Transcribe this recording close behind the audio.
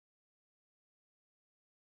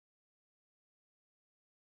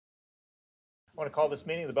I want to call this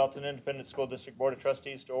meeting of the Belton Independent School District Board of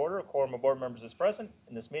Trustees to order. A quorum of board members is present,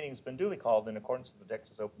 and this meeting has been duly called in accordance with the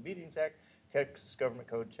Texas Open Meetings Act, Texas Government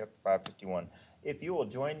Code, Chapter 551. If you will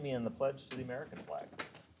join me in the pledge to the American flag.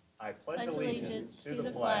 I pledge allegiance to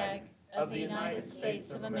the flag of the United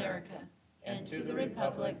States of America and to the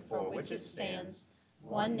republic for which it stands,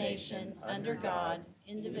 one nation, under God,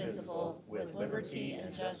 indivisible, with liberty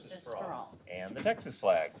and justice for all. And the Texas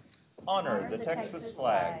flag. Honor the Texas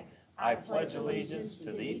flag. I pledge allegiance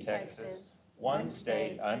to thee, Texas, one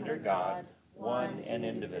state under God, one and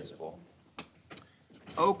indivisible.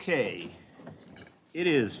 Okay, it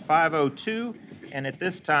is 5:02, and at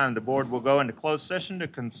this time the board will go into closed session to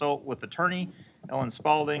consult with Attorney Ellen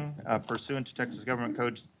Spalding pursuant to Texas Government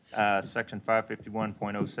Code Section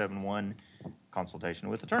 551.071, consultation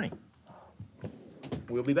with attorney.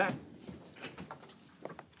 We'll be back.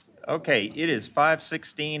 Okay, it is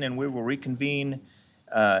 5:16, and we will reconvene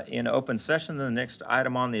in open session. The next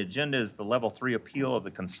item on the agenda is the Level 3 appeal of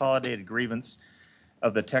the consolidated grievance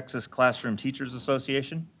of the Texas Classroom Teachers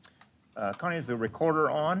Association. Connie, is the recorder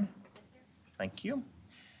on? Thank you.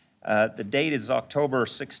 The date is October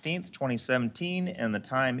 16th, 2017, and the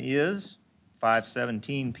time is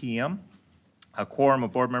 5:17 p.m. A quorum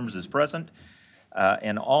of board members is present,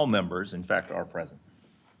 and all members, in fact, are present.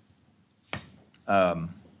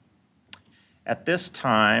 At this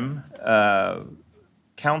time,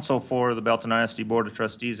 counsel for the Belton ISD Board of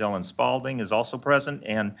Trustees, Ellen Spalding, is also present,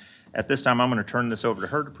 and at this time, I'm going to turn this over to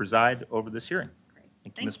her to preside over this hearing. Great.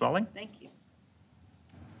 Thank you, Ms. Spalding. Thank you.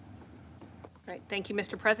 Great. Thank you,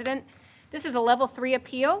 Mr. President. This is a Level 3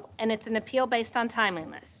 appeal, and it's an appeal based on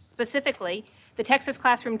timeliness. Specifically, the Texas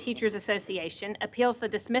Classroom Teachers Association appeals the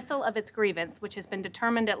dismissal of its grievance, which has been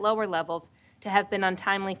determined at lower levels to have been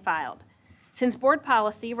untimely filed. Since board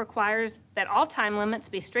policy requires that all time limits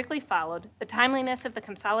be strictly followed, the timeliness of the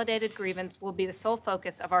consolidated grievance will be the sole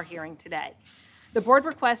focus of our hearing today. The board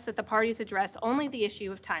requests that the parties address only the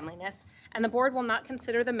issue of timeliness, and the board will not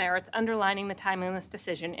consider the merits underlining the timeliness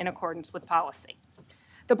decision in accordance with policy.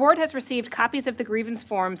 The board has received copies of the grievance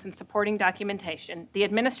forms and supporting documentation, the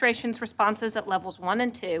administration's responses at levels 1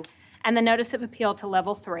 and 2, and the notice of appeal to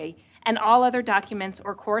level 3, and all other documents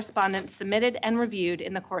or correspondence submitted and reviewed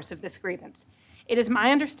in the course of this grievance. It is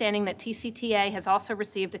my understanding that TCTA has also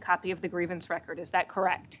received a copy of the grievance record. Is that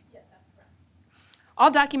correct? Yes, that's correct. All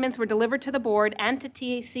documents were delivered to the board and to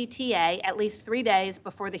TCTA at least 3 days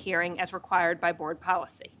before the hearing as required by board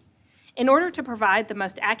policy. In order to provide the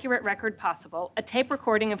most accurate record possible, a tape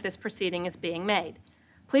recording of this proceeding is being made.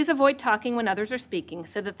 Please avoid talking when others are speaking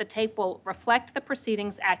so that the tape will reflect the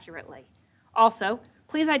proceedings accurately. Also,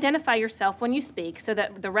 please identify yourself when you speak so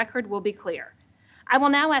that the record will be clear. I will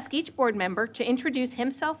now ask each board member to introduce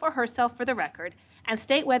himself or herself for the record and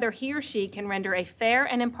state whether he or she can render a fair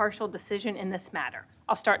and impartial decision in this matter.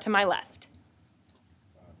 I'll start to my left.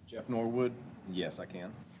 Jeff Norwood, yes, I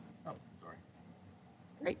can. Oh, sorry.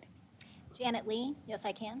 Great. Janet Lee, yes,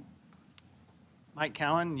 I can. Mike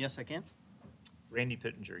Cowan, yes, I can. Randy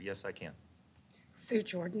Pittenger, yes, I can. Sue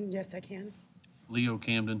Jordan, yes, I can. Leo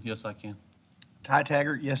Camden, yes, I can. Ty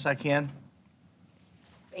Taggart, yes, I can.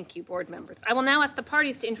 Thank you, board members. I will now ask the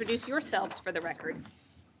parties to introduce yourselves for the record.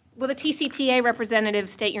 Will the TCTA representative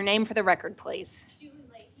state your name for the record, please? Julie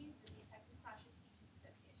Leahy, for the Texas Classroom Teachers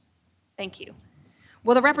Association. Thank you.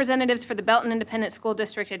 Will the representatives for the Belton Independent School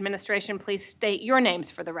District Administration please state your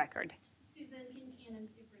names for the record? Susan Kincannon,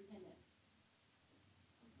 Superintendent.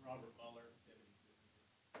 Robert Muller, Deputy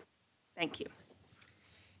Superintendent. Thank you.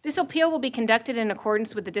 This appeal will be conducted in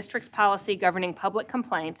accordance with the district's policy governing public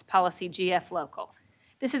complaints, Policy GF Local.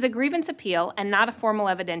 This is a grievance appeal and not a formal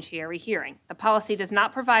evidentiary hearing. The policy does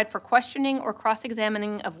not provide for questioning or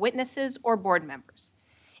cross-examining of witnesses or board members.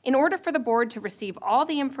 In order for the board to receive all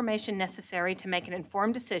the information necessary to make an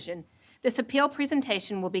informed decision, this appeal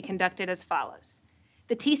presentation will be conducted as follows.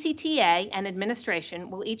 The TCTA and administration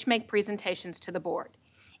will each make presentations to the board.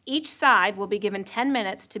 Each side will be given 10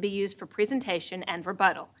 minutes to be used for presentation and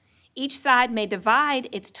rebuttal. Each side may divide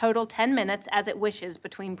its total 10 minutes as it wishes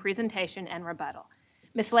between presentation and rebuttal.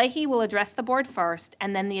 Ms. Leahy will address the board first,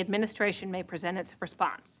 and then the administration may present its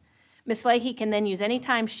response. Ms. Leahy can then use any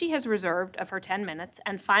time she has reserved of her 10 minutes,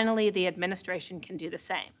 and finally, the administration can do the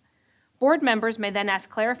same. Board members may then ask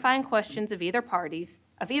clarifying questions of either party,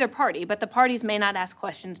 but the parties may not ask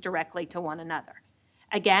questions directly to one another.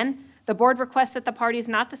 Again, the board requests that the parties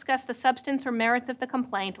not discuss the substance or merits of the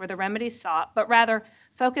complaint or the remedies sought, but rather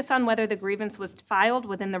focus on whether the grievance was filed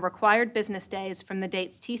within the required business days from the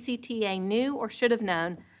dates TCTA knew or should have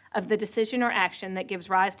known of the decision or action that gives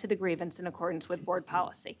rise to the grievance in accordance with board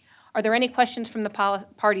policy. Are there any questions from the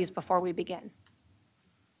parties before we begin?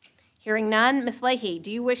 Hearing none, Ms. Leahy,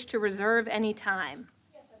 do you wish to reserve any time?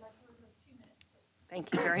 Yes, I'd like to reserve 2 minutes, please.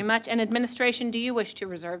 Thank you very much. And administration, do you wish to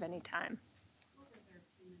reserve any time? We'll reserve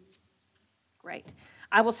 2 minutes. Great.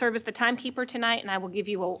 I will serve as the timekeeper tonight, and I will give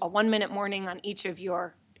you a 1-minute warning on each of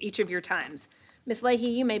your times. Ms. Leahy,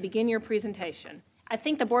 you may begin your presentation. I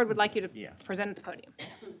think the board would like you to present at the podium.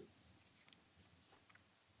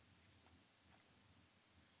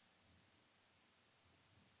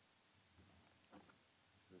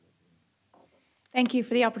 Thank you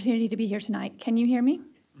for the opportunity to be here tonight. Can you hear me?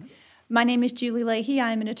 My name is Julie Leahy.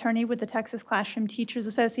 I am an attorney with the Texas Classroom Teachers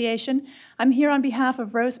Association. I'm here on behalf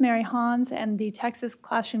of Rosemary Hans and the Texas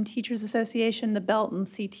Classroom Teachers Association, the Belton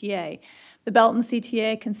CTA. The Belton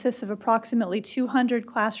CTA consists of approximately 200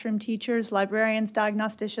 classroom teachers, librarians,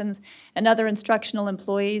 diagnosticians, and other instructional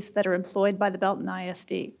employees that are employed by the Belton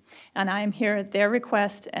ISD. And I am here at their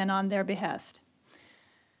request and on their behest.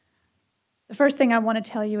 The first thing I want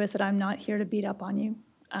to tell you is that I'm not here to beat up on you.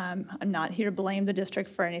 I'm not here to blame the district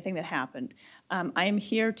for anything that happened. I am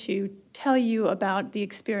here to tell you about the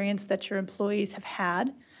experience that your employees have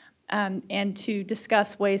had and to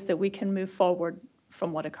discuss ways that we can move forward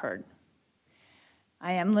from what occurred.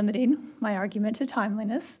 I am limiting my argument to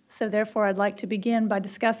timeliness, so therefore I'd like to begin by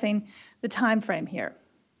discussing the time frame here.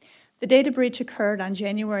 The data breach occurred on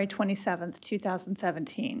January 27th,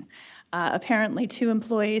 2017. Apparently, 2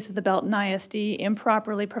 employees of the Belton ISD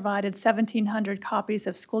improperly provided 1,700 copies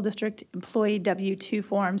of school district employee W-2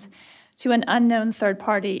 forms to an unknown third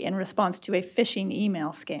party in response to a phishing email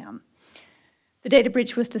scam. The data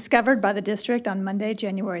breach was discovered by the district on Monday,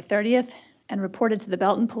 January 30th, and reported to the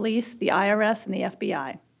Belton Police, the IRS, and the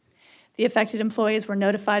FBI. The affected employees were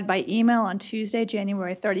notified by email on Tuesday,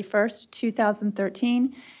 January 31st,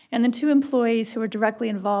 2013, and the 2 employees who were directly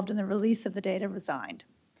involved in the release of the data resigned.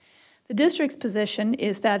 The district's position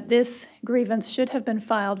is that this grievance should have been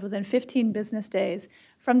filed within 15 business days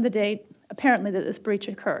from the date, apparently, that this breach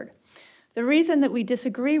occurred. The reason that we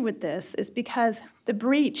disagree with this is because the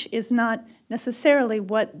breach is not necessarily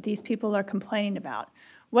what these people are complaining about.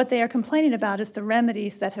 What they are complaining about is the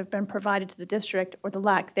remedies that have been provided to the district or the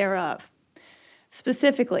lack thereof.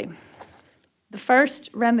 Specifically, the first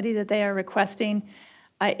remedy that they are requesting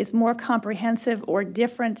is more comprehensive or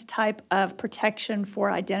different type of protection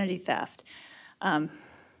for identity theft.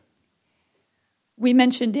 We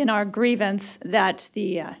mentioned in our grievance that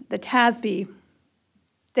the TASB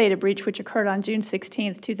data breach, which occurred on June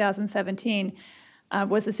 16th, 2017,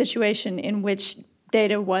 was a situation in which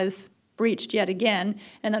data was breached yet again,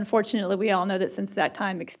 and unfortunately we all know that since that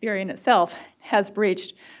time Experian itself has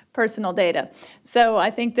breached personal data. So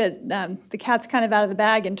I think that the cat's kind of out of the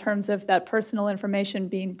bag in terms of that personal information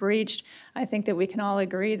being breached. I think that we can all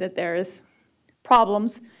agree that there is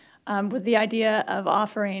problems with the idea of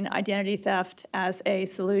offering identity theft as a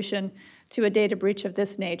solution to a data breach of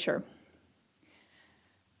this nature.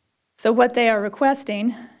 So what they are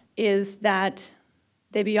requesting is that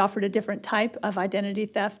they be offered a different type of identity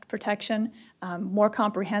theft protection, more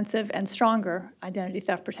comprehensive and stronger identity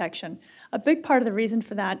theft protection. A big part of the reason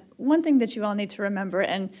for that, one thing that you all need to remember,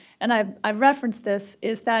 and I've referenced this,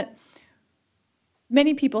 is that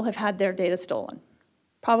many people have had their data stolen.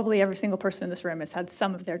 Probably every single person in this room has had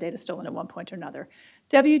some of their data stolen at one point or another.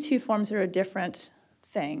 W-2 forms are a different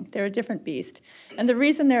thing. They're a different beast. And the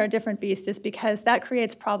reason they're a different beast is because that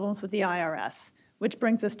creates problems with the IRS, which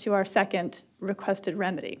brings us to our second requested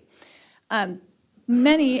remedy.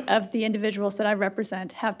 Many of the individuals that I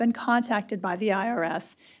represent have been contacted by the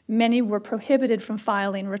IRS. Many were prohibited from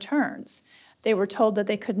filing returns. They were told that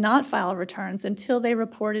they could not file returns until they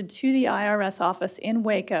reported to the IRS office in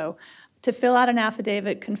Waco to fill out an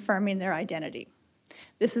affidavit confirming their identity.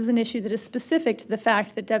 This is an issue that is specific to the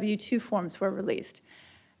fact that W-2 forms were released.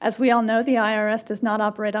 As we all know, the IRS does not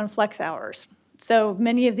operate on flex hours. So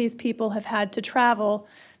many of these people have had to travel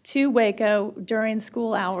to Waco during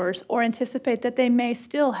school hours or anticipate that they may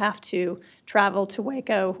still have to travel to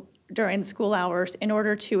Waco during school hours in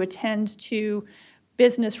order to attend to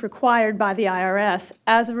business required by the IRS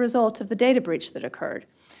as a result of the data breach that occurred.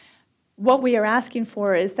 What we are asking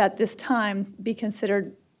for is that this time be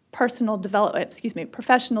considered professional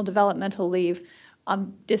developmental leave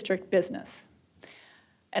on district business,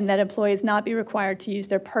 and that employees not be required to use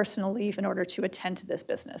their personal leave in order to attend to this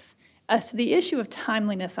business. As to the issue of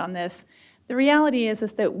timeliness on this, the reality is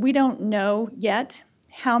that we don't know yet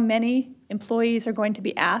how many employees are going to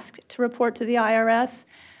be asked to report to the IRS.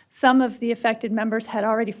 Some of the affected members had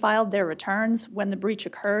already filed their returns when the breach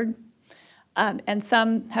occurred, and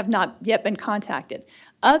some have not yet been contacted.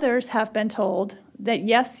 Others have been told that,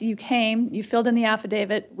 yes, you came, you filled in the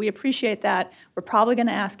affidavit, we appreciate that, we're probably going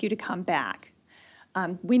to ask you to come back.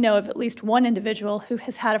 We know of at least one individual who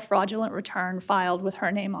has had a fraudulent return filed with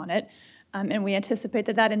her name on it, and we anticipate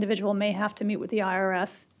that that individual may have to meet with the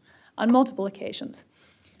IRS on multiple occasions.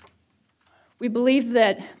 We believe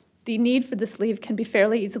that the need for this leave can be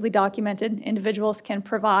fairly easily documented. Individuals can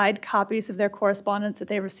provide copies of their correspondence that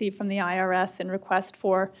they receive from the IRS and request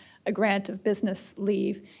for a grant of business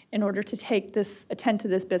leave in order to attend to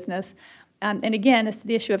this business. And again, as to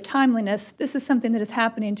the issue of timeliness, this is something that is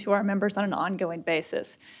happening to our members on an ongoing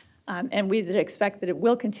basis. And we expect that it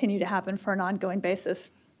will continue to happen for an ongoing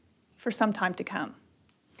basis for some time to come.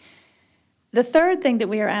 The third thing that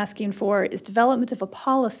we are asking for is development of a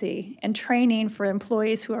policy and training for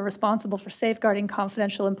employees who are responsible for safeguarding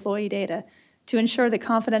confidential employee data to ensure that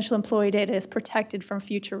confidential employee data is protected from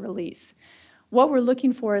future release. What we're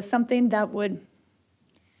looking for is something that would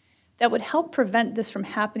help prevent this from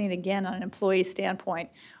happening again on an employee standpoint.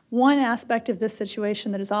 One aspect of this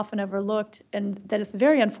situation that is often overlooked and that is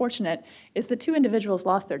very unfortunate is the two individuals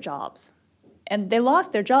lost their jobs. And they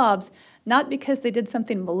lost their jobs not because they did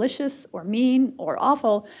something malicious or mean or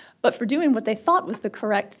awful, but for doing what they thought was the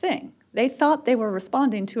correct thing. They thought they were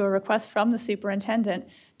responding to a request from the superintendent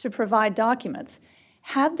to provide documents.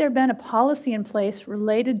 Had there been a policy in place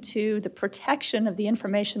related to the protection of the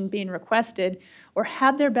information being requested, or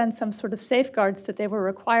had there been some sort of safeguards that they were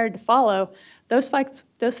required to follow, those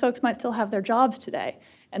folks might still have their jobs today,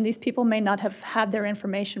 and these people may not have had their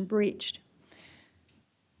information breached.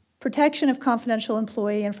 Protection of confidential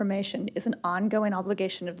employee information is an ongoing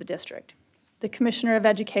obligation of the district. The Commissioner of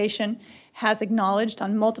Education has acknowledged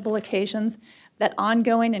on multiple occasions that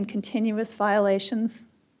ongoing and continuous violations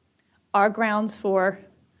are grounds for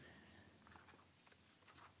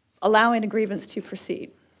allowing a grievance to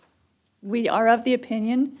proceed. We are of the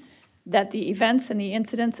opinion that the events and the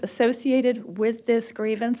incidents associated with this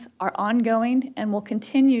grievance are ongoing and will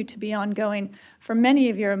continue to be ongoing for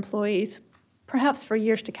many of your employees, perhaps for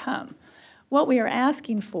years to come. What we are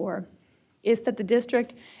asking for is that the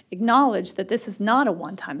district acknowledge that this is not a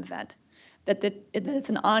one-time event, that it's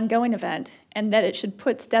an ongoing event, and that it should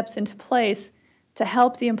put steps into place to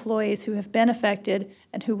help the employees who have been affected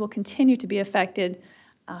and who will continue to be affected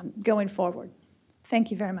going forward. Thank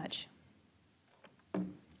you very much.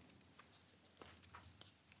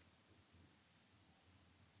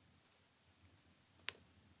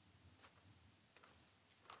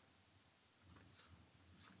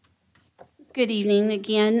 Good evening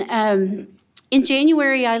again. In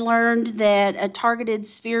January, I learned that a targeted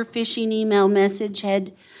spear phishing email message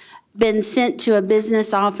had been sent to a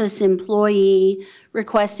business office employee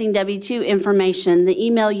requesting W-2 information. The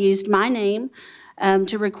email used my name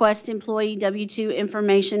to request employee W-2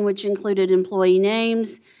 information, which included employee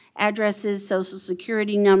names, addresses, social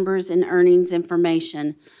security numbers, and earnings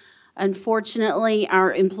information. Unfortunately,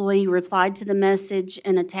 our employee replied to the message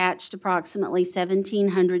and attached approximately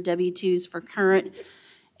 1,700 W-2s for current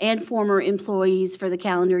and former employees for the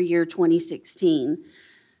calendar year 2016.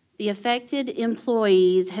 The affected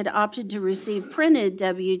employees had opted to receive printed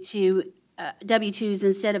W-2s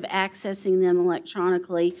instead of accessing them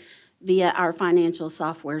electronically via our financial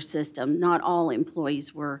software system. Not all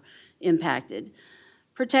employees were impacted.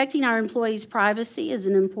 Protecting our employees' privacy is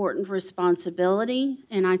an important responsibility,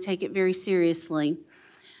 and I take it very seriously.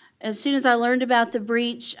 As soon as I learned about the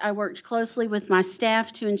breach, I worked closely with my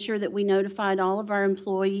staff to ensure that we notified all of our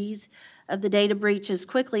employees of the data breach as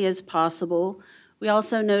quickly as possible. We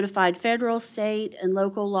also notified federal, state, and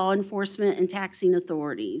local law enforcement and taxing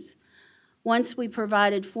authorities. Once we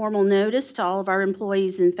provided formal notice to all of our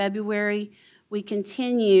employees in February, we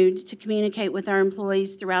continued to communicate with our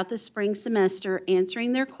employees throughout the spring semester,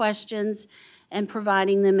 answering their questions and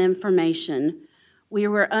providing them information. We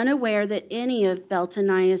were unaware that any of Belton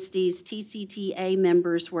ISD's TCTA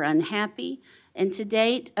members were unhappy, and to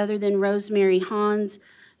date, other than Rosemary Hans,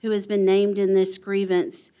 who has been named in this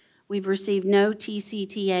grievance, we've received no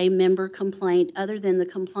TCTA member complaint other than the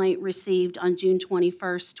complaint received on June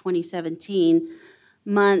 21st, 2017,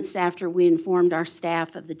 months after we informed our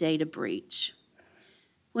staff of the data breach.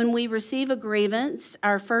 When we receive a grievance,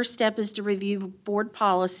 our first step is to review board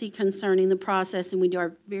policy concerning the process, and we do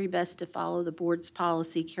our very best to follow the board's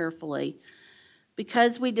policy carefully.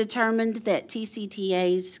 Because we determined that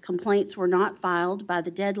TCTA's complaints were not filed by the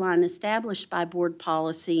deadline established by board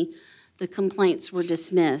policy, the complaints were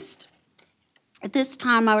dismissed. At this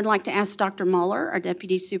time, I would like to ask Dr. Muller, our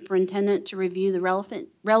Deputy Superintendent, to review the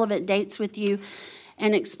relevant dates with you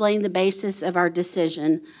and explain the basis of our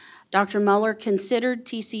decision. Dr. Muller considered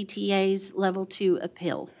TCTA's Level 2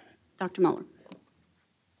 appeal. Dr. Muller.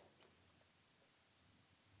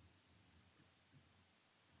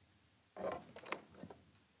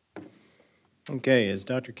 Okay, as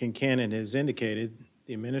Dr. Kincannon has indicated,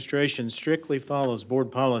 the administration strictly follows board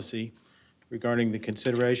policy regarding the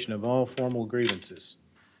consideration of all formal grievances.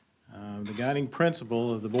 The guiding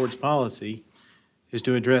principle of the board's policy is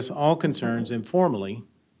to address all concerns informally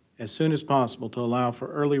as soon as possible to allow for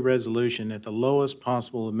early resolution at the lowest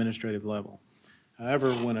possible administrative level.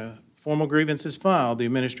 However, when a formal grievance is filed, the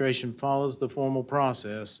administration follows the formal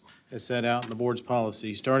process as set out in the board's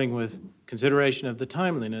policy, starting with consideration of the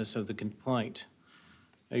timeliness of the complaint.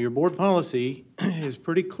 Now, your board policy is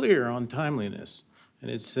pretty clear on timeliness, and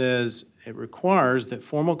it says it requires that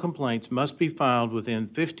formal complaints must be filed within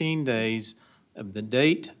 15 days of the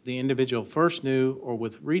date the individual first knew or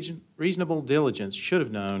with reasonable diligence should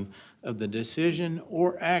have known of the decision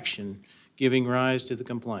or action giving rise to the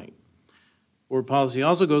complaint. Board policy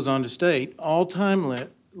also goes on to state all time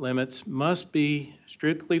limits must be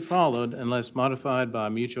strictly followed unless modified by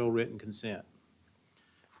mutual written consent.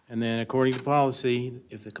 And then according to policy,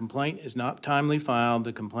 if the complaint is not timely filed,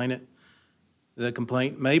 the complaint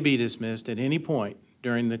may be dismissed at any point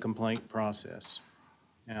during the complaint process.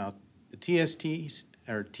 Now, the TCTA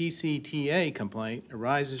complaint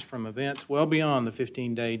arises from events well beyond the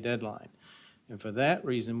 15-day deadline. And for that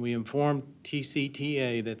reason, we informed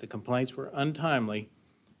TCTA that the complaints were untimely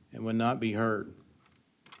and would not be heard.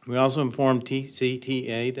 We also informed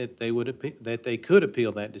TCTA that they could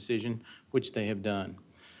appeal that decision, which they have done.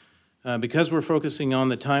 Because we're focusing on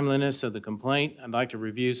the timeliness of the complaint, I'd like to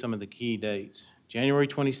review some of the key dates. January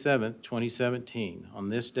 27th, 2017. On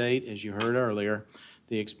this date, as you heard earlier,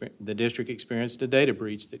 the district experienced a data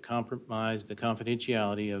breach that compromised the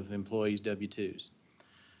confidentiality of employees' W-2s.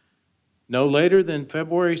 No later than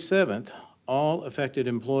February 7th, all affected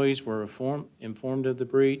employees were informed of the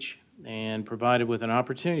breach and provided with an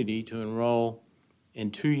opportunity to enroll in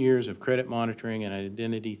 2 years of credit monitoring and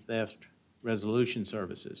identity theft resolution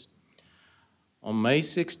services. On May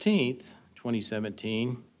 16th,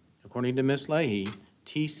 2017, according to Ms. Leahy,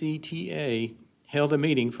 TCTA held a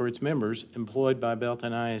meeting for its members employed by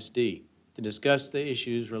Belton ISD to discuss the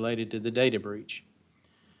issues related to the data breach.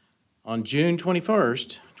 On June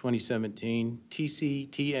 21st, 2017,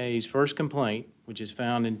 TCTA's first complaint, which is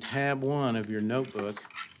found in tab 1 of your notebook,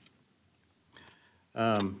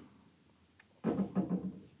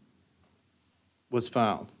 was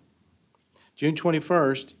filed. June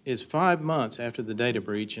 21st is 5 months after the data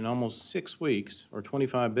breach and almost 6 weeks or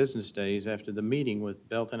 25 business days after the meeting with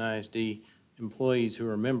Belton ISD employees who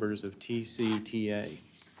are members of TCTA.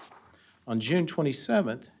 On June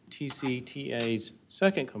 27th, TCTA's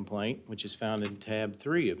second complaint, which is found in tab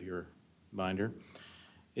 3 of your binder,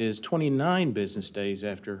 is 29 business days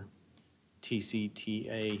after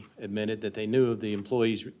TCTA admitted that they knew of the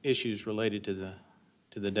employees' issues related to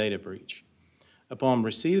the data breach. Upon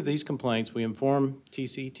receipt of these complaints, we informed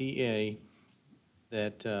TCTA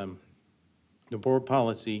that the board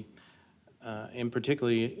policy, and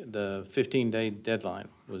particularly the 15-day deadline,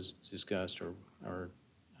 was discussed or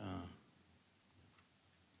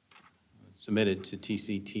submitted to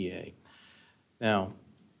TCTA. Now,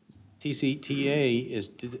 TCTA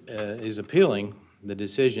is appealing the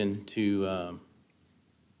decision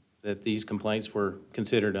that these complaints were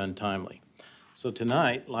considered untimely. So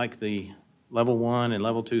tonight, like the Level 1 and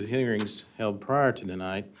Level 2 hearings held prior to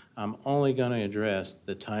tonight, I'm only going to address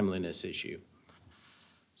the timeliness issue.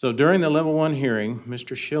 So during the Level 1 hearing,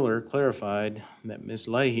 Mr. Schiller clarified that Ms.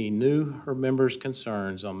 Leahy knew her members'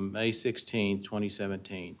 concerns on May 16,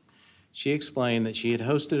 2017. She explained that she had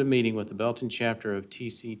hosted a meeting with the Belton chapter of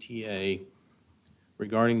TCTA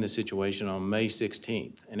regarding the situation on May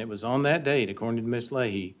 16th. And it was on that date, according to Ms.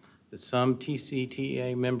 Leahy, that some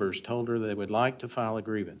TCTA members told her they would like to file a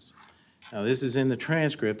grievance. Now, this is in the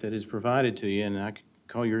transcript that is provided to you, and I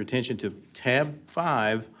call your attention to tab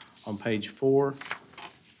 5 on page 4,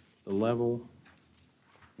 the Level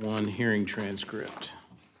 1 hearing transcript.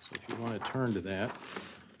 So if you want to turn to that,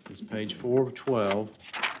 it's page 4 of 12.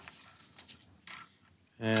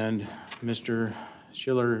 And Mr.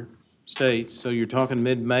 Schiller states, so you're talking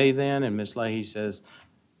mid-May then? And Ms. Leahy says,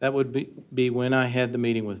 that would be when I had the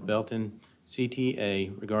meeting with Belton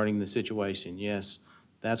CTA regarding the situation. Yes,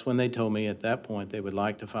 that's when they told me at that point they would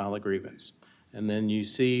like to file a grievance. And then you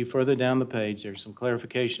see further down the page, there's some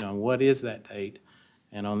clarification on what is that date.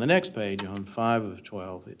 And on the next page, on 5 of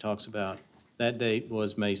 12, it talks about that date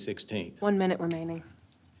was May 16th. 1 minute remaining.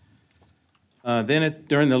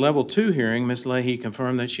 During the Level 2 hearing, Ms. Leahy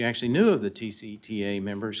confirmed that she actually knew of the TCTA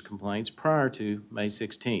members' complaints prior to May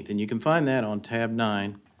 16th. And you can find that on tab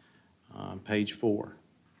 9, page 4.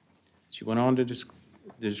 She went on to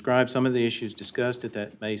describe some of the issues discussed at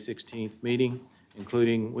that May 16th meeting,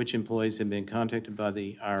 including which employees had been contacted by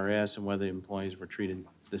the IRS and whether employees were treated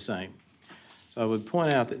the same. So I would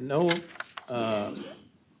point out that no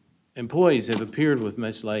employees have appeared with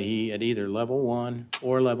Ms. Leahy at either level 1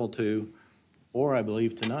 or level 2, or I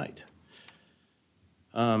believe tonight.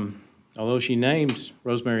 Although she named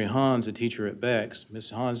Rosemary Hans a teacher at Beck's,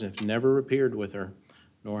 Ms. Hans has never appeared with her,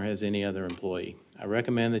 nor has any other employee. I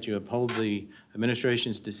recommend that you uphold the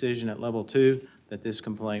administration's decision at level 2 that this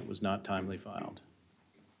complaint was not timely filed.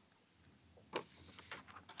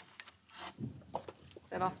 Is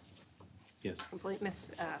that all? Yes. Complete.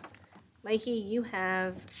 Ms. Leahy, you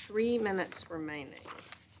have 3 minutes remaining.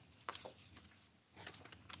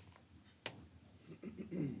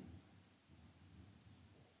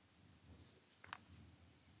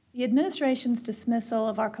 The administration's dismissal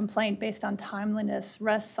of our complaint based on timeliness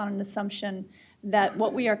rests on an assumption that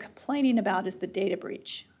what we are complaining about is the data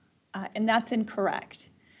breach, and that's incorrect.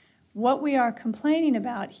 What we are complaining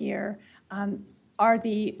about here are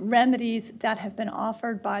the remedies that have been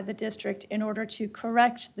offered by the district in order to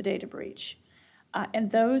correct the data breach.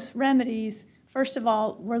 And those remedies, first of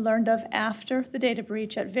all, were learned of after the data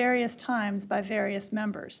breach at various times by various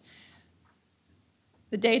members.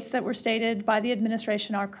 The dates that were stated by the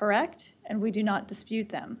administration are correct, and we do not dispute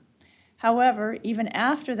them. However, even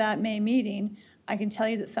after that May meeting, I can tell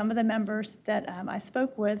you that some of the members that I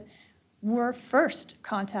spoke with were first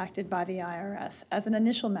contacted by the IRS as an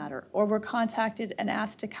initial matter, or were contacted and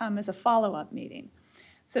asked to come as a follow-up meeting.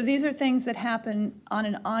 So these are things that happen on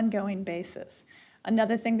an ongoing basis.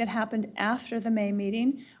 Another thing that happened after the May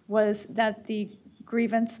meeting was that the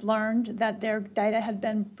grievance learned that their data had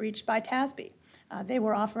been breached by TASB. They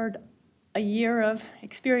were offered a year of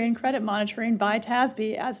Experian credit monitoring by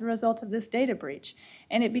TASB as a result of this data breach.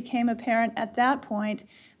 And it became apparent at that point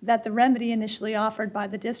that the remedy initially offered by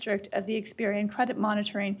the district of the Experian credit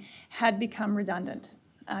monitoring had become redundant.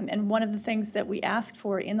 And one of the things that we asked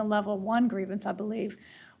for in the level 1 grievance, I believe,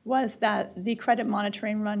 was that the credit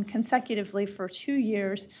monitoring run consecutively for 2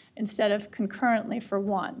 years instead of concurrently for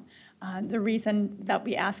 1. The reason that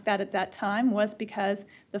we asked that at that time was because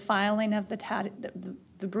the filing of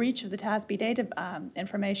the breach of the TASB data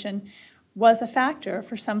information was a factor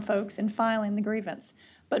for some folks in filing the grievance.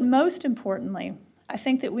 But most importantly, I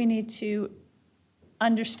think that we need to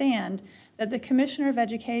understand that the Commissioner of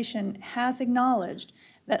Education has acknowledged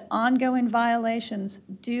that ongoing violations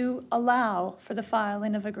do allow for the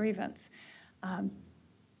filing of a grievance.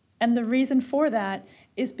 And the reason for that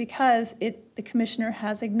is because the Commissioner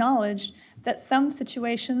has acknowledged that some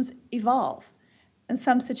situations evolve and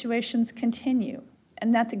some situations continue.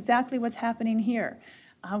 And that's exactly what's happening here.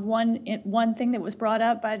 One thing that was brought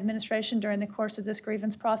up by administration during the course of this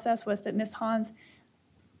grievance process was that Ms. Hans,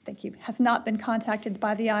 thank you, has not been contacted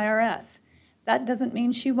by the IRS. That doesn't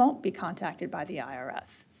mean she won't be contacted by the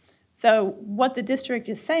IRS. So what the district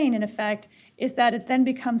is saying, in effect, is that it then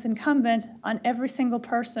becomes incumbent on every single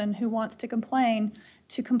person who wants to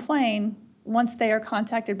complain once they are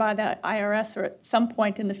contacted by the IRS or at some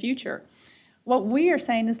point in the future. What we are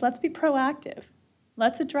saying is let's be proactive.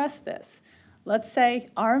 Let's address this. Let's say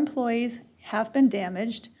our employees have been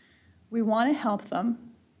damaged. We want to help them.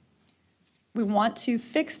 We want to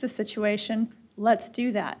fix the situation. Let's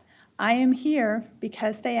do that. I am here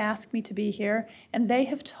because they asked me to be here, and they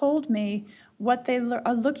have told me what they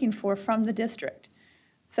are looking for from the district.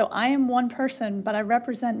 So I am one person, but I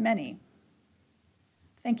represent many.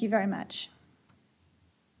 Thank you very much.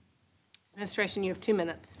 Administration, you have 2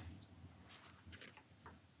 minutes.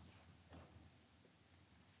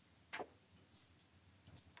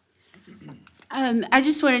 I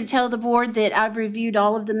just wanted to tell the board that I've reviewed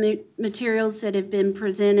all of the materials that have been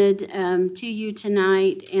presented to you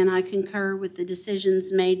tonight, and I concur with the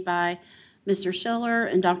decisions made by Mr. Schiller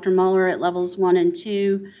and Dr. Mueller at levels 1 and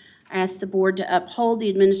 2. I ask the board to uphold the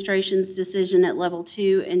administration's decision at level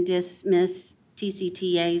 2 and dismiss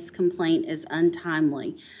TCTA's complaint as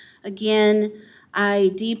untimely. Again,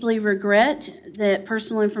 I deeply regret that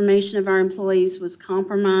personal information of our employees was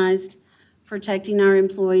compromised. Protecting our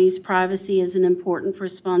employees' privacy is an important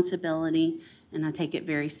responsibility, and I take it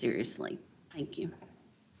very seriously. Thank you.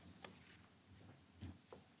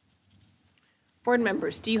 Board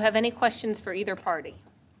members, do you have any questions for either party?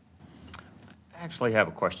 I actually have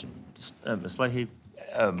a question. Ms. Leahy,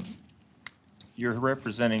 you're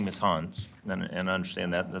representing Ms. Hans, and I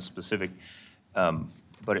understand that, that's specific,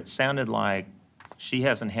 but it sounded like she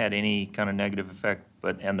hasn't had any kind of negative effect,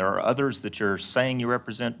 and there are others that you're saying you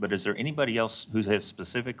represent, but is there anybody else who has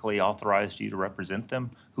specifically authorized you to represent them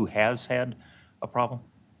who has had a problem?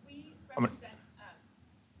 We represent,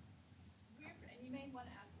 and you may want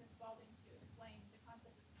to ask Ms. Spalding to explain the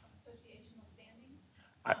concept of associational standing.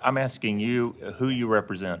 I'm asking you who you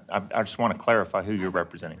represent. I just want to clarify who you're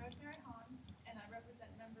representing. Rosemary Hahn, and I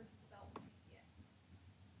represent members of the Belton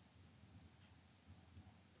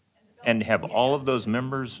CTA. And have all of those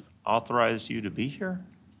members authorized you to be here?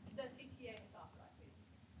 The CTA is authorized me.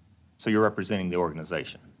 So you're representing the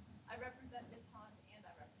organization? I represent Ms. Hahn and I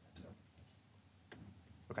represent the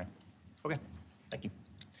organization. Okay. Okay. Thank you.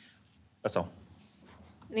 That's all.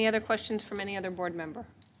 Any other questions from any other board member?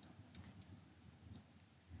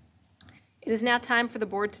 It is now time for the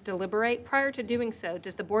board to deliberate. Prior to doing so,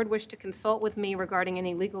 does the board wish to consult with me regarding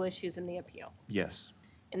any legal issues in the appeal? Yes.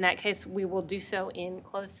 In that case, we will do so in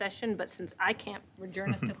closed session, but since I can't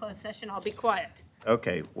adjourn us to closed session, I'll be quiet.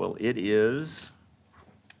 Okay, well, it is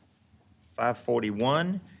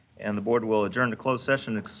 5:41, and the board will adjourn to closed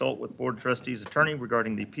session to consult with Board of Trustees attorney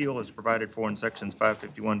regarding the appeal as provided for in sections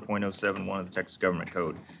 551.071 of the Texas Government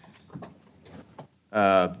Code.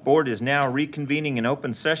 The board is now reconvening in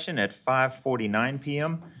open session at 5:49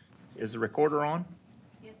 p.m. Is the recorder on?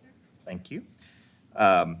 Yes, sir. Thank you.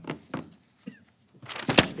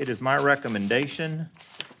 It is my recommendation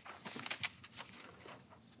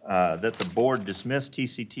that the board dismiss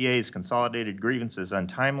TCTA's consolidated grievances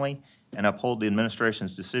untimely and uphold the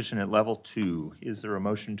administration's decision at level 2. Is there a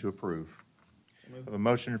motion to approve? I have a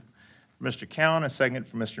motion from Mr. Cowan, a second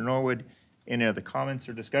from Mr. Norwood. Any other comments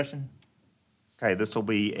or discussion? Okay, this will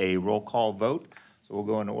be a roll call vote, so we'll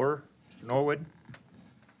go in order. Mr. Norwood?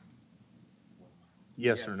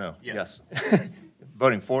 Yes or no? Yes.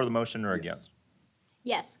 Voting for the motion or against?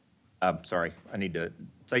 Yes. I'm sorry, I need to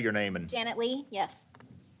say your name and Janet Lee, yes.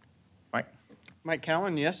 Mike. Mike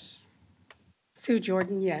Cowan, yes. Sue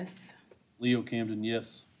Jordan, yes. Leo Camden,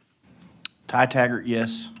 yes. Ty Taggart,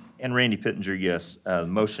 yes. And Randy Pittenger, yes. The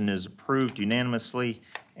motion is approved unanimously,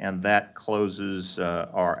 and that closes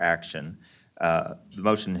our action. The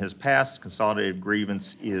motion has passed. Consolidated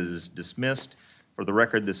grievance is dismissed. For the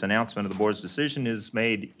record, this announcement of the board's decision is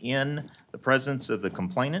made in the presence of the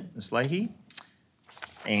complainant, Ms. Leahy.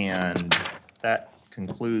 And that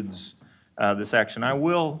concludes this action. I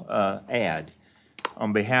will add,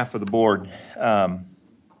 on behalf of the board,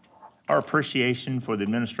 our appreciation for the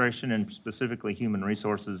administration and specifically Human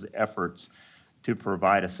Resources efforts to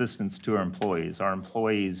provide assistance to our employees. Our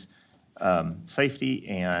employees' safety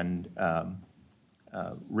and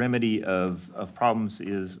remedy of problems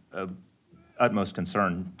is of utmost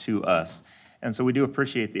concern to us. And so we do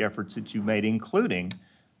appreciate the efforts that you made, including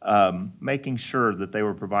making sure that they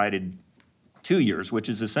were provided 2 years, which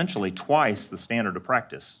is essentially twice the standard of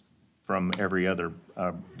practice from every other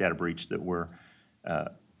data breach that we're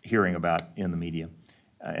hearing about in the media.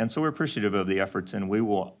 And so we're appreciative of the efforts, and we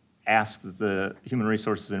will ask that the Human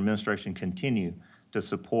Resources Administration continue to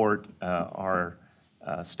support our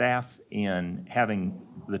staff in having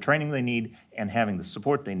the training they need and having the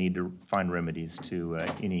support they need to find remedies to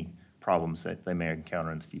any problems that they may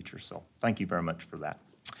encounter in the future. So thank you very much for that.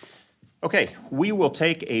 Okay, we will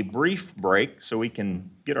take a brief break so we can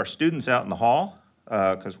get our students out in the hall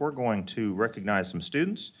because we're going to recognize some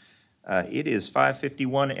students. It is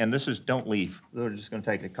 5:51, and this is, don't leave. We're just going to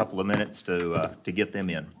take a couple of minutes to get them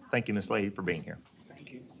in. Thank you, Ms. Leahy, for being here.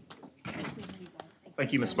 Thank you.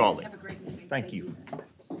 Thank you, Ms. Spalding. Thank you.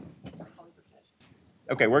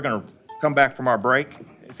 Okay, we're going to come back from our break,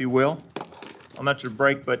 if you will. I'm not your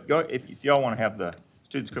break, but go, if y'all want to have the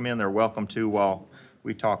students come in, they're welcome to while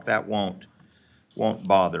we talk. That won't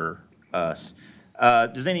bother us.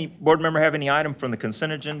 Does any board member have any item from the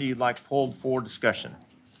consent agenda you'd like pulled for discussion?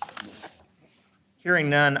 Hearing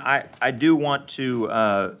none, I do want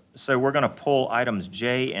to say we're going to pull items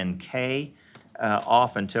J and K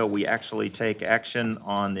off until we actually take action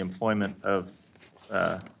on the employment of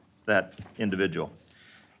that individual.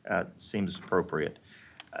 Seems appropriate.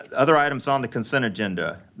 Other items on the consent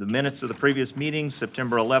agenda, the minutes of the previous meetings,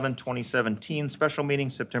 September 11, 2017, special meeting,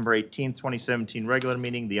 September 18, 2017, regular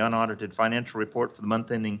meeting, the unaudited financial report for the month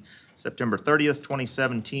ending September 30th,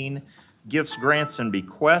 2017, gifts, grants, and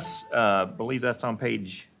bequests. Believe that's on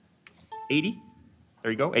page 80.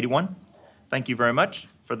 There you go, 81. Thank you very much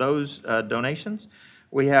for those donations.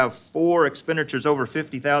 We have 4 expenditures over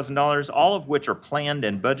 $50,000, all of which are planned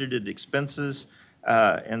and budgeted expenses.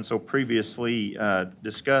 And so previously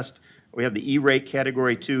discussed, we have the E-rate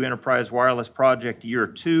Category 2 Enterprise Wireless Project Year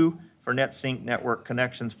 2 for NetSync Network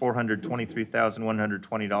Connections,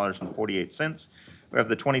 $423,120.48. We have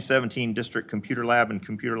the 2017 District Computer Lab and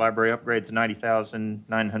Computer Library Upgrades,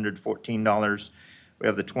 $90,914. We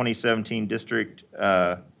have the 2017 District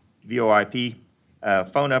VoIP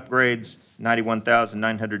phone upgrades,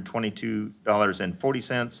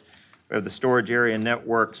 $91,922.40. We We have the Storage Area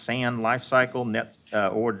Network SAN Lifecycle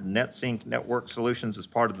ordered NetSync Network Solutions as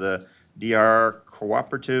part of the DRR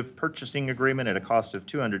Cooperative Purchasing Agreement at a cost of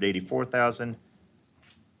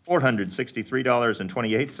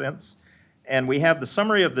 $284,463.28. And we have the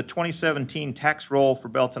summary of the 2017 tax roll for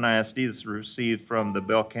Belton ISD that's received from the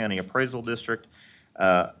Bell County Appraisal District.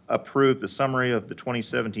 Approved the summary of the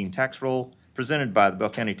 2017 tax roll presented by the Bell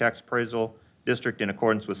County Tax Appraisal District in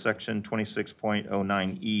accordance with Section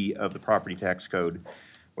 26.09E of the Property Tax Code.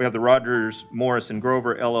 We have the Rogers, Morris, and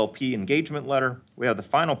Grover LLP engagement letter. We have the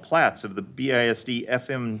final plats of the BISD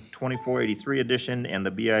FM 2483 edition and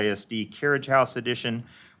the BISD Carriage House edition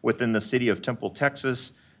within the city of Temple,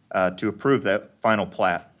 Texas, to approve that final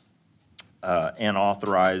plat and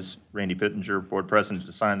authorize Randy Pittenger, board president,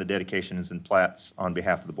 to sign the dedications and plats on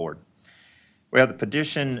behalf of the board. We have the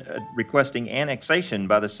petition requesting annexation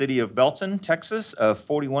by the city of Belton, Texas, of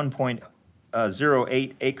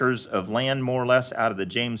 41.08 acres of land, more or less, out of the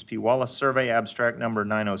James P. Wallace Survey, abstract number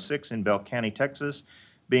 906 in Bell County, Texas,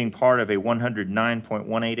 being part of a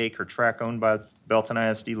 109.18 acre tract owned by Belton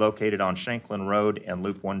ISD located on Shanklin Road and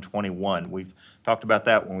Loop 121. We've talked about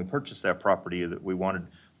that when we purchased that property, that we wanted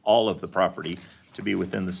all of the property to be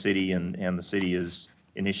within the city, and the city has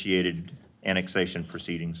initiated annexation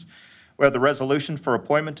proceedings. We have the resolution for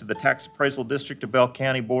appointment to the Tax Appraisal District of Bell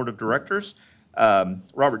County Board of Directors.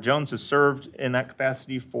 Robert Jones has served in that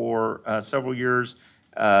capacity for several years.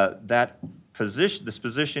 This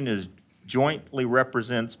position is jointly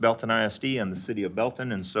represents Belton ISD and the city of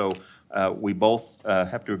Belton, and so we both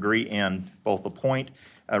have to agree and both appoint.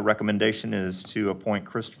 Recommendation is to appoint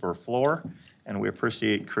Christopher Floor, and we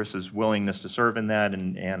appreciate Chris's willingness to serve in that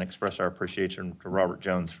and express our appreciation to Robert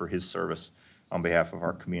Jones for his service on behalf of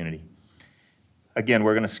our community. Again,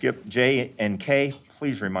 we're going to skip J and K.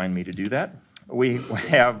 Please remind me to do that. We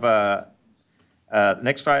have,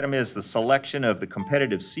 next item is the selection of the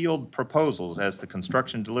competitive sealed proposals as the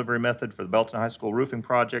construction delivery method for the Belton High School roofing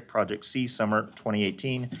project, Project C, summer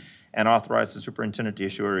 2018, and authorize the superintendent to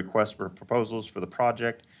issue a request for proposals for the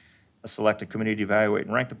project. Select a committee to evaluate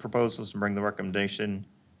and rank the proposals and bring the recommendation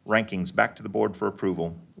rankings back to the board for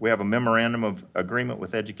approval. We have a memorandum of agreement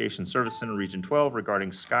with Education Service Center Region 12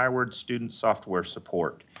 regarding Skyward student software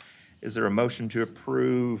support. Is there a motion to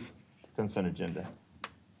approve consent agenda?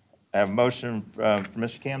 I have a motion from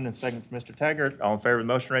Mr. Camden, second from Mr. Taggart. All in favor of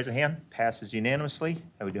the motion, raise a hand. Passes unanimously.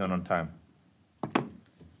 How are we doing on time?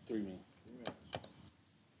 3 minutes.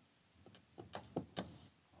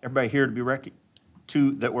 Everybody here to be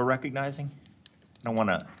that we're recognizing? I don't want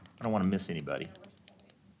to miss anybody.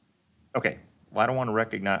 Okay. Well, I don't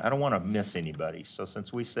want to miss anybody. So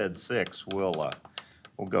since we said 6, we'll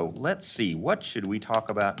go. Let's see. What should we talk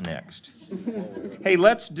about next? Hey,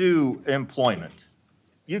 let's do employment.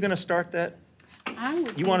 You going to start that?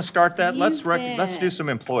 You want to start that? Let's do some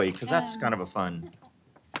employee, because that's kind of a fun.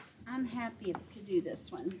 I'm happy to do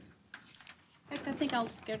this one. In fact, I think I'll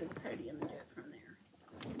go to the podium and do it from there.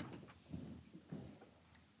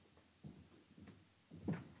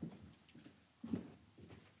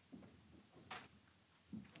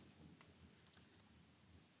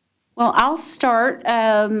 Well, I'll start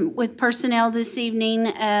with personnel this evening.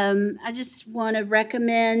 I just want to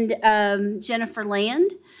recommend Jennifer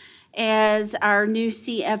Land as our new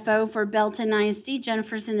CFO for Belton ISD.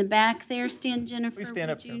 Jennifer's in the back there. Stand, Jennifer. Please stand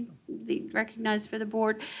up. Would you be recognized for the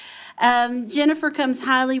board? Jennifer comes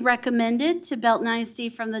highly recommended to Belton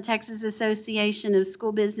ISD from the Texas Association of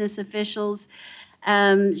School Business Officials.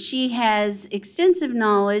 She has extensive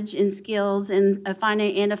knowledge and skills and a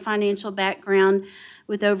financial background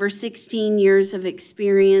with over 16 years of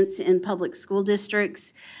experience in public school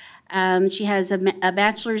districts. She has a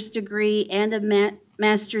bachelor's degree and a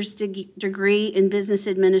master's degree in business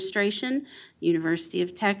administration, University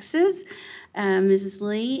of Texas, Mrs.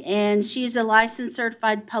 Lee. And she's a licensed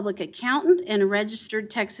certified public accountant and a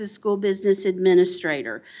registered Texas school business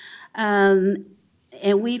administrator. And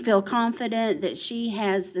we feel confident that she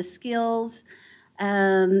has the skills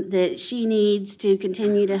that she needs to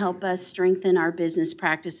continue to help us strengthen our business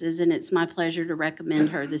practices, and it's my pleasure to recommend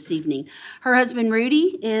her this evening. Her husband,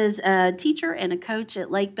 Rudy, is a teacher and a coach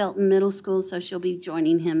at Lake Belton Middle School, so she'll be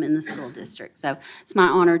joining him in the school district. So it's my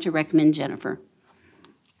honor to recommend Jennifer.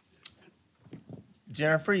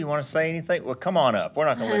 Jennifer, you want to say anything? Well, come on up. We're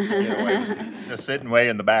not going to let you get away with it. Just sitting way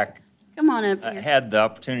in the back. Come on up I here. had the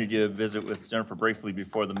opportunity to visit with Jennifer briefly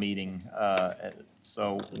before the meeting,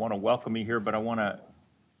 so I want to welcome you here, but I want to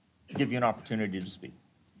give you an opportunity to speak.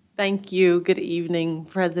 Thank you. Good evening,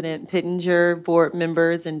 President Pittenger, board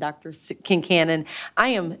members, and Dr. Kincannon. I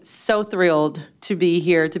am so thrilled to be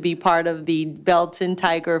here, to be part of the Belton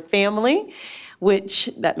Tiger family. which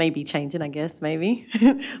that may be changing, I guess, maybe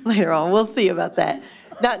later on. We'll see about that.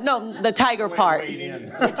 No, the tiger part.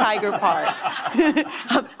 The tiger part.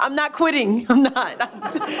 I'm not quitting. I'm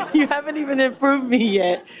not. You haven't even improved me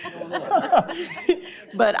yet.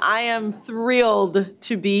 But I am thrilled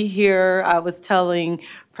to be here. I was telling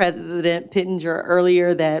President Pittenger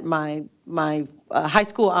earlier that my high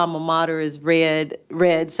school alma mater is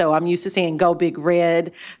red, so I'm used to saying go big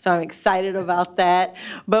red, so I'm excited about that.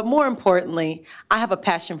 But more importantly, I have a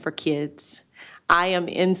passion for kids. I am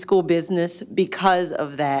in school business because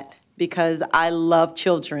of that, because I love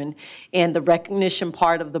children. And the recognition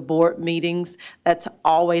part of the board meetings, that's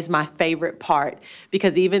always my favorite part.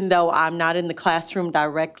 Because even though I'm not in the classroom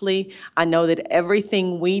directly, I know that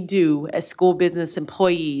everything we do as school business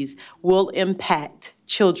employees will impact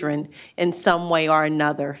children in some way or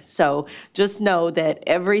another. So just know that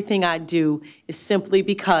everything I do is simply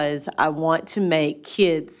because I want to make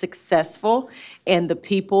kids successful, and the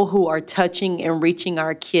people who are touching and reaching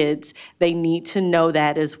our kids, they need to know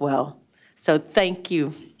that as well. So thank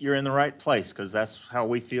you. You're in the right place, because that's how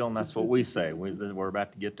we feel and that's what we say. We're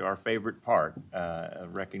about to get to our favorite part,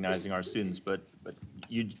 recognizing our students. But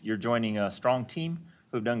you're joining a strong team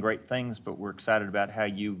who've done great things, but we're excited about how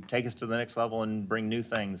you take us to the next level and bring new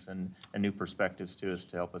things and new perspectives to us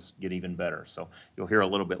to help us get even better. So you'll hear a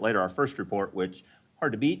little bit later our first report, which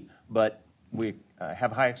hard to beat, but we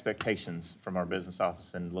have high expectations from our business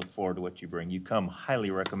office and look forward to what you bring. You come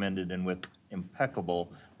highly recommended and with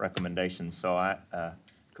impeccable recommendations. So I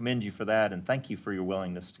commend you for that, and thank you for your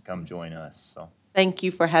willingness to come join us. So. Thank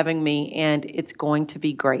you for having me, and it's going to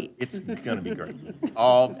be great. It's going to be great.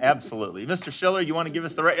 Oh, absolutely. Mr. Schiller, you want to give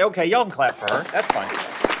us the okay, y'all can clap for her. That's fine.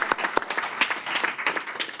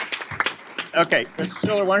 Okay, Mr.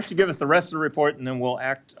 Schiller, why don't you give us the rest of the report, and then we'll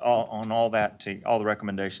act on all that, all the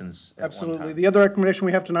recommendations at one Absolutely. time. The other recommendation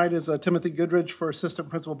we have tonight is Timothy Goodrich for Assistant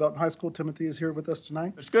Principal, Belton High School. Timothy is here with us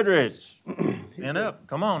tonight. Mr. Goodrich, stand up.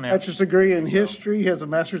 Come on now. Bachelor's degree in history. He has a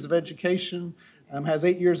Master's of Education. Has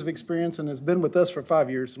 8 years of experience and has been with us for 5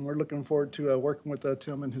 years, and we're looking forward to working with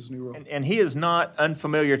Tim in his new role. And he is not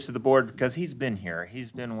unfamiliar to the board because he's been here.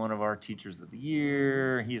 He's been one of our teachers of the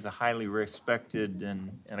year. He's a highly respected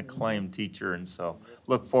and acclaimed teacher, and so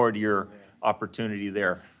look forward to your opportunity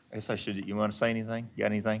there. I guess you want to say anything? Got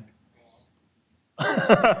anything?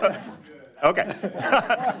 Okay.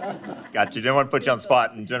 Got you. Didn't want to put you on the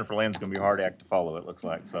spot, and Jennifer Land's going to be a hard act to follow, it looks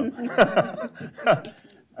like, so.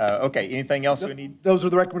 Okay, anything else we need? Those are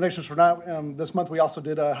the recommendations for now. This month, we also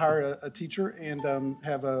did hire a teacher and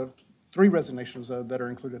have 3 resignations that are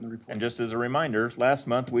included in the report. And just as a reminder, last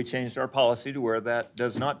month, we changed our policy to where that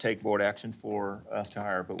does not take board action for us to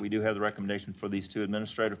hire, but we do have the recommendation for these 2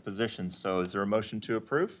 administrative positions. So is there a motion to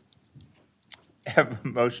approve? Have a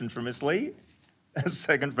motion for Ms. Lee, a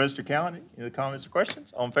second for Mr. Cowan. Any comments or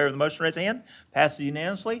questions? All in favor of the motion, raise a hand. Passes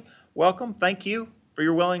unanimously. Welcome, thank you for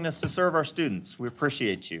your willingness to serve our students. We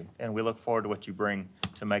appreciate you, and we look forward to what you bring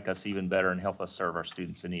to make us even better and help us serve our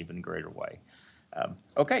students in an even greater way.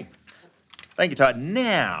 Okay, thank you, Todd.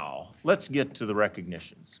 Now, let's get to the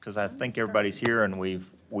recognitions, because I think everybody's here, and we've,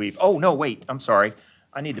 oh, no, wait, I'm sorry.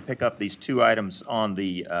 I need to pick up these 2 items on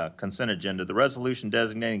the consent agenda. The resolution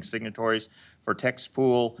designating signatories for text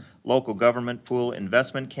pool, local government pool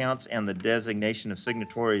investment counts, and the designation of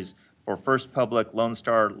signatories for First Public Lone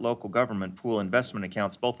Star local government pool investment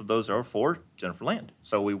accounts. Both of those are for Jennifer Land.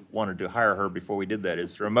 So we wanted to hire her before we did that.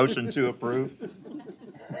 Is there a motion to approve?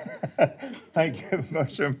 Thank you.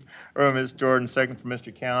 Motion from Ms. Jordan, second from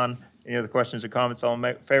Mr. Cowan. Any other questions or comments? All in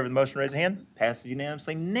favor of the motion, raise a hand. Passes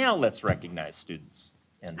unanimously. Now let's recognize students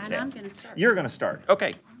and staff. And I'm going to start. You're going to start.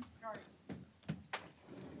 Okay.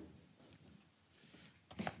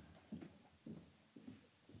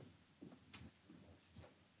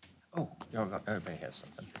 Oh, everybody has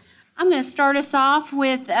something. I'm going to start us off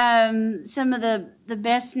with some of the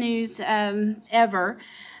best news ever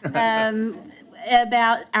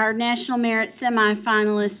about our National Merit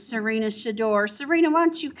semifinalist, Serena Shador. Serena, why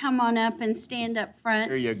don't you come on up and stand up front?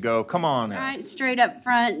 There you go. Come on. All right, straight up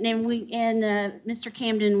front, and Mr.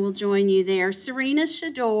 Camden will join you there. Serena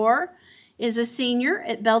Shador is a senior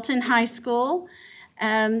at Belton High School.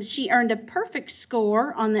 She earned a perfect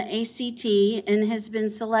score on the ACT and has been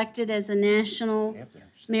selected as a National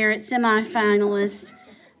Merit semifinalist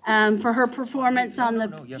for her performance on the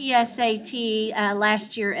PSAT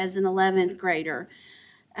last year as an 11th grader.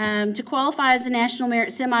 To qualify as a National Merit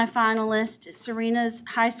semifinalist, Serena's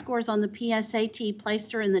high scores on the PSAT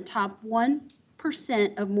placed her in the top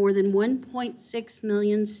 1% of more than 1.6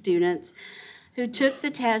 million students who took the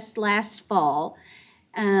test last fall.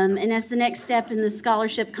 And as the next step in the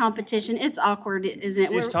scholarship competition, it's awkward, isn't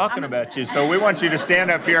it? She's talking about you, so we want you to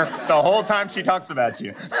stand up here the whole time she talks about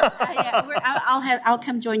you. I'll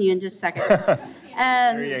come join you in just a second.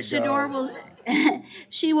 There you Shador go. will,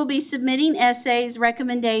 she will be submitting essays,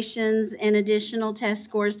 recommendations, and additional test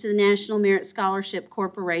scores to the National Merit Scholarship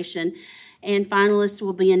Corporation. And finalists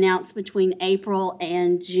will be announced between April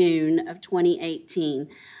and June of 2018.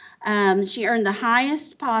 She earned the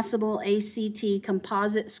highest possible ACT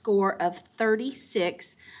composite score of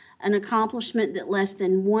 36, an accomplishment that less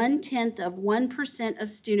than 0.1% of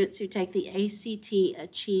students who take the ACT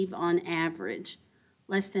achieve on average.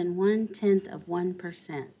 Less than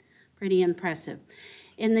 0.1%. Pretty impressive.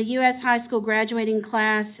 In the U.S. high school graduating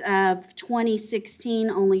class of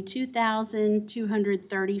 2016, only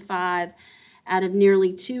 2,235 out of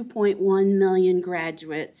nearly 2.1 million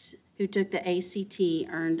graduates who took the ACT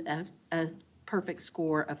earned a perfect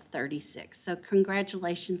score of 36. So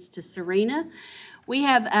congratulations to Serena. We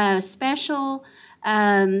have a special,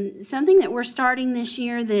 something that we're starting this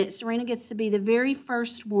year that Serena gets to be the very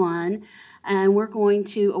first one. And we're going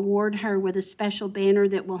to award her with a special banner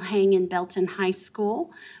that will hang in Belton High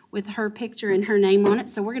School with her picture and her name on it.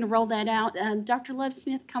 So we're going to roll that out. Dr. Love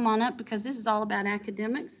Smith, come on up because this is all about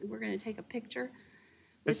academics. We're going to take a picture.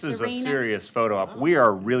 This is Serena. a serious photo op. We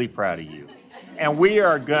are really proud of you. And we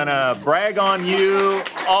are going to brag on you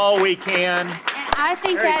all we can. And I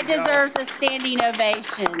think that deserves a standing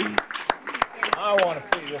ovation. I want to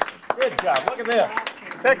see this one. Good job. Look at this.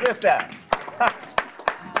 Check this out.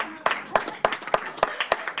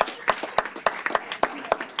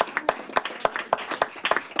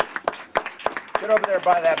 Get over there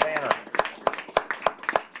by that banner.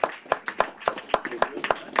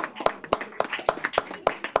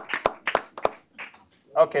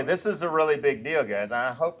 Okay, this is a really big deal, guys.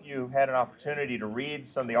 I hope you had an opportunity to read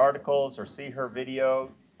some of the articles or see her video.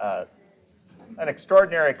 An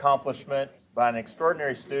extraordinary accomplishment by an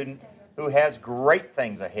extraordinary student who has great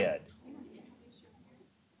things ahead. I'm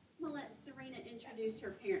going to let Serena introduce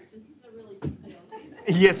her parents. This is a really big deal.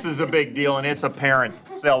 This is a big deal, and it's a parent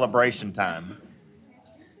celebration time.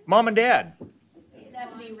 Mom and Dad. That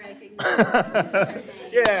would be recognized.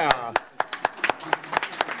 Yeah.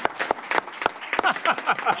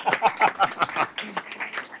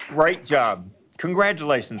 Great job.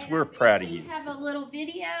 Congratulations. We're proud of you. We have a little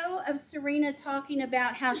video of Serena talking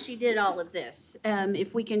about how she did all of this.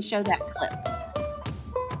 If we can show that clip.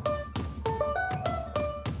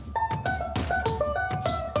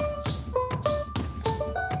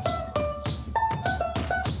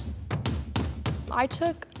 I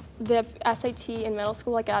took the SAT in middle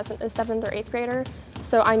school like as a 7th or 8th grader,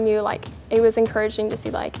 so I knew like it was encouraging to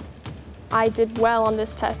see like I did well on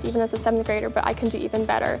this test even as a 7th grader, but I can do even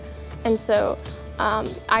better. And so I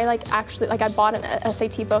I bought an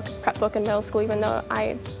SAT book, prep book in middle school, even though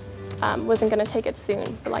I wasn't going to take it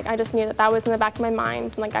soon. But like I just knew that that was in the back of my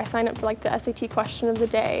mind. And like I signed up for like the SAT question of the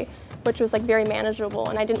day, which was like very manageable,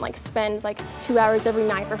 and I didn't like spend like 2 hours every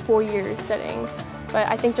night for 4 years studying. But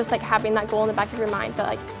I think just like having that goal in the back of your mind that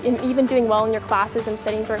like even doing well in your classes and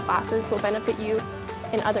studying for your classes will benefit you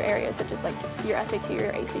in other areas such as like your SAT or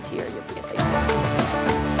your ACT or your PSAT.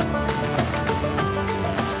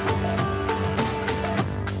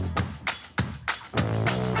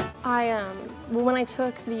 When I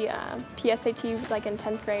took the PSAT like in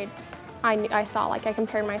 10th grade, I saw like I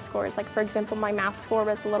compared my scores. Like for example, my math score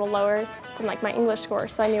was a little lower than like my English score,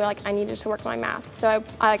 so I knew like I needed to work on my math. So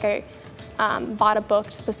I bought a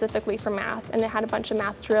book specifically for math, and it had a bunch of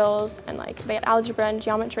math drills, and like they had algebra and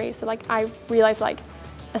geometry. So like I realized like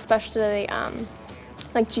especially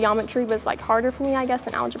like geometry was like harder for me, I guess,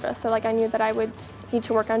 than algebra. So like I knew that I would need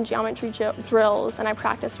to work on geometry drills, and I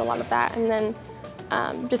practiced a lot of that. And then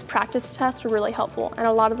just practice tests were really helpful, and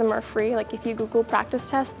a lot of them are free. Like if you Google practice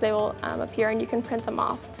tests, they will appear, and you can print them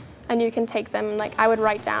off, and you can take them. Like I would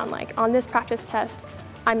write down like on this practice test,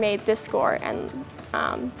 I made this score, and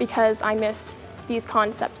because I missed these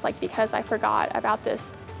concepts, like because I forgot about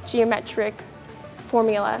this geometric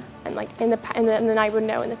formula, and like and then I would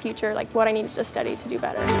know in the future like what I needed to study to do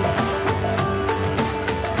better.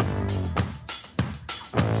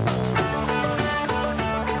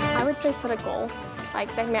 I would say set a goal.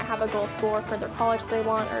 Like they might have a goal score for their college they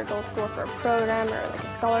want, or a goal score for a program, or like a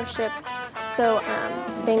scholarship. So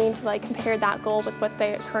they need to like compare that goal with what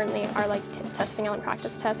they currently are like testing on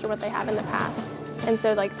practice tests or what they have in the past. And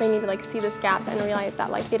so like they need to like see this gap and realize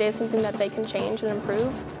that like it is something that they can change and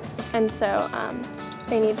improve. And so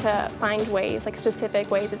they need to find ways, like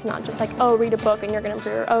specific ways. It's not just like, oh, read a book and you're going to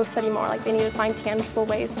improve, or oh, study more. Like they need to find tangible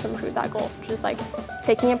ways to improve that goal, which is like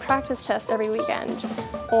taking a practice test every weekend,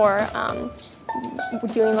 or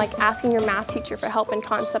doing like asking your math teacher for help in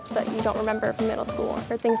concepts that you don't remember from middle school,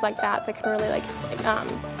 or things like that that can really like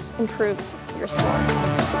improve your score.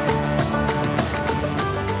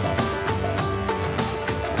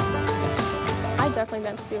 I definitely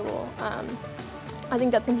think that's doable. I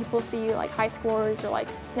think that some people see like high scores or like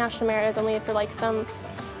national merit as only for like some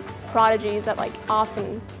prodigies at like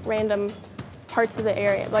often random parts of the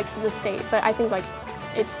area, like the state. But I think like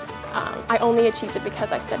it's, I only achieved it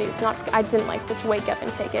because I studied. It's not, I didn't like just wake up and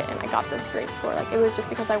take it and I got this great score. Like it was just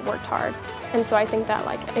because I worked hard. And so I think that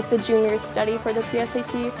like if the juniors study for the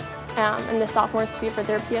PSAT and the sophomores study for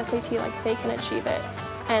their PSAT, like they can achieve it.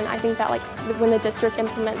 And I think that like when the district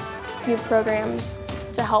implements new programs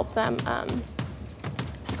to help them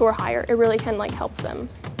score higher, it really can like help them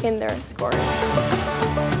in their scores. I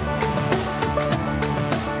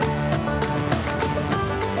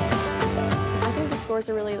think the scores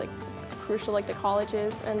are really like crucial like to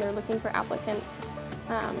colleges, and they're looking for applicants.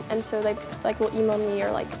 And so they like will email me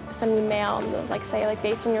or like send me mail and they'll like say like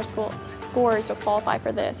based on your school scores you'll qualify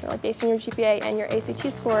for this, or like based on your GPA and your ACT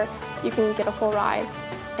score you can get a full ride.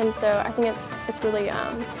 And so I think it's really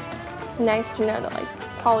nice to know that like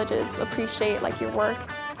colleges appreciate like your work,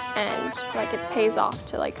 and like it pays off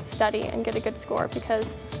to like study and get a good score,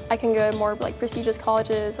 because I can go to more like prestigious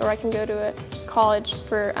colleges, or I can go to a college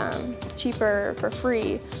for cheaper, for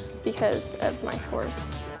free, because of my scores.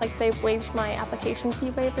 Like they've waived my application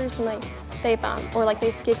fee waivers, and like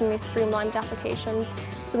they've given me streamlined applications,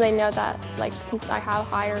 so they know that like since I have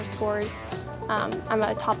higher scores, I'm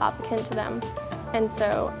a top applicant to them. And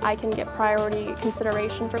so I can get priority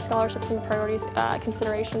consideration for scholarships and priority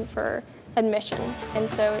consideration for admission. And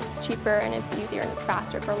so it's cheaper and it's easier and it's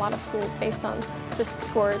faster for a lot of schools based on the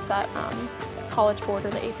scores that College Board or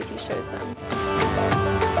the ACT shows them.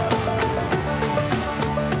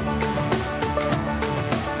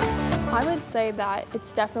 I would say that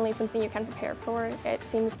it's definitely something you can prepare for. It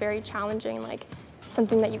seems very challenging, like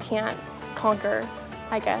something that you can't conquer,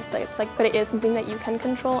 I guess. Like, it's like, but it is something that you can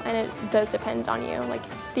control, and it does depend on you. Like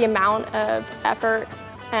the amount of effort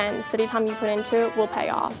and study time you put into it will pay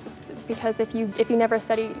off, because if you never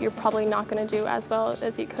study, you're probably not going to do as well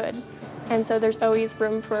as you could. And so there's always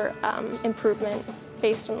room for improvement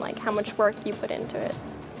based on like how much work you put into it.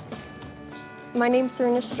 My name's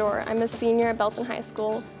Serena Shador. I'm a senior at Belton High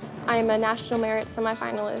School. I'm a National Merit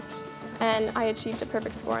semifinalist, and I achieved a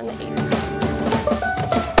perfect score on the ACT.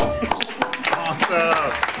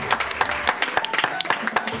 Awesome.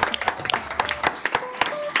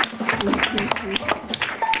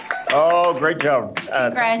 Oh, great job.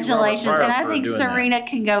 Congratulations. And I think Serena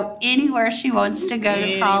can go anywhere she wants to go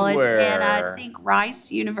to college. And I think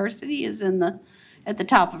Rice University is at the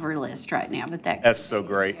top of her list right now. But that's so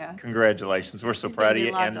great. Yeah. Congratulations. We're so proud of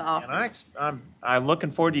you. And I'm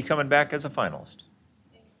looking forward to you coming back as a finalist.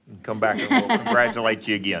 Come back and we'll congratulate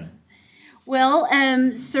you again. Well,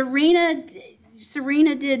 Serena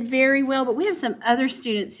did very well, but we have some other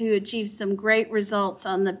students who achieved some great results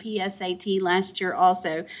on the PSAT last year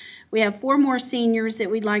also. We have 4 more seniors that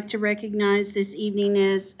we'd like to recognize this evening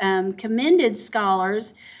as commended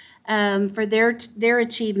scholars for their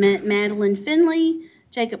achievement: Madeline Finley,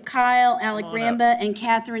 Jacob Kyle, Alec Ramba, and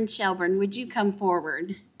Catherine Shelburne. Would you come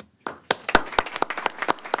forward?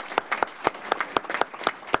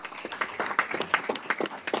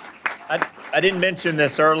 I didn't mention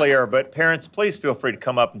this earlier, but parents, please feel free to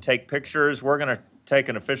come up and take pictures. We're going to take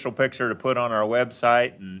an official picture to put on our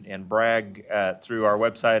website and brag through our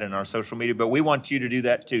website and our social media, but we want you to do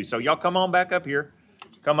that too. So y'all come on back up here.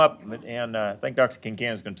 Come up, and I think Dr.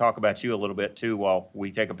 Kincannon is going to talk about you a little bit too while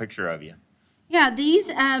we take a picture of you. Yeah,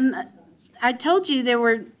 these, I told you there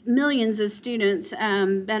were millions of students,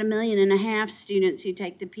 about 1.5 million students who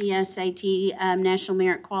take the PSAT National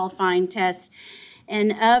Merit Qualifying Test.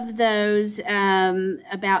 And of those,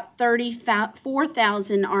 about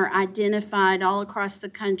 34,000 are identified all across the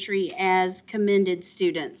country as commended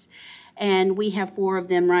students. And we have 4 of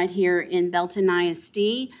them right here in Belton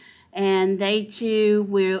ISD. And they too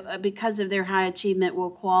will, because of their high achievement,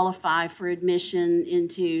 will qualify for admission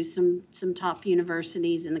into some top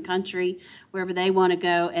universities in the country, wherever they want to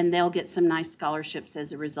go, and they'll get some nice scholarships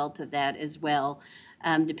as a result of that as well.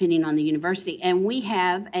 Depending on the university. And we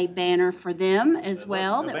have a banner for them as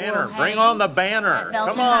well. The banner. Bring on the banner.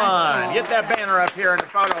 Come on. Get that banner up here in the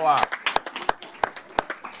photo op.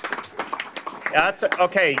 Yeah, that's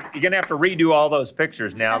okay. You're going to have to redo all those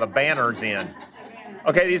pictures now. The banner's in.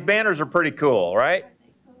 Okay, these banners are pretty cool, right?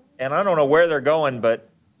 And I don't know where they're going, but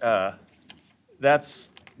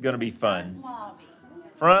that's going to be fun.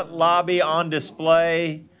 Front lobby on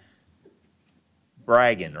display,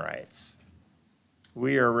 bragging rights.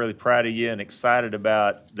 We are really proud of you and excited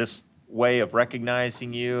about this way of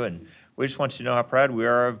recognizing you, and we just want you to know how proud we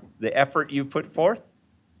are of the effort you've put forth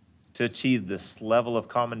to achieve this level of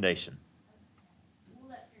commendation.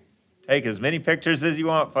 Take as many pictures as you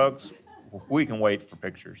want, folks. We can wait for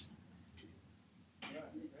pictures.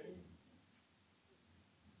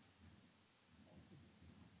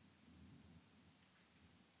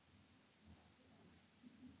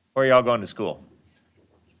 Where are y'all going to school?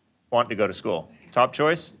 Want to go to school? Top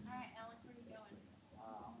choice?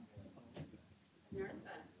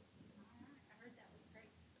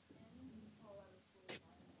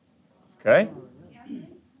 Okay.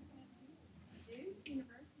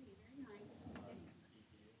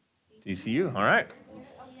 TCU, all right.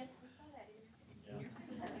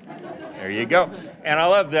 There you go. And I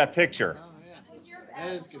love that picture.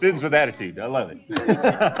 Students with attitude, I love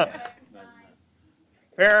it.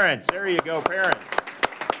 Parents, there you go, parents.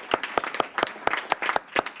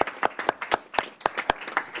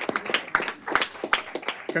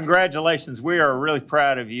 Congratulations, we are really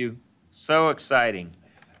proud of you. So exciting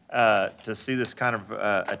to see this kind of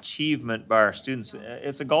achievement by our students.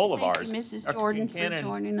 It's a goal of ours. Thank you, Mrs. Dr. Jordan, for Kincannon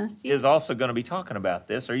joining us. is also going to be talking about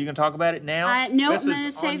this. Are you going to talk about it now? No, This I'm is going to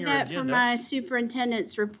on save your that for agenda. my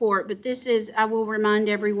superintendent's report, but this is, I will remind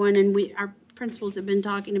everyone, and our principals have been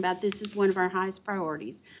talking about, this is one of our highest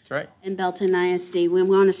priorities That's right. in Belton ISD. We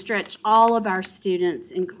want to stretch all of our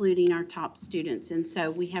students, including our top students. And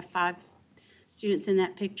so we have 5 students in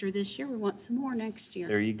that picture this year. We want some more next year.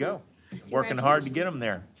 There you go. Working hard to get them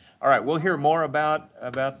there. All right, we'll hear more about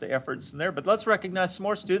the efforts in there, but let's recognize some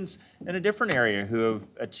more students in a different area who have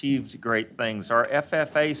achieved great things. Our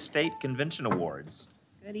FFA State Convention Awards.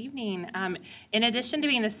 Good evening. In addition to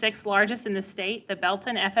being the 6th largest in the state, the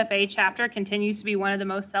Belton FFA chapter continues to be one of the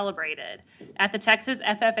most celebrated. At the Texas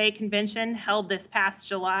FFA Convention held this past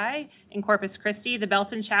July in Corpus Christi, the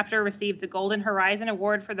Belton chapter received the Golden Horizon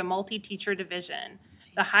Award for the multi-teacher division.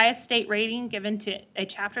 The highest state rating given to a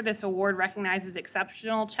chapter, this award recognizes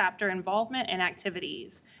exceptional chapter involvement and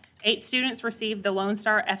activities. 8 students received the Lone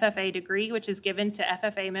Star FFA degree, which is given to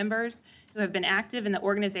FFA members who have been active in the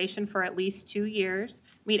organization for at least 2 years,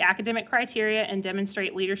 meet academic criteria, and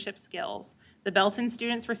demonstrate leadership skills. The Belton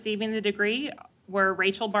students receiving the degree were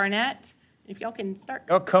Rachel Barnett. If y'all can start.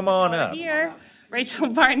 Oh, come on up. Here. Rachel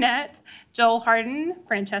Barnett, Joel Harden,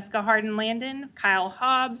 Francesca Harden-Landon, Kyle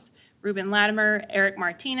Hobbs, Ruben Latimer, Eric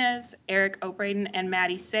Martinez, Eric O'Braden, and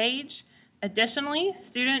Maddie Sage. Additionally,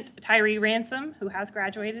 student Tyree Ransom, who has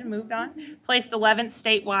graduated and moved on, placed 11th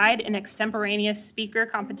statewide in extemporaneous speaker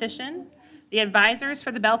competition. The advisors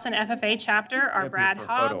for the Belton FFA chapter are Brad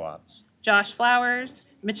Hobbs, Josh Flowers,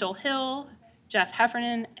 Mitchell Hill, Jeff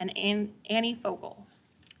Heffernan, and Annie Fogel.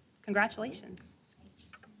 Congratulations.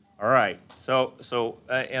 All right,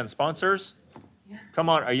 and sponsors? Come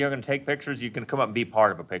on, are you going to take pictures? You can come up and be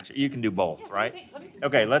part of a picture. You can do both, right?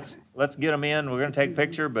 Okay, let's get them in. We're going to take a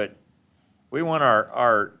picture, but we want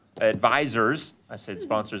our advisors, I said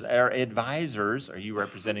sponsors, our advisors. Are you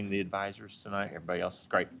representing the advisors tonight? Everybody else is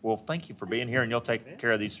great. Well, thank you for being here, and you'll take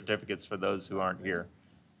care of these certificates for those who aren't here.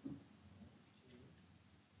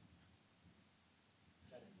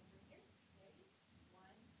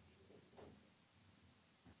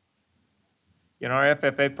 You know, our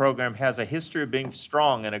FFA program has a history of being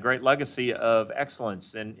strong and a great legacy of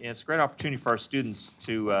excellence, and it's a great opportunity for our students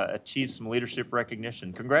to achieve some leadership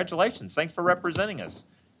recognition. Congratulations. Thanks for representing us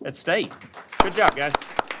at state. Good job, guys.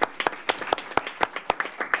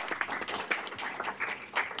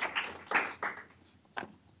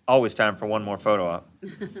 Always time for one more photo op.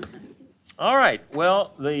 All right,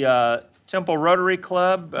 well, the Temple Rotary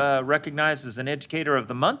Club recognizes an Educator of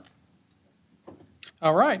the Month.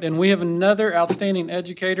 All right, and we have another outstanding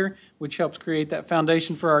educator, which helps create that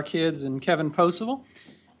foundation for our kids, and Kevin Poseville.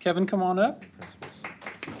 Kevin, come on up.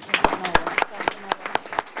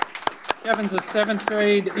 Kevin's a 7th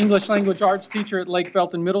grade English language arts teacher at Lake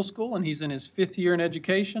Belton Middle School, and he's in his 5th year in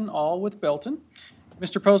education, all with Belton.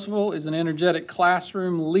 Mr. Poseville is an energetic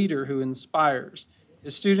classroom leader who inspires.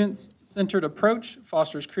 His student-centered approach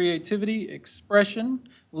fosters creativity, expression,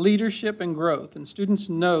 leadership, and growth, and students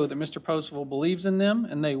know that Mr. Poseville believes in them,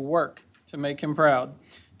 and they work to make him proud.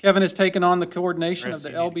 Kevin has taken on the coordination of the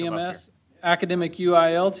LBMS Academic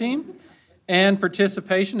UIL team, and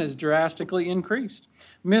participation has drastically increased.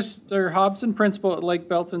 Mr. Hobson, principal at Lake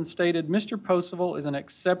Belton, stated, Mr. Poseville is an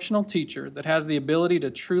exceptional teacher that has the ability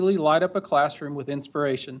to truly light up a classroom with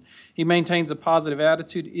inspiration. He maintains a positive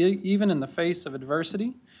attitude even in the face of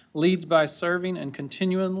adversity. leads by serving, and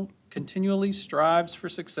continually strives for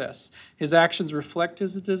success. His actions reflect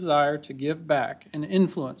his desire to give back and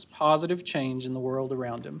influence positive change in the world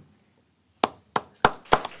around him.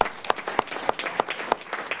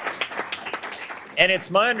 And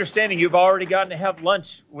it's my understanding you've already gotten to have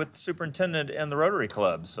lunch with the superintendent and the Rotary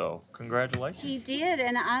Club, so congratulations. He did,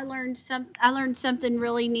 and I learned something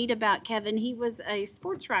really neat about Kevin. He was a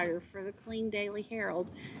sports writer for the Killeen Daily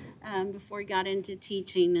Herald before he got into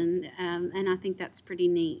teaching, and I think that's pretty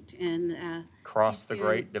neat. And Cross the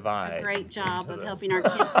great divide. A great job of helping our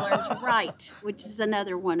kids learn to write, which is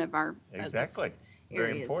another one of our Exactly.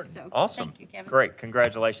 Very areas. important. So, Awesome. Thank you, Kevin. Great.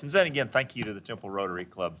 Congratulations. And again, thank you to the Temple Rotary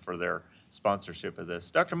Club for their sponsorship of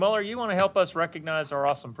this. Dr. Muller, you want to help us recognize our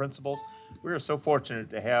awesome principals? We are so fortunate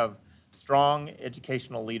to have strong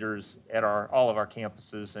educational leaders at all of our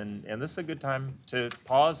campuses, and this is a good time to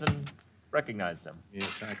pause and recognize them.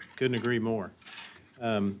 Yes, I couldn't agree more.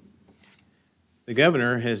 The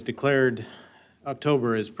governor has declared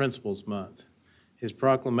October as Principals Month. His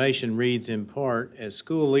proclamation reads in part, as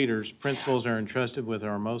school leaders, principals are entrusted with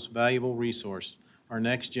our most valuable resource, our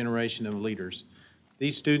next generation of leaders.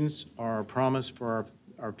 These students are our promise for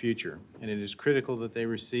our future, and it is critical that they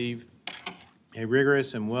receive a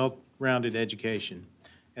rigorous and well-rounded education.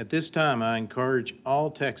 At this time, I encourage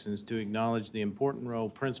all Texans to acknowledge the important role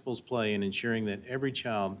principals play in ensuring that every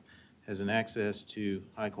child has an access to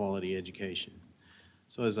high-quality education.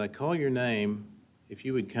 So as I call your name, if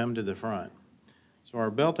you would come to the front. So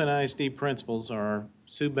our Belton ISD principals are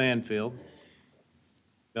Sue Banfield,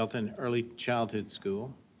 Belton Early Childhood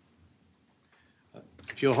School.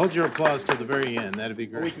 If you'll hold your applause to the very end, that'd be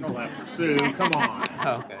great. We can clap for Sue, come on.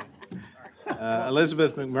 Okay.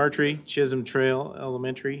 Elizabeth McMurtry, Chisholm Trail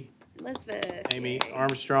Elementary. Elizabeth. Amy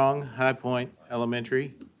Armstrong, High Point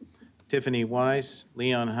Elementary. Tiffany Weiss,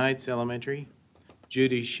 Leon Heights Elementary.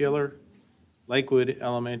 Judy Schiller, Lakewood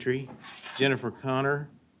Elementary. Jennifer Connor,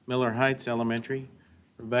 Miller Heights Elementary.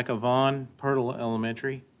 Rebecca Vaughn, Pirtle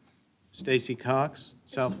Elementary. Stacy Cox,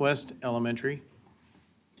 Southwest Elementary.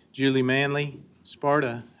 Julie Manley,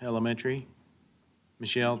 Sparta Elementary.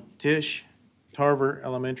 Michelle Tisch, Tarver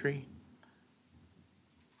Elementary.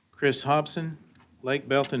 Chris Hobson, Lake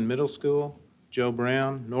Belton Middle School. Joe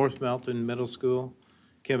Brown, North Belton Middle School.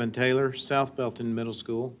 Kevin Taylor, South Belton Middle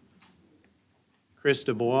School. Chris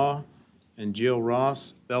DuBois and Jill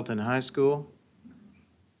Ross, Belton High School.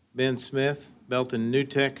 Ben Smith, Belton New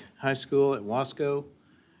Tech High School at Wasco.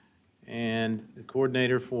 And the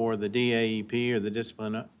coordinator for the DAEP, or the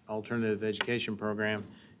Discipline Alternative Education Program,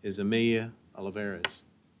 is Amelia Olivares.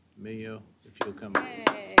 Amelia, if you'll come.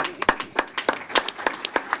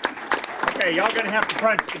 Okay, y'all gonna have to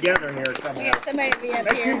crunch together here somehow. Yeah, somebody be up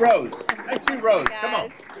Make here. 2 rows. Make 2 rows. Come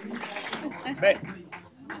on.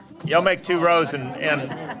 Y'all make 2 rows,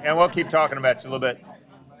 and we'll keep talking about you a little bit.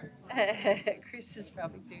 Chris is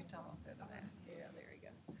probably too tall for that. Yeah, there you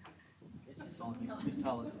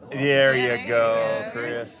go. There you go,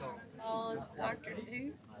 Chris. Tall as Dr.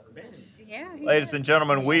 Duke. Yeah. Ladies and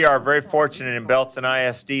gentlemen, we are very fortunate in Belton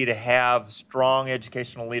ISD to have strong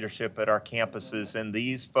educational leadership at our campuses, and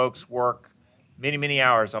these folks work many, many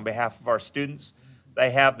hours on behalf of our students.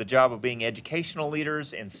 They have the job of being educational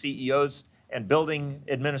leaders and CEOs and building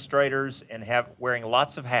administrators and wearing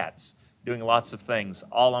lots of hats, doing lots of things,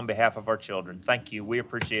 all on behalf of our children. Thank you. We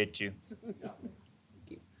appreciate you.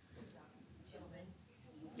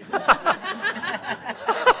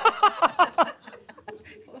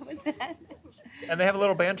 What was that? And they have a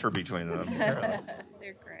little banter between them.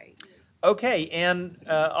 They're great. Okay, and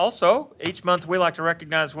also, each month we like to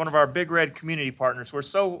recognize one of our Big Red community partners. We're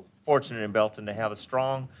so fortunate in Belton to have a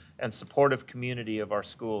strong and supportive community of our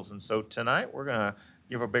schools. And so tonight, we're going to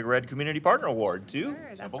give a Big Red Community Partner Award to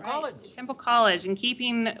Temple College. Temple College, in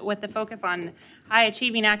keeping with the focus on high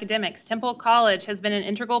achieving academics, Temple College has been an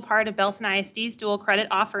integral part of Belton ISD's dual credit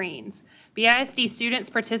offerings. BISD students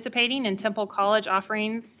participating in Temple College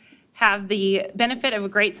offerings have the benefit of a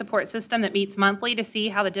great support system that meets monthly to see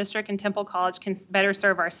how the district and Temple College can better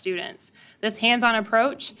serve our students. This hands-on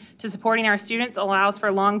approach to supporting our students allows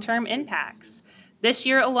for long-term impacts. This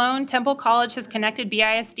year alone, Temple College has connected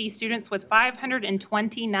BISD students with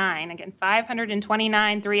 529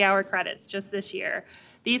 3-hour credits just this year.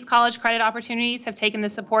 These college credit opportunities have taken the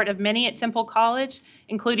support of many at Temple College,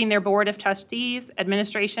 including their Board of Trustees,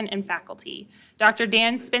 administration, and faculty. Dr.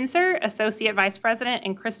 Dan Spencer, Associate Vice President,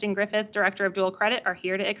 and Kristen Griffith, Director of Dual Credit, are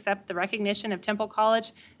here to accept the recognition of Temple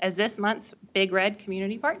College as this month's Big Red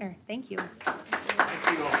Community Partner. Thank you.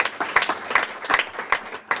 Thank you all.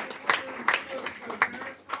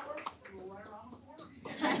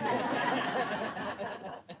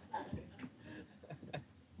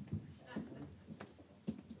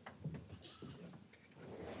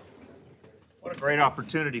 great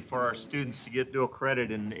opportunity for our students to get dual credit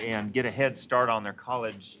and get a head start on their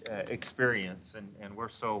college experience. And we're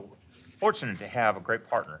so fortunate to have a great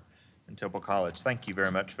partner in Temple College. Thank you very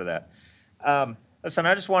much for that. Listen,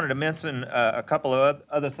 I just wanted to mention a couple of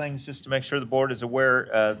other things just to make sure the board is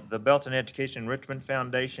aware. The Belton Education Enrichment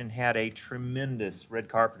Foundation had a tremendous red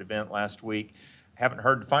carpet event last week. Haven't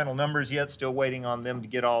heard the final numbers yet, still waiting on them to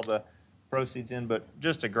get all the proceeds in, but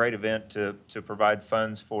just a great event to provide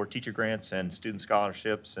funds for teacher grants and student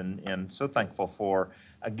scholarships, and so thankful for,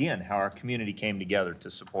 again, how our community came together to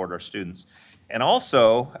support our students. And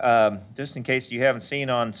also, just in case you haven't seen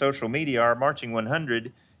on social media, our Marching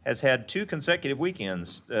 100 has had 2 consecutive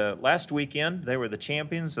weekends. Last weekend, they were the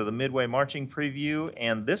champions of the Midway Marching Preview,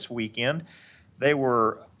 and this weekend, they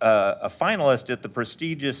were a finalist at the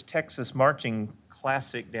prestigious Texas Marching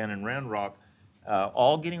Classic down in Round Rock,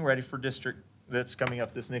 all getting ready for district that's coming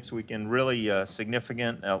up this next weekend. Really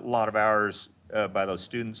significant, a lot of hours by those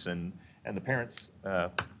students and the parents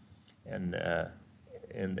and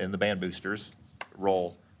the band boosters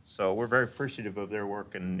role. So we're very appreciative of their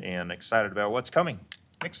work and excited about what's coming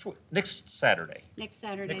next Saturday. Next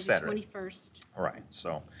Saturday, Next the Saturday. 21st. All right,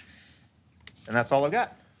 so, and that's all I've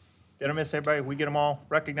got. Did I miss everybody? We get them all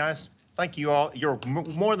recognized? Thank you all. You're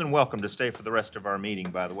more than welcome to stay for the rest of our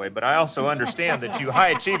meeting, by the way, but I also understand that you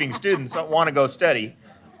high-achieving students don't want to go study.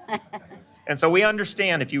 And so we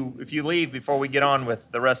understand if you leave before we get on with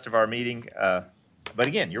the rest of our meeting, but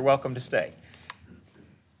again, you're welcome to stay.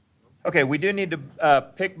 Okay, we do need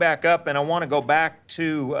to pick back up, and I want to go back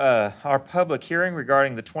to our public hearing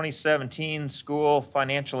regarding the 2017 School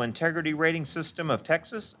Financial Integrity Rating System of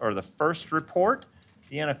Texas, or the first report.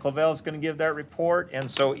 Deanna Clavel is going to give that report,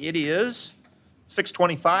 and so it is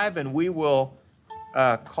 6:25, and we will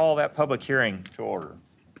call that public hearing to order.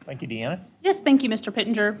 Thank you, Deanna. Yes, thank you, Mr.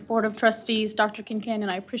 Pittenger, Board of Trustees, Dr. Kincannon,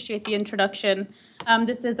 I appreciate the introduction.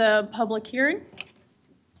 This is a public hearing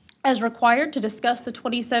as required to discuss the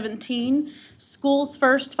 2017 Schools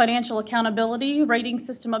First Financial Accountability Rating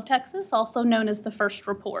System of Texas, also known as the FIRST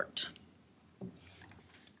Report.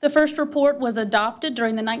 The FIRST Report was adopted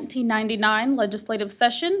during the 1999 legislative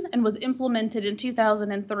session and was implemented in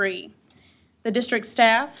 2003. The district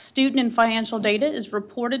staff, student, and financial data is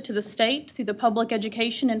reported to the state through the Public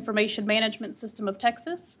Education Information Management System of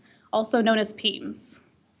Texas, also known as PEMS.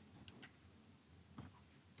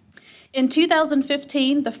 In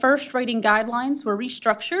 2015, the FIRST rating guidelines were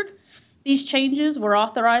restructured. These changes were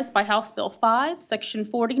authorized by House Bill 5, Section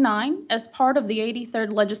 49, as part of the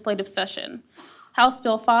 83rd legislative session. House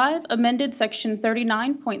Bill 5 amended Section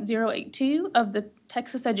 39.082 of the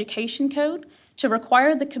Texas Education Code to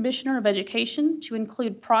require the Commissioner of Education to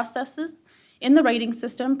include processes in the rating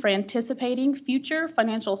system for anticipating future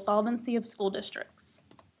financial solvency of school districts.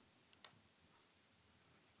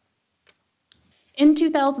 In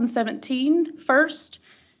 2017, FIRST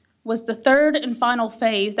was the third and final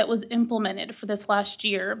phase that was implemented for this last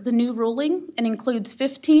year of the new ruling and includes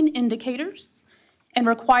 15 indicators and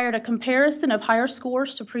required a comparison of higher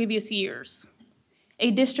scores to previous years.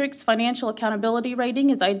 A district's financial accountability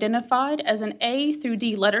rating is identified as an A through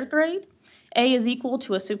D letter grade. A is equal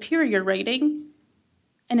to a superior rating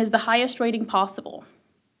and is the highest rating possible.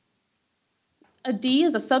 A D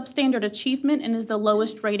is a substandard achievement and is the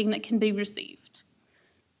lowest rating that can be received.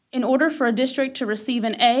 In order for a district to receive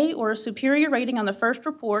an A or a superior rating on the FIRST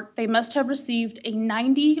report, they must have received a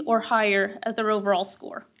 90 or higher as their overall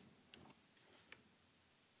score.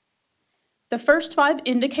 The first 5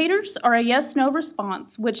 indicators are a yes-no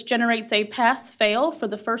response, which generates a pass-fail for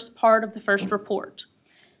the first part of the FIRST report.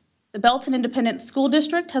 The Belton Independent School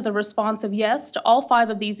District has a response of yes to all 5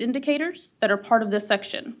 of these indicators that are part of this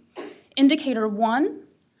section. Indicator 1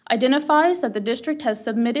 identifies that the district has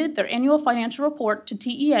submitted their annual financial report to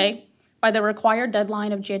TEA by the required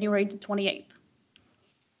deadline of January 28th.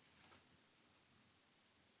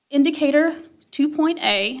 Indicator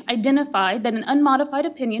 2.A identified that an unmodified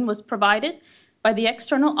opinion was provided by the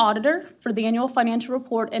external auditor for the annual financial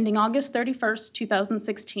report ending August 31st,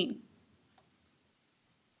 2016.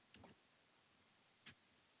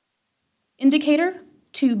 Indicator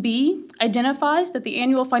 2B identifies that the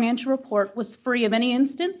annual financial report was free of any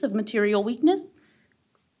instance of material weakness.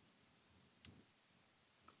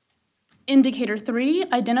 Indicator 3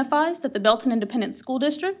 identifies that the Belton Independent School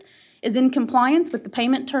District is in compliance with the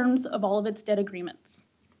payment terms of all of its debt agreements.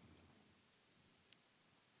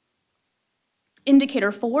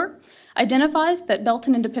 Indicator 4 identifies that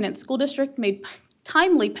Belton Independent School District made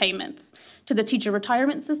timely payments to the Teacher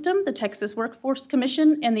Retirement System, the Texas Workforce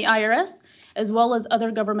Commission, and the IRS, as well as other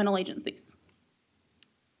governmental agencies.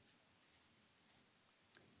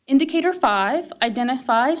 Indicator 5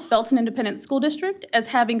 identifies Belton Independent School District as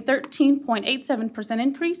having 13.87%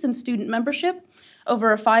 increase in student membership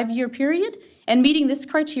over a 5-year period, and meeting this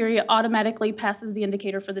criteria automatically passes the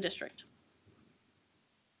indicator for the district.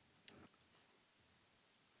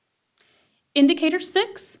 Indicator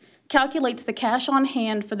 6 calculates the cash on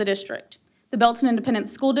hand for the district. The Belton Independent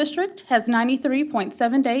School District has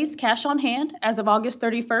 93.7 days cash on hand as of August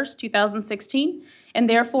 31st, 2016, and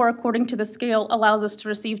therefore, according to the scale, allows us to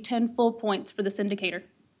receive 10 full points for this indicator.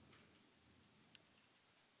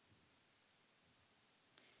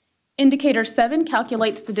 Indicator 7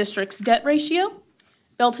 calculates the district's debt ratio.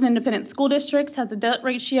 Belton Independent School District has a debt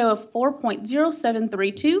ratio of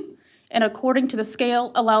 4.0732, and according to the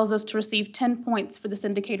scale, allows us to receive 10 points for this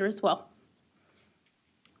indicator as well.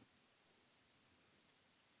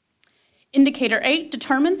 Indicator 8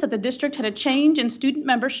 determines that the district had a change in student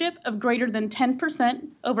membership of greater than 10%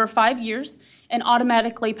 over 5 years and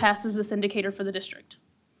automatically passes this indicator for the district.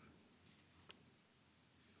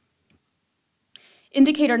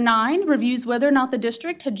 Indicator 9 reviews whether or not the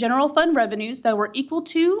district had general fund revenues that were equal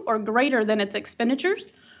to or greater than its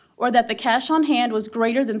expenditures, or that the cash on hand was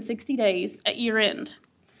greater than 60 days at year end.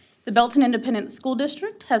 The Belton Independent School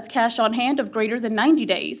District has cash on hand of greater than 90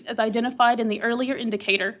 days as identified in the earlier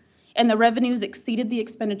indicator, and the revenues exceeded the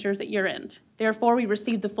expenditures at year end. Therefore, we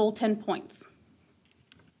received the full 10 points.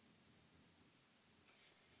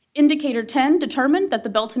 Indicator 10 determined that the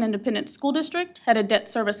Belton Independent School District had a debt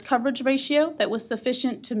service coverage ratio that was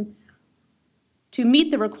sufficient to meet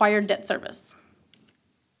the required debt service.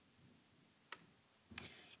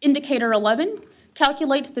 Indicator 11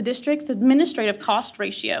 calculates the district's administrative cost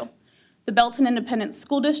ratio. The Belton Independent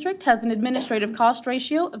School District has an administrative cost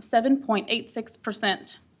ratio of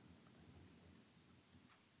 7.86%.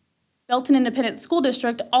 Belton Independent School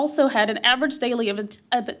District also had an average daily attendance,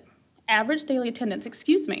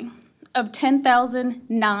 of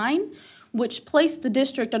 10,009, which placed the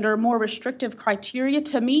district under a more restrictive criteria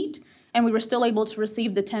to meet, and we were still able to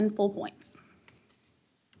receive the 10 full points.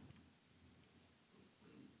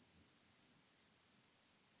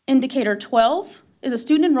 Indicator 12 is a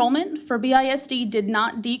student enrollment for BISD did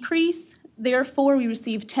not decrease, therefore we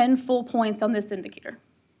received 10 full points on this indicator.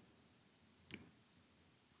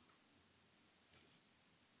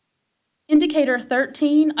 Indicator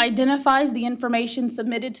 13 identifies the information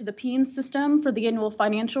submitted to the PEIMS system for the annual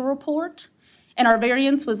financial report, and our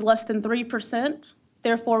variance was less than 3%.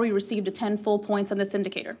 Therefore, we received a 10 full points on this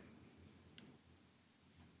indicator.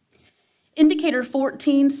 Indicator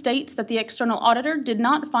 14 states that the external auditor did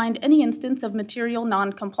not find any instance of material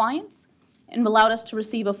non-compliance and allowed us to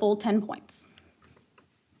receive a full 10 points.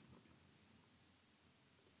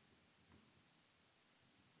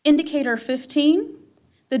 Indicator 15,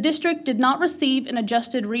 the district did not receive an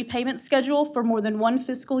adjusted repayment schedule for more than 1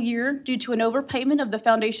 fiscal year due to an overpayment of the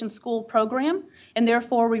foundation school program, and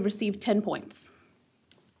therefore we received 10 points.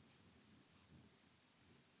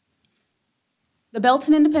 The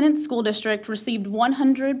Belton Independent School District received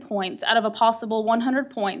 100 points out of a possible 100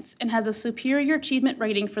 points and has a superior achievement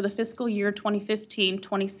rating for the fiscal year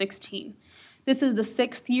 2015-2016. This is the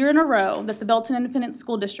 6th year in a row that the Belton Independent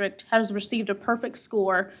School District has received a perfect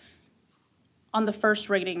score on the first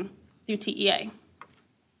rating through TEA.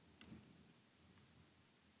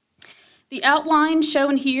 The outline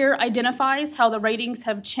shown here identifies how the ratings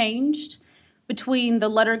have changed between the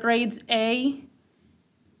letter grades A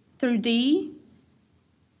through D.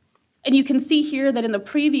 And you can see here that in the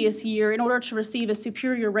previous year, in order to receive a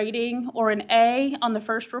superior rating or an A on the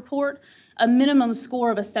first report, a minimum score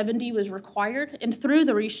of a 70 was required. And through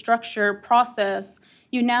the restructure process,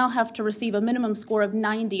 you now have to receive a minimum score of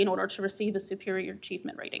 90 in order to receive a superior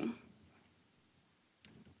achievement rating.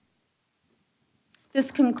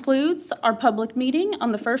 This concludes our public meeting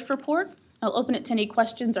on the first report. I'll open it to any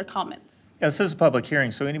questions or comments. Yeah, this is a public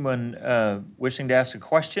hearing, so anyone wishing to ask a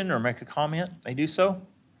question or make a comment may do so.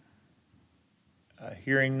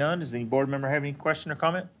 Hearing none, does any board member have any question or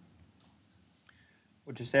comment?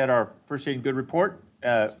 We'll just add our appreciating good report.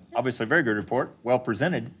 Obviously a very good report, well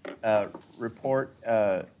presented report.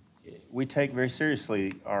 We take very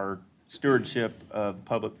seriously our stewardship of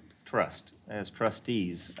public trust as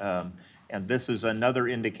trustees. And this is another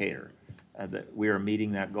indicator that we are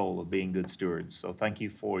meeting that goal of being good stewards. So thank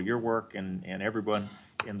you for your work and everyone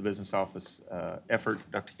in the business office effort,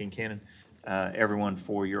 Dr. Kincannon, everyone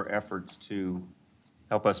for your efforts to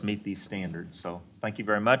help us meet these standards. So thank you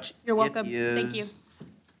very much. You're welcome. It is Thank you.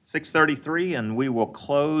 6:33, and we will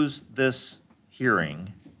close this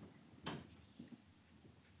hearing,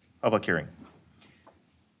 public hearing.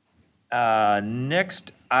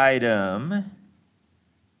 Next item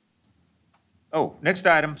Oh, next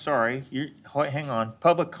item, sorry, hang on,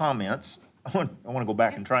 public comments. I want to go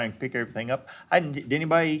back and try and pick everything up. Did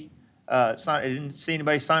anybody I didn't see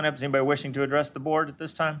anybody sign up. Is anybody wishing to address the board at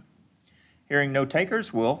this time? Hearing no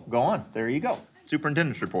takers, we'll go on. There you go.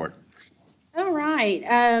 Superintendent's report. All right.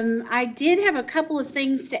 I did have a couple of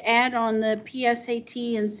things to add on the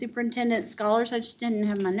PSAT and superintendent scholars. I just didn't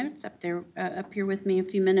have my notes up there, up here with me a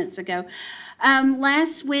few minutes ago.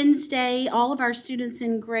 Last Wednesday, all of our students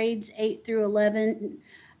in grades 8 through 11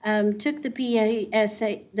 took the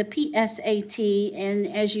PSAT, and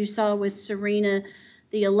as you saw with Serena,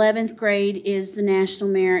 the 11th grade is the National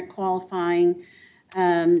Merit Qualifying,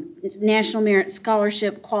 National Merit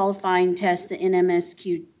Scholarship Qualifying Test, the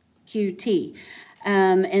NMSQT.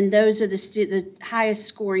 And those are the highest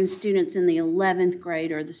scoring students in the 11th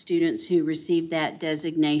grade are the students who received that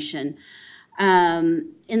designation.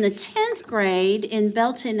 In the 10th grade in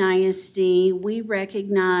Belton ISD, we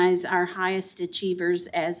recognize our highest achievers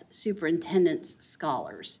as superintendent's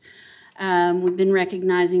scholars. We've been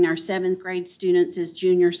recognizing our 7th grade students as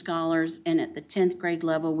junior scholars, and at the 10th grade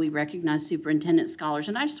level, we recognize superintendent scholars.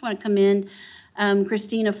 And I just want to commend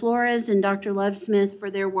Christina Flores and Dr. Lovesmith for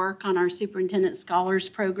their work on our Superintendent Scholars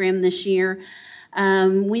Program this year.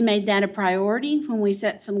 We made that a priority when we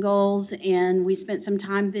set some goals, and we spent some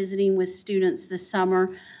time visiting with students this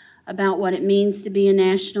summer about what it means to be a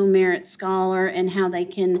National Merit Scholar and how they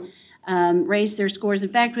can raise their scores. In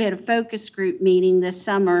fact, we had a focus group meeting this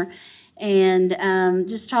summer and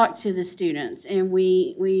just talked to the students, and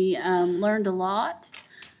we learned a lot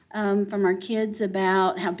from our kids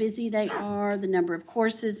about how busy they are, the number of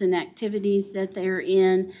courses and activities that they're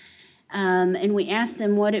in. And we asked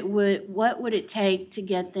them what would it take to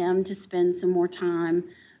get them to spend some more time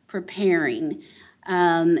preparing.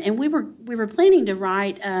 And we were planning to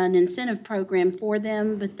write an incentive program for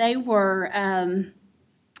them, but they were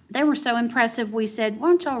so impressive. We said, why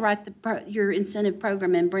don't y'all write your incentive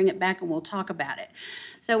program and bring it back and we'll talk about it.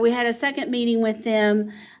 So we had a second meeting with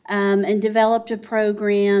them and developed a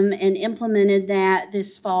program and implemented that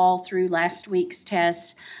this fall through last week's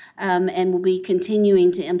test. And we'll be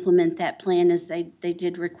continuing to implement that plan as they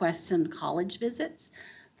did request some college visits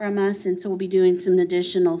from us. And so we'll be doing some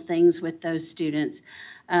additional things with those students.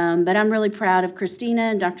 But I'm really proud of Christina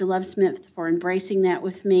and Dr. Lovesmith for embracing that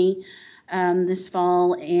with me this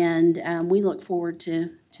fall. And we look forward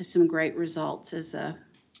to some great results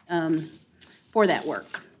for that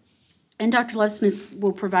work. And Dr. Lovesmith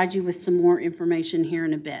will provide you with some more information here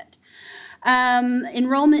in a bit.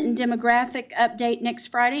 Enrollment and demographic update next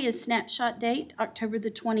Friday is snapshot date, October the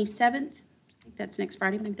 27th. I think that's next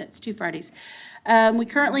Friday, maybe that's 2 Fridays. We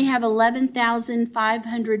currently have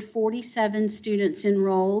 11,547 students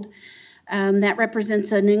enrolled. That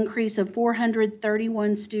represents an increase of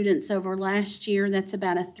 431 students over last year. That's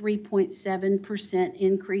about a 3.7%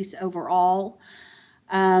 increase overall.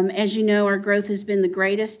 As you know, our growth has been the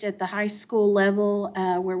greatest at the high school level,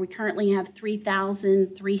 where we currently have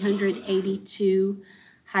 3,382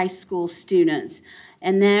 high school students.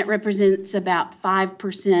 And that represents about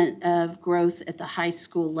 5% of growth at the high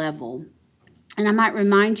school level. And I might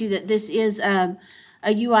remind you that this is a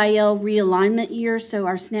UIL realignment year, so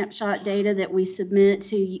our snapshot data that we submit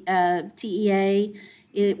to TEA,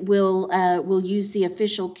 it will use the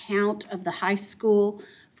official count of the high school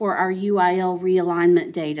for our UIL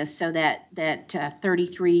realignment data, so that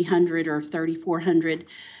 3,300 or 3,400,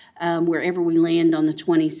 wherever we land on the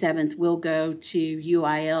 27th, will go to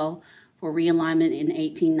UIL for realignment in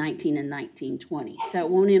 18, 19, and 19, 20. So it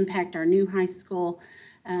won't impact our new high school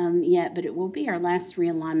yet, but it will be our last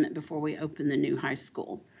realignment before we open the new high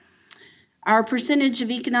school. Our percentage of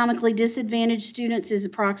economically disadvantaged students is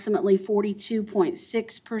approximately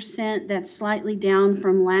 42.6%. That's slightly down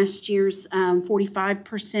from last year's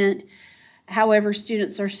 45%. However,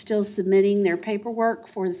 students are still submitting their paperwork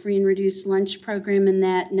for the free and reduced lunch program, and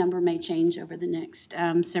that number may change over the next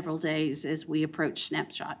several days as we approach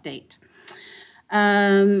snapshot date. We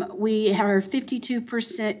are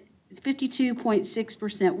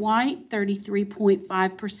 52.6% white,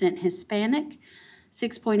 33.5% Hispanic,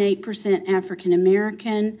 6.8% African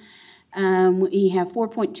American. We have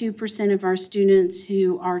 4.2% of our students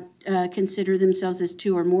who are consider themselves as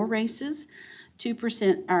 2 or more races.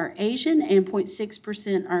 2% are Asian, and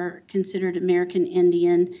 0.6% are considered American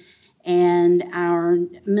Indian. And our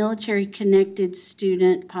military-connected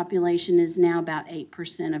student population is now about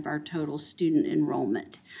 8% of our total student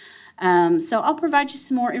enrollment. So I'll provide you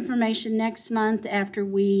some more information next month after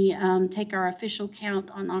we take our official count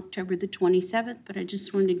on October the 27th, but I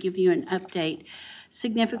just wanted to give you an update.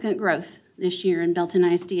 Significant growth this year in Belton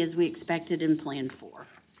ISD as we expected and planned for.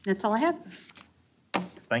 That's all I have.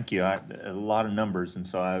 thank you. A lot of numbers, and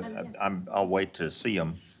so I'll wait to see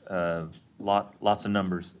them. Lots of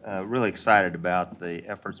numbers. Really excited about the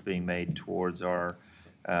efforts being made towards our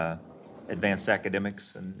advanced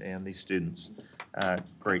academics and these students.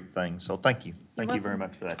 Great thing. So thank you. Thank you very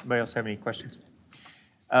much for that. Anybody else have any questions?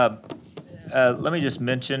 Let me just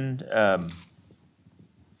mention, I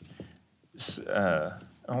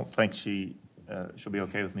don't think she'll be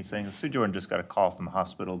okay with me saying this. Sue Jordan just got a call from the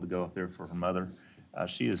hospital to go up there for her mother.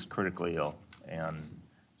 She is critically ill, and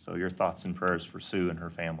so your thoughts and prayers for Sue and her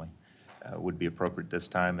family would be appropriate this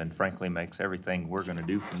time, and frankly makes everything we're going to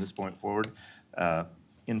do from this point forward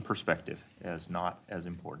in perspective as not as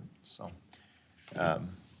important. So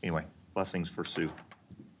anyway, blessings for Sue.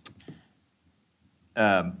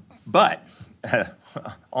 But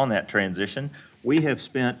on that transition, we have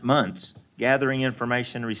spent months gathering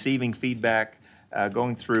information, receiving feedback,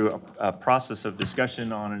 going through a process of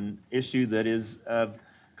discussion on an issue that is of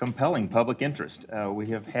compelling public interest. We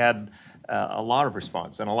have had a lot of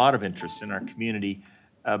response and a lot of interest in our community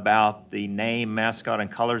about the name, mascot,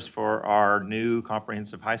 and colors for our new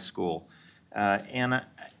comprehensive high school. And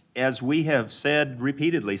as we have said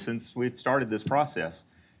repeatedly since we've started this process,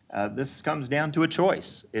 this comes down to a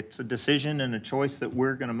choice. It's a decision and a choice that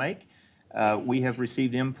we're going to make. We have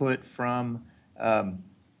received input from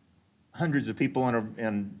hundreds of people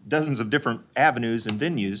and dozens of different avenues and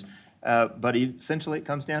venues, but essentially it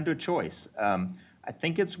comes down to a choice. I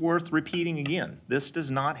think it's worth repeating again. This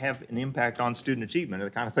does not have an impact on student achievement,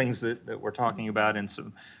 the kind of things that we're talking about in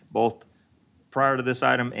some, both prior to this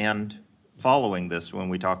item and following this when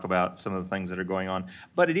we talk about some of the things that are going on.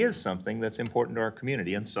 But it is something that's important to our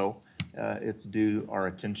community, and so it's due our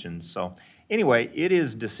attention. So anyway, it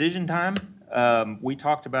is decision time. We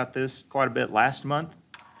talked about this quite a bit last month,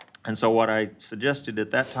 and so what I suggested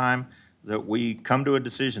at that time is that we come to a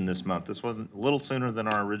decision this month. This wasn't a little sooner than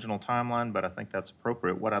our original timeline, but I think that's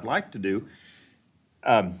appropriate. What I'd like to do,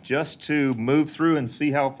 just to move through and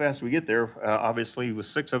see how fast we get there, obviously with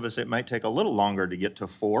 6 of us, it might take a little longer to get to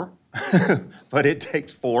 4, but it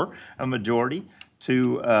takes 4, a majority,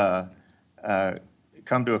 to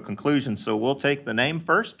come to a conclusion. So we'll take the name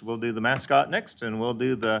first, we'll do the mascot next, and we'll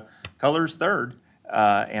do the colors third.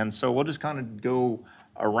 And so we'll just kind of go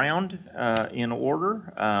around in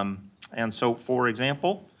order. And so, for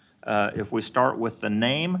example, if we start with the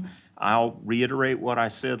name, I'll reiterate what I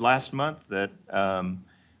said last month, that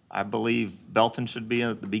I believe Belton should be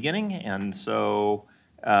at the beginning, and so,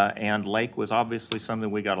 and Lake was obviously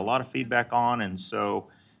something we got a lot of feedback on, and so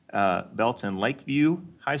Belton Lakeview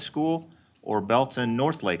High School or Belton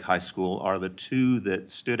North Lake High School are the two that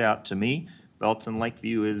stood out to me. Belton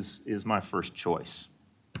Lakeview is my first choice.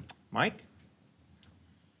 Mike?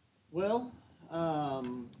 Well,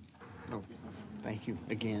 thank you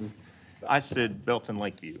again. I said Belton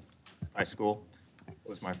Lakeview High School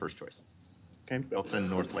was my first choice. Okay. Belton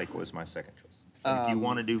North Lake was my second choice. So if you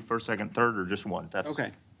want to do first, second, third, or just one, that's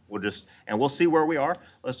okay. We'll see where we are.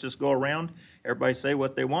 Let's just go around. Everybody say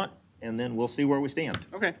what they want, and then we'll see where we stand.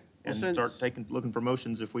 Okay. And start looking for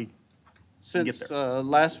motions if we get there.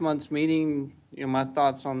 Last month's meeting, my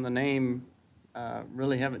thoughts on the name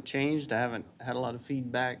really haven't changed. I haven't had a lot of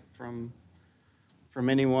feedback from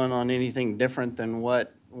anyone on anything different than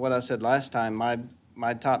what I said last time.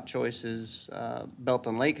 My top choice is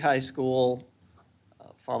Belton Lake High School,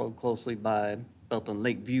 followed closely by Belton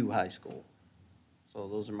Lakeview High School. So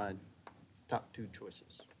those are my top 2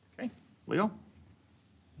 choices. Okay. Leo?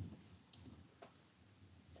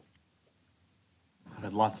 I've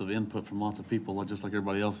had lots of input from lots of people, just like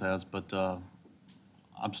everybody else has, but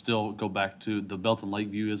I'm still go back to the Belton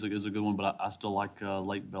Lakeview is a good one, but I still like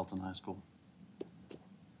Lake Belton High School.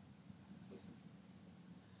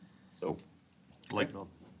 So, Lake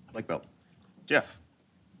Belton. Lake Belton. Jeff?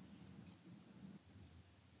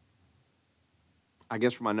 I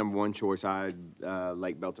guess for my number 1 choice, I'd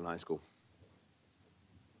Lake Belton High School.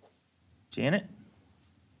 Janet?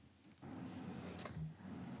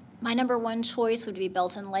 My number 1 choice would be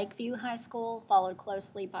Belton Lakeview High School, followed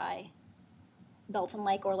closely by Belton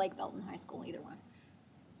Lake or Lake Belton High School, either one.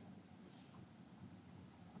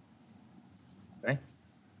 Okay.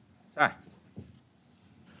 Sorry.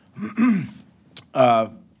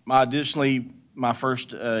 My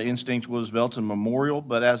first instinct was Belton Memorial,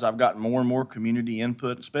 but as I've gotten more and more community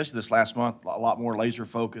input, especially this last month, a lot more laser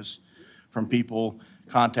focus from people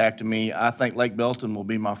contacting me, I think Lake Belton will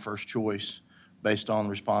be my first choice based on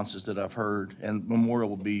responses that I've heard, and Memorial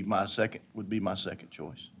would be my second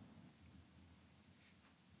choice.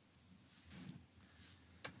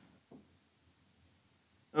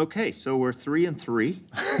 Okay, so we're 3-3,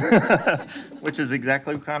 which is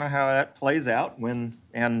exactly kind of how that plays out when,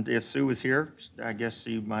 and if Sue was here, I guess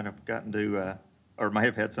she might have gotten to, or might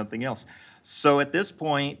have had something else. So at this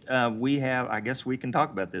point, we have, I guess we can talk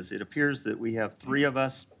about this. It appears that we have 3 of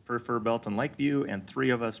us prefer Belton Lakeview and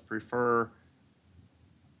 3 of us prefer,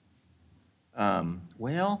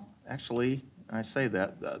 well, actually, I say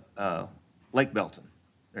that, Lake Belton.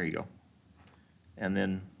 There you go. And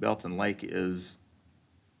then Belton Lake is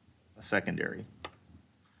a secondary.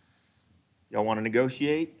 Y'all want to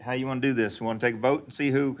negotiate? How you want to do this? We want to take a vote and see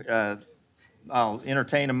who, I'll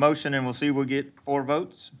entertain a motion and we'll see if we'll get 4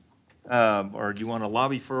 votes? Or do you want to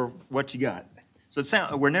lobby for what you got? So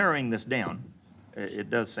we're narrowing this down. It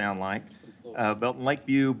does sound like Belton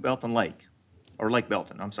Lakeview, Belton Lake, or Lake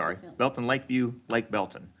Belton, I'm sorry. Belton Lakeview, Lake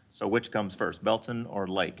Belton. So which comes first, Belton or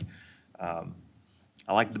Lake? I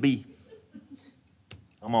like the B.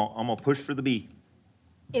 I'm gonna push for the B.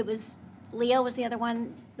 It was, Leo was the other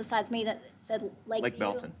one besides me that said Lakeview. Lake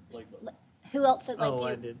Belton. Who else said Lakeview? Oh,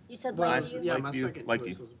 I did. You said Well, Lakeview? yeah, my Lakeview, second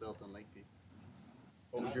Lakeview. choice was Belton Lakeview.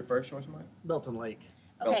 What was your first choice, Mike? Belton Lake.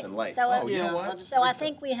 Okay, Belton Lake. so, Oh, you know what? so I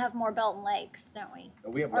think we have more Belton Lakes, don't we?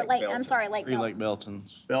 We have Or Lake Lake, Belton. I'm sorry, Lake 3 Lake Belton.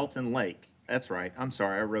 Beltons. Belton Lake, that's right. I'm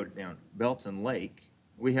sorry, I wrote it down. Belton Lake,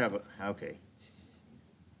 we have, okay.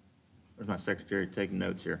 There's my secretary taking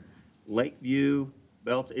notes here. Lakeview,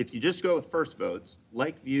 Belton, if you just go with first votes,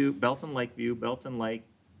 Lakeview, Belton Lakeview, Belton Lake,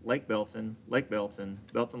 Lake Belton,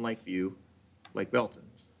 Belton Lakeview, Lake Belton.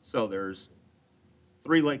 So there's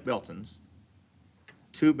 3 Lake Beltons,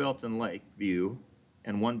 2 Belton Lakeview,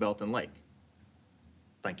 and 1 Belton Lake.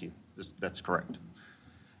 Thank you, that's correct.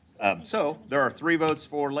 So there are 3 votes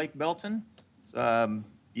for Lake Belton.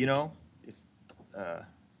 You know, if,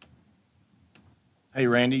 Hey,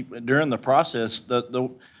 Randy, during the process, the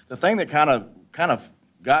thing that kind of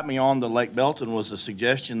got me on the Lake Belton was a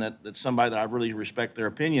suggestion that somebody that I really respect their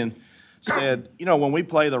opinion said, you know, when we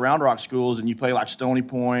play the Round Rock schools and you play like Stony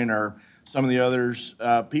Point or some of the others,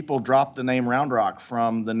 people drop the name Round Rock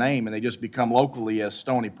from the name and they just become locally as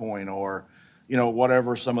Stony Point or, you know,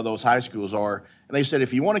 whatever some of those high schools are. And they said,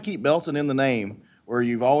 if you want to keep Belton in the name, where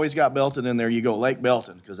you've always got Belton in there, you go Lake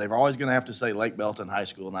Belton, because they're always going to have to say Lake Belton High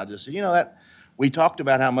School. And I just said, you know, that we talked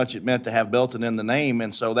about how much it meant to have Belton in the name,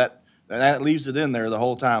 and so that leaves it in there the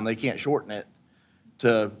whole time. They can't shorten it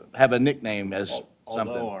to have a nickname as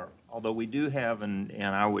something. Although we do have, and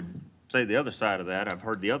I would say the other side of that, I've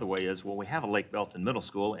heard the other way is, well, we have a Lake Belton Middle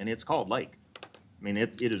School, and it's called Lake. I mean,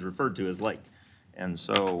 it is referred to as Lake. And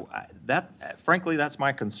so frankly, that's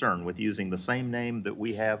my concern with using the same name that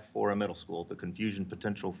we have for a middle school, the confusion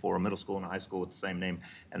potential for a middle school and a high school with the same name.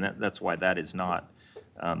 And that's why that is not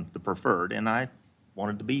the preferred. And I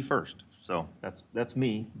wanted to be first. So that's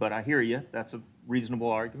me, but I hear you. That's a reasonable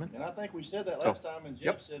argument. And I think we said that last time, and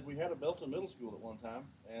Jeff said we had a Belton Middle School at one time.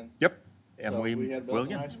 And yep. And so we had Belton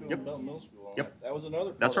William. High School and Belton Middle School. Yep. That was another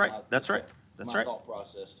part That's right. of That's right. That's my right. thought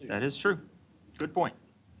process, too. That is true. Good point.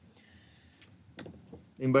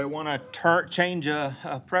 Anybody want to change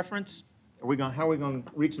a preference? How are we going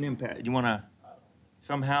to reach an impact? Do you want to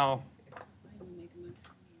somehow?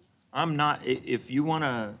 I'm not, if you want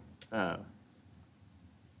to,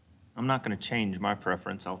 I'm not going to change my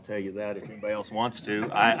preference. I'll tell you that if anybody else wants to.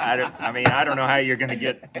 I mean, I don't know how you're going to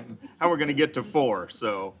get, how we're going to get to 4.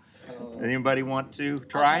 So, anybody want to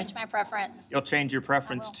try? I'll change my preference. You'll change your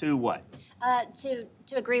preference to what? To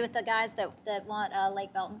agree with the guys that want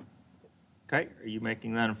Lake Belton. Okay, are you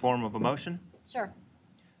making that in form of a motion? Sure.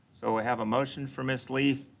 So we have a motion for Ms.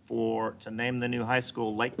 Lee to name the new high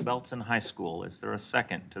school Lake Belton High School. Is there a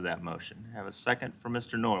second to that motion? Have a second for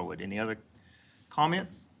Mr. Norwood. Any other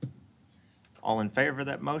comments? All in favor of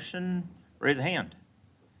that motion, raise a hand.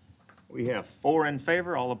 We have 4 in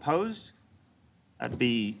favor, all opposed. That'd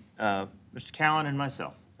be Mr. Cowan and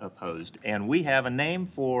myself opposed. And we have a name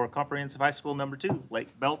for Comprehensive High School number 2, Lake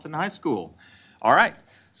Belton High School. All right,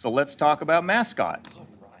 so let's talk about mascot.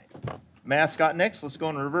 Mascot next. Let's go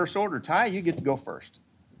in reverse order. Ty, you get to go first.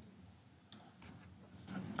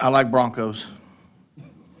 I like Broncos.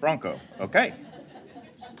 Bronco, okay.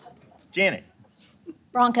 Janet.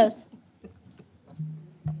 Broncos.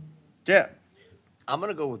 Jeff. I'm going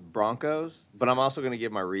to go with Broncos, but I'm also going to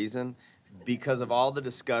give my reason. Because of all the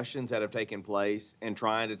discussions that have taken place and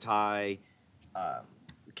trying to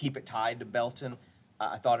keep it tied to Belton,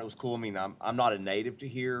 I thought it was cool. I mean, I'm not a native to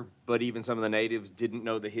here, but even some of the natives didn't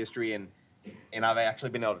know the history, and I've actually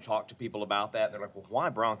been able to talk to people about that. They're like, well, why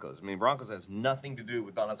Broncos? I mean, Broncos has nothing to do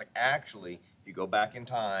with Belton. I was like, actually, if you go back in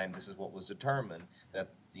time, this is what was determined, that,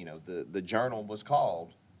 you know, the journal was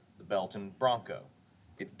called the Belton Bronco.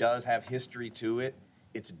 It does have history to it.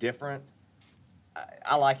 It's different.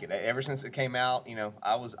 I like it. Ever since it came out, you know,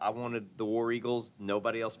 I wanted the War Eagles.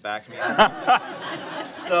 Nobody else backed me.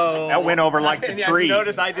 So That went over like the tree. You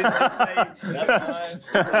notice I didn't just say that's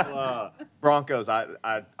fine. So, Broncos.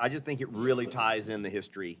 I just think it really ties in the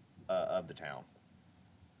history of the town.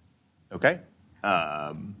 Okay.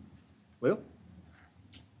 Will?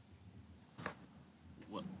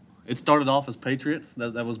 It started off as Patriots.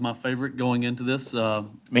 That was my favorite going into this.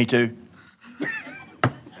 Me too.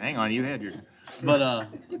 Hang on, you had your. But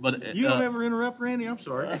You don't ever interrupt, Randy. I'm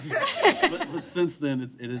sorry. but since then,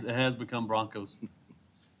 it has become Broncos.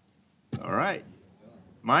 All right.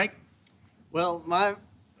 Mike? Well, my,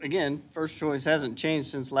 again, first choice hasn't changed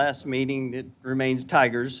since last meeting. It remains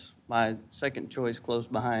Tigers. My second choice close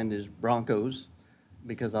behind is Broncos,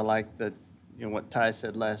 because I like that, you know, what Ty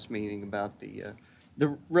said last meeting about the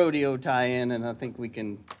rodeo tie-in, and I think we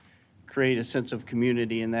can create a sense of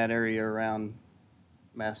community in that area around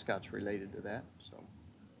mascots related to that. So,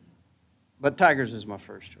 but Tigers is my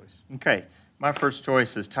first choice. Okay. My first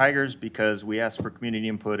choice is Tigers because we asked for community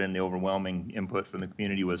input and the overwhelming input from the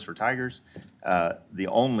community was for Tigers. The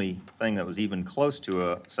only thing that was even close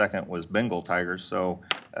to a second was Bengal Tigers. So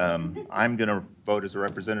I'm going to vote as a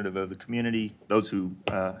representative of the community, those who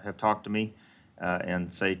have talked to me,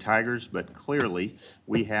 and say Tigers. But clearly,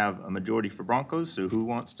 we have a majority for Broncos. So who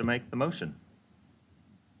wants to make the motion?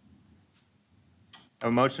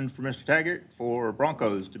 A motion for Mr. Taggart for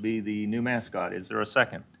Broncos to be the new mascot. Is there a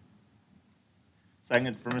second?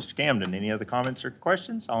 Second for Mr. Camden. Any other comments or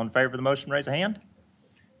questions? All in favor of the motion, raise a hand.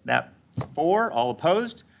 That's 4. All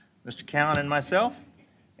opposed? Mr. Cowan and myself.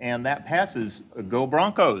 And that passes. Go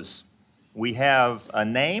Broncos. We have a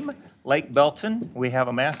name, Lake Belton. We have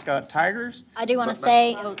a mascot, Tigers. I do want to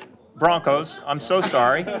say, Broncos. I'm so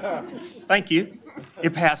sorry. Thank you.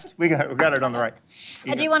 It passed. We got it on the right.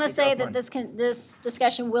 I do want to say that this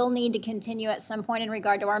discussion will need to continue at some point in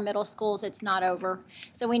regard to our middle schools. It's not over.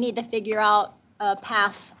 So we need to figure out a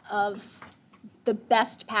path of the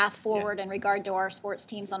best path forward in regard to our sports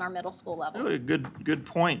teams on our middle school level. Really a good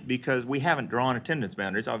point, because we haven't drawn attendance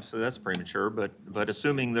boundaries. Obviously, that's premature, but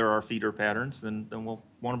assuming there are feeder patterns, then we'll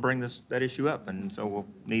want to bring that issue up, and so we'll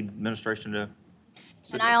need administration to.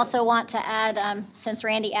 And I also want to add, since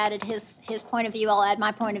Randy added his point of view, I'll add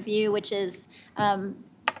my point of view, which is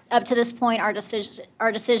up to this point, our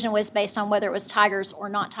decision was based on whether it was Tigers or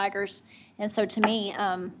not Tigers, and so to me,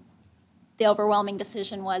 the overwhelming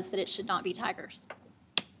decision was that it should not be Tigers.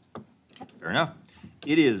 Fair enough.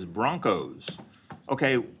 It is Broncos.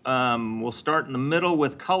 Okay, we'll start in the middle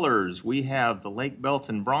with colors. We have the Lake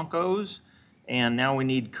Belton Broncos, and now we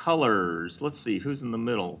need colors. Let's see, who's in the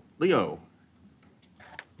middle? Leo.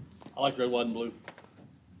 I like red, white, and blue.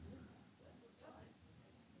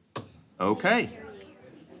 Okay.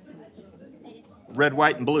 Red,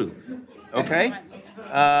 white, and blue. Okay.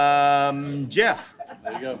 Jeff.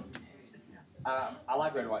 There you go. I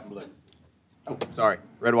like red, white, and blue. Oh, sorry.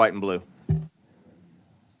 Red, white, and blue.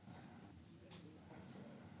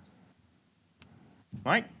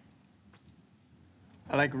 Mike?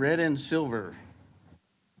 I like red and silver.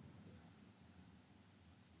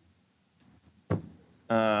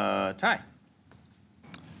 Ty?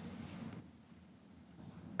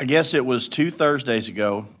 I guess it was 2 Thursdays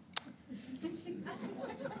ago.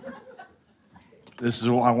 This is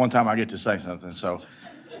one time I get to say something. So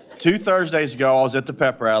 2 Thursdays ago, I was at the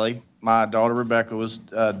pep rally. My daughter Rebecca was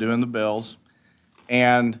doing the bells,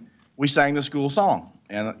 and we sang the school song.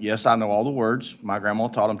 And yes, I know all the words. My grandma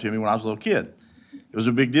taught them to me when I was a little kid. It was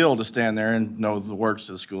a big deal to stand there and know the words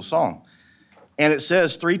to the school song. And it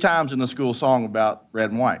says 3 times in the school song about red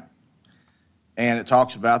and white. And it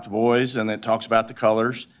talks about the boys, and it talks about the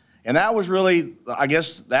colors. And that was really, I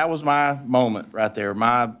guess, that was my moment right there,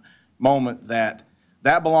 my moment that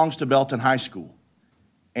belongs to Belton High School.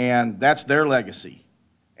 And that's their legacy.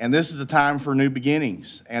 And this is a time for new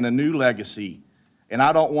beginnings and a new legacy. And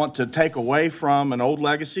I don't want to take away from an old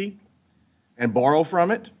legacy and borrow from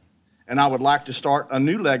it. And I would like to start a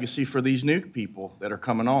new legacy for these new people that are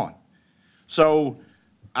coming on. So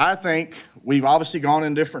I think we've obviously gone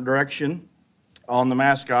in a different direction on the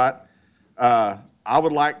mascot. I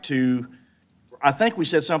would like to, I think we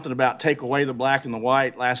said something about take away the black and the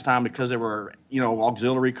white last time because they were,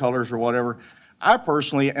 auxiliary colors or whatever. I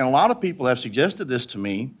personally, and a lot of people have suggested this to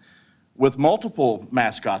me, with multiple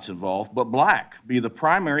mascots involved, but black be the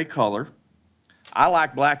primary color. I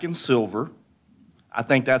like black and silver. I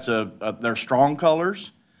think that's they're strong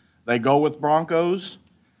colors. They go with Broncos.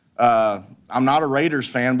 I'm not a Raiders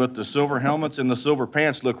fan, but the silver helmets and the silver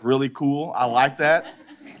pants look really cool. I like that.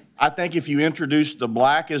 I think if you introduce the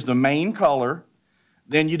black as the main color,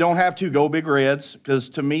 then you don't have two Go Big Reds, because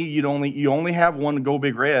to me, you only have one Go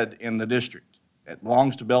Big Red in the district. It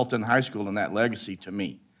belongs to Belton High School and that legacy to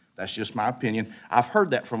me. That's just my opinion. I've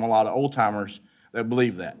heard that from a lot of old timers that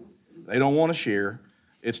believe that. They don't want to share.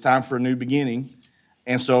 It's time for a new beginning.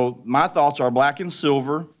 And so my thoughts are black and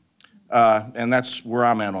silver, and that's where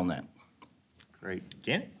I'm at on that. Great.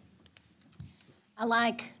 Janet? I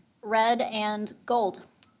like red and gold.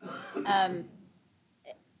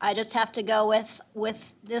 I just have to go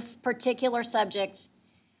with this particular subject.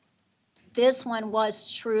 This one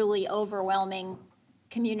was truly overwhelming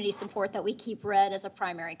community support that we keep red as a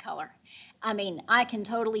primary color. I mean, I can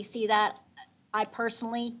totally see that. I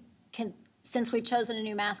personally can, since we've chosen a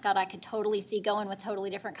new mascot, I could totally see going with totally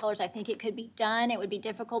different colors. I think it could be done. It would be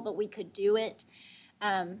difficult, but we could do it.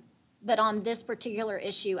 But on this particular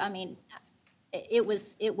issue, I mean, it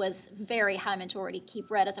was very high majority keep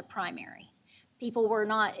red as a primary. People were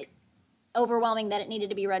not overwhelming that it needed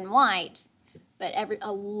to be red and white, but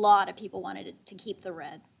a lot of people wanted it to keep the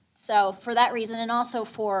red. So for that reason, and also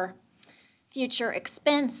for future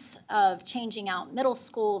expense of changing out middle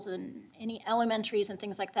schools and any elementaries and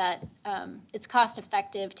things like that, it's cost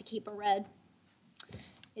effective to keep a red.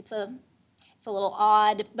 It's a little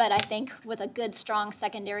odd, but I think with a good, strong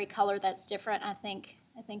secondary color that's different, I think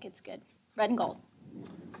it's good. Red and gold.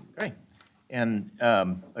 Okay. And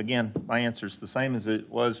again, my answer is the same as it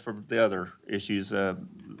was for the other issues.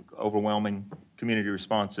 Overwhelming community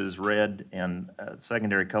responses, red, and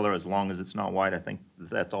secondary color, as long as it's not white. I think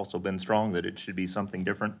that's also been strong, that it should be something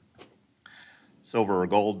different. Silver or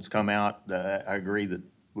gold's come out. I agree that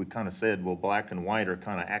we kind of said, well, black and white are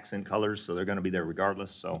kind of accent colors, so they're going to be there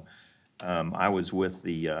regardless. So I was with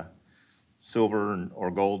the silver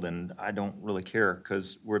or gold, and I don't really care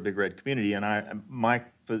because we're a big red community. And my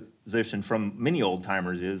position from many old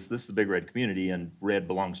timers is this is a big red community, and red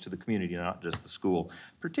belongs to the community, not just the school.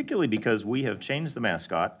 Particularly because we have changed the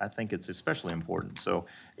mascot, I think it's especially important. So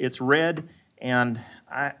it's red, and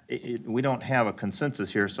we don't have a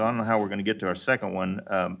consensus here, so I don't know how we're going to get to our second one.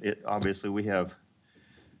 Obviously, we have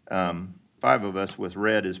 5 of us with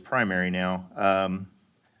red as primary now.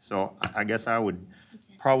 So I guess I would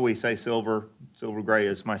probably say silver gray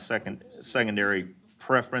is my secondary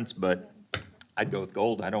preference, but I'd go with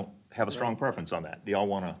gold. I don't have a strong preference on that. What do y'all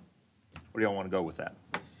want to go with that?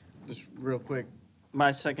 Just real quick,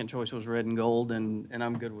 my second choice was red and gold, and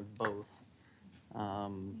I'm good with both.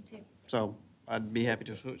 So I'd be happy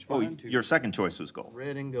to switch mine to. Your second choice was gold.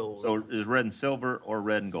 Red and gold. So is red and silver or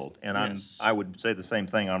red and gold? And Yes. I would say the same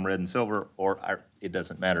thing. I'm red and silver, or it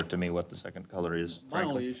doesn't matter to me what the second color is, My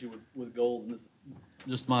frankly. only issue with gold, and this,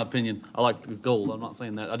 just my opinion, I like the gold, I'm not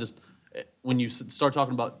saying that, I just, when you start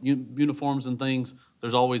talking about uniforms and things,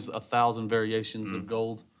 there's always 1,000 variations of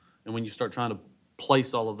gold, and when you start trying to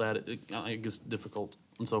place all of that, it gets difficult.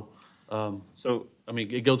 And so, I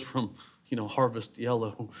mean, it goes from, harvest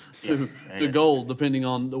yellow to gold, depending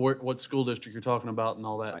on what school district you're talking about and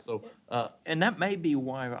all that, so. And that may be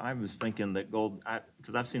why I was thinking that gold,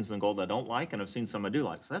 because I've seen some gold I don't like, and I've seen some I do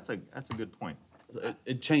like, so that's a good point.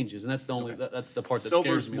 It changes, and that's the only, that's the part that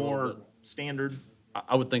Silver's scares me a little bit. more standard.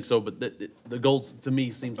 I would think so, but the gold, to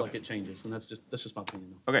me, seems like it changes, and that's just my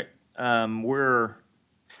opinion. Okay, I'm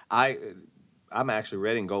actually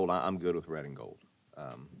red and gold. I'm good with red and gold.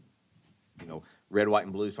 Red, white,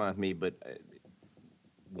 and blue is fine with me, but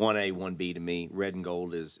 1A, 1B to me, red and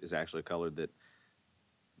gold is actually a color that,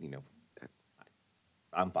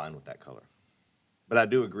 I'm fine with that color. But I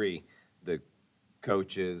do agree, the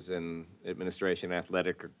coaches and administration,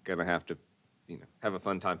 athletic are going to have to, have a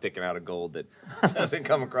fun time picking out a gold that doesn't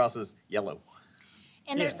come across as yellow.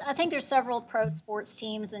 And I think there's several pro sports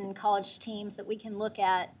teams and college teams that we can look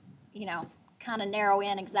at, kind of narrow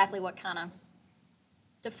in exactly what kind of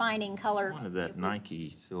defining color. One of that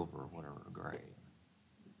Nike silver or whatever, gray.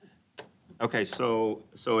 Okay, so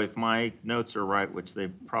if my notes are right, which they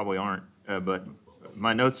probably aren't, but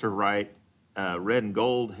my notes are right, red and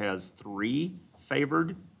gold has 3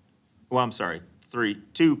 favored. Well, I'm sorry,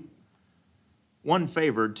 1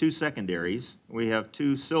 favored, 2 secondaries. We have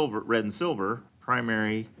 2 red and silver,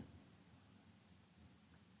 primary,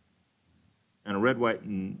 and a red, white,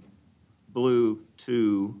 and blue,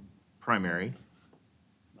 2 primary.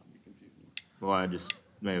 Well, I just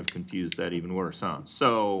may have confused that even worse, huh?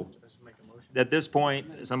 So, at this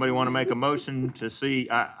point, somebody want to make a motion to see,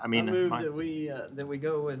 I mean. I move that we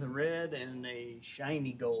go with red and a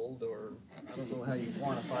shiny gold, or I don't know how you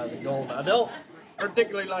quantify the gold. I don't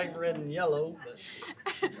particularly like red and yellow,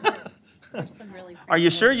 but. Are you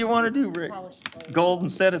sure you want to do gold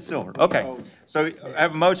instead of silver? Okay, so I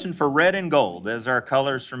have a motion for red and gold as our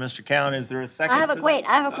colors for Mr. Cowan. Is there a second? I have a, to wait,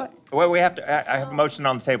 that? I have a, Well, we have to, I have a motion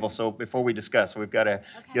on the table, so before we discuss, we've got to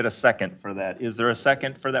get a second for that. Is there a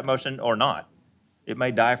second for that motion or not? It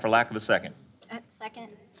may die for lack of a second. second.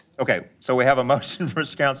 Okay, so we have a motion for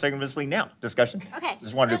Mr. Cowan, second Ms. Lee. Now, discussion? Okay,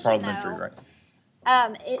 Just want to do discussion, parliamentary,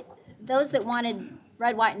 though. right? Those that wanted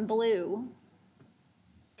red, white, and blue,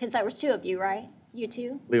 because there was two of you, right? You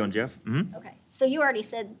two? Leo and Jeff? Mm-hmm. Okay, so you already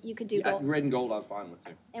said you could do gold. Red and gold I was fine with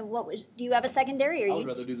too. And what was, do you have a secondary, or I would you?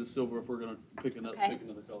 rather do the silver if we're gonna pick another, Okay. pick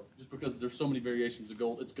another color. Just because there's so many variations of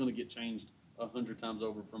gold, it's gonna get changed 100 times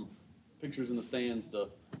over, from pictures in the stands to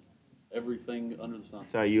everything under the sun.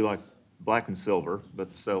 So you like black and silver,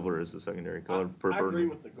 but silver is the secondary color I preferred. agree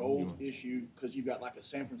with the gold issue, because you've got like a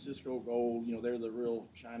San Francisco gold, you know, they're the real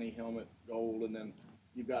shiny helmet gold, and then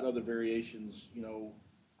you've got other variations, you know.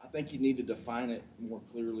 I think you need to define it more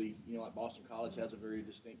clearly, you know, like Boston College has a very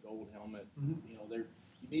distinct gold helmet. You know, you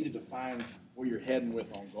need to define where you're heading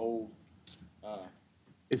with on gold.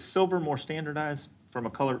 Is silver more standardized from a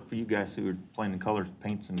color, for you guys who are playing in colors,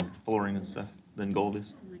 paints and flooring and stuff, than gold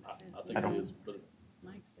is? I think it is, but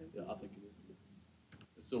yeah, I think it is.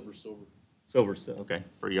 It's silver. Silver's, okay,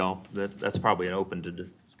 for y'all, that's probably an open to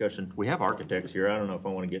discussion. We have architects here, I don't know if I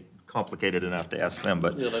want to get complicated enough to ask them,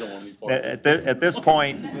 but Yeah, they don't want to be part of this.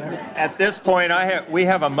 at this point, we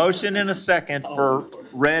have a motion and a second for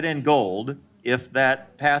red and gold. If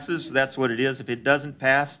that passes, that's what it is. If it doesn't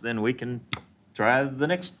pass, then we can try the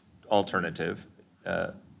next alternative.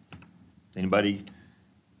 Anybody,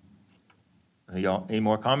 y'all, any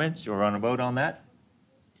more comments? You want to vote on that?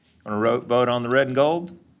 Want to vote on the red and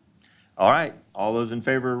gold? All right, all those in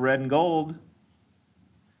favor of red and gold?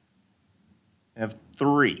 Have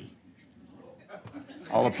 3.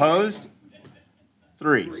 All opposed?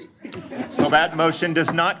 3. So that motion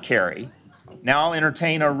does not carry. Now I'll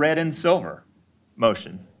entertain a red and silver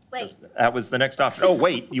motion. Wait. That was the next option. Oh,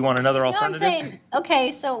 wait, you want another No, I'm alternative? saying,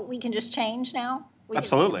 okay, so we can just change now? We can-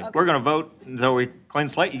 Absolutely. okay. We're going to vote until we clean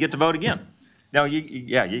slate. You get to vote again. No, you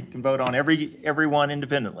can vote on every one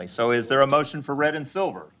independently. So is there a motion for red and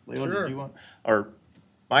silver? Leo, Sure. did you want, or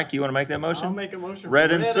Mike, you want to make that motion? I'll make a motion for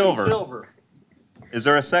Red and silver. Is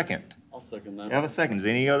there a second? I'll second that. You have a second. Is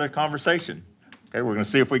any other conversation? Okay, we're going to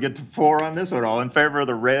see if we get to 4 on this one. All in favor of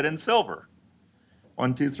the red and silver?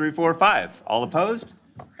 1, 2, 3, 4, 5. All opposed?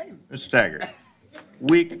 Mr. Taggart.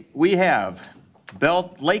 We have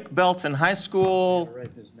Lake Belton High School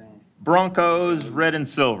Broncos, red and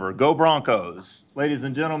silver. Go Broncos. Ladies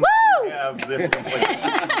and gentlemen, we have this complete.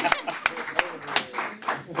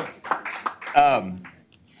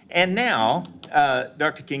 And now,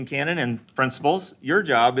 Dr. King-Cannon and principals, your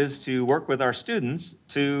job is to work with our students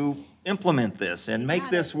to implement this and make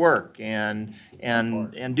this work and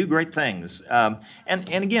do great things. And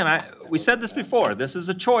again, we said this before, this is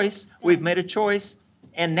a choice. We've made a choice.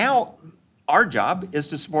 And now our job is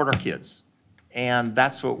to support our kids. And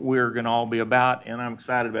that's what we're going to all be about. And I'm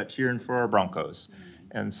excited about cheering for our Broncos.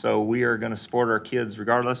 And so we are going to support our kids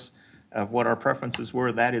regardless of what our preferences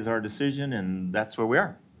were. That is our decision, and that's where we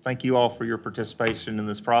are. Thank you all for your participation in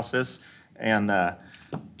this process. And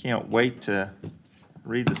can't wait to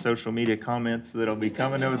read the social media comments that'll be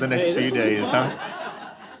coming over the next few days, huh?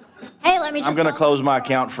 Hey, let me just. I'm going to close my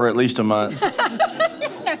account for at least a month.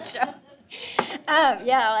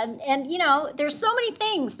 Yeah, and you know, there's so many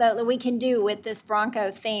things that we can do with this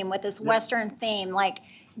Bronco theme, with this Western theme, like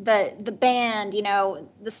the band, you know,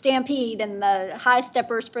 the Stampede and the High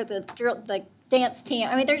Steppers for the dance team.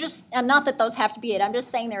 I mean, they're just, and not that those have to be it. I'm just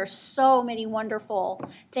saying there are so many wonderful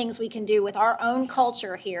things we can do with our own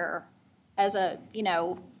culture here as a, you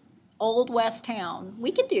know, Old West town.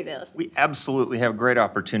 We could do this. We absolutely have great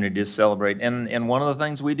opportunity to celebrate. And one of the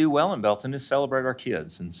things we do well in Belton is celebrate our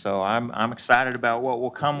kids. And so I'm excited about what will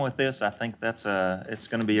come with this. I think it's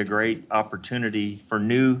going to be a great opportunity for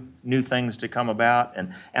new things to come about.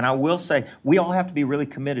 And I will say, we all have to be really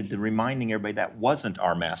committed to reminding everybody that wasn't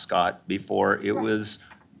our mascot before. It was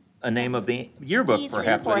a name of the yearbook, Please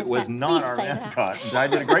perhaps, but it report was that. not Please our say that. mascot. And I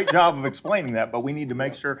did a great job of explaining that, but we need to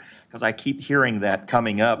make sure, because I keep hearing that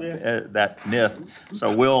coming up, that myth.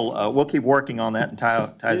 So we'll keep working on that, and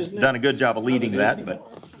Ty's done a good job of leading that,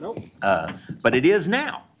 but it is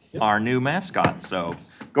now our new mascot. So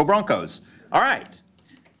go Broncos! All right.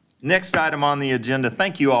 Next item on the agenda.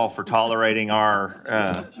 Thank you all for tolerating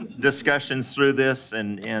our discussions through this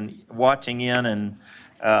and watching in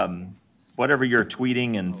and. Whatever you're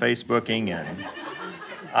tweeting and Facebooking, and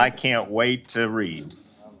I can't wait to read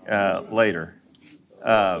later.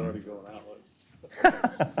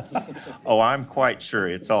 Oh, I'm quite sure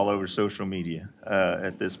it's all over social media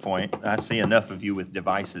at this point. I see enough of you with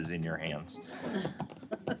devices in your hands.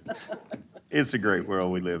 It's a great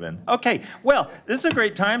world we live in. Okay, well, this is a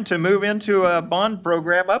great time to move into bond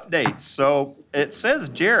program updates. So it says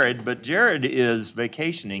Jared, but Jared is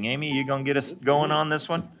vacationing. Amy, you gonna get us going on this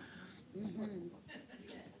one?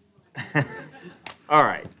 All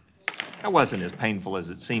right. That wasn't as painful as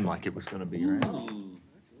it seemed like it was gonna be, right?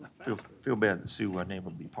 Feel bad that Sue wasn't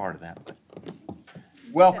able to be part of that, but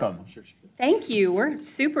welcome. Thank you. We're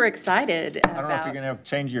super excited I don't know if you're gonna have to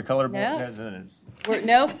change your color. No.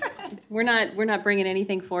 Nope, we're not bringing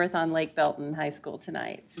anything forth on Lake Belton High School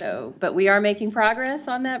tonight. So, but we are making progress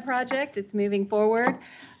on that project. It's moving forward.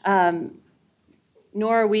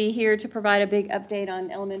 Nor are we here to provide a big update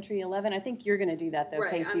on Elementary 11. I think you're going to do that though,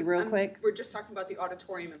 Right, Casey, real quick. We're just talking about the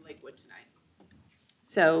auditorium in Lakewood tonight.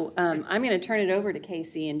 So I'm going to turn it over to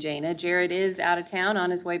Casey and Jana. Jared is out of town on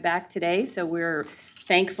his way back today, so we're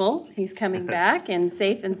thankful he's coming back and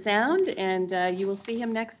safe and sound, and you will see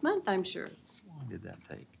him next month, I'm sure. How long did that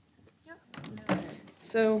take?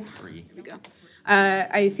 So, Three. here we go.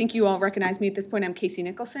 I think you all recognize me at this point. I'm Casey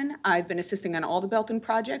Nicholson. I've been assisting on all the Belton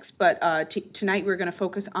projects, but tonight we're going to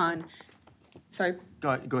focus on, sorry.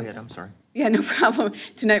 Go ahead, I'm sorry. Yeah, no problem.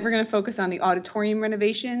 Tonight we're going to focus on the auditorium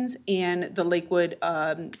renovations and the Lakewood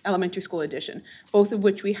Elementary School addition, both of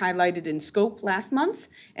which we highlighted in scope last month.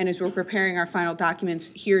 And as we're preparing our final documents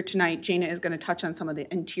here tonight, Jana is going to touch on some of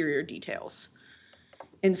the interior details.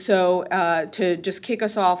 And so to just kick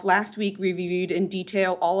us off, last week we reviewed in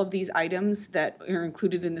detail all of these items that are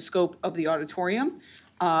included in the scope of the auditorium.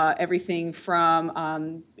 Everything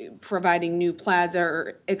from providing new plaza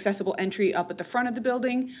or accessible entry up at the front of the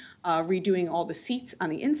building, redoing all the seats on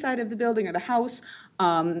the inside of the building or the house,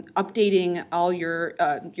 updating all your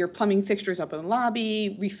plumbing fixtures up in the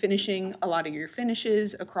lobby, refinishing a lot of your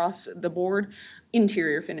finishes across the board,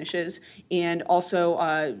 interior finishes, and also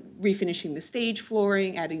refinishing the stage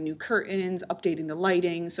flooring, adding new curtains, updating the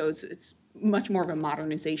lighting. So it's much more of a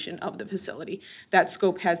modernization of the facility. That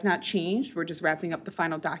scope has not changed. We're just wrapping up the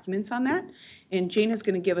final documents on that. And Jana's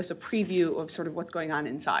going to give us a preview of sort of what's going on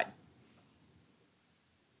inside.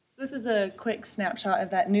 This is a quick snapshot of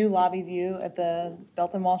that new lobby view at the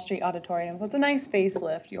Belton Wall Street Auditorium. So it's a nice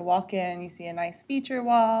facelift. You'll walk in, you see a nice feature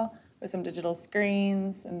wall with some digital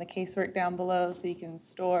screens and the casework down below so you can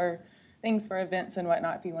store things for events and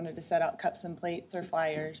whatnot if you wanted to set out cups and plates or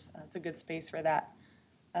flyers. It's a good space for that.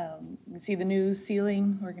 You can see the new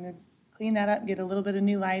ceiling. We're going to clean that up, get a little bit of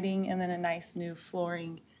new lighting, and then a nice new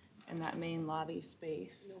flooring in that main lobby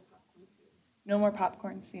space. No more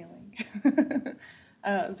popcorn ceiling.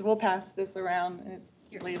 So we'll pass this around, and it's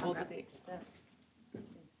labeled with the extent.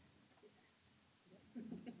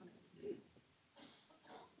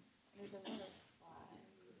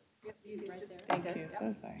 Thank you.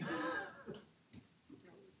 So sorry.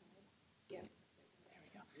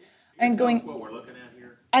 And going. What we're looking at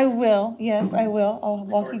here? I will, yes, I will. I'll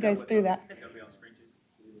walk you guys through that.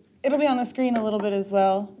 It'll be on the screen a little bit as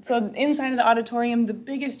well. So inside of the auditorium, the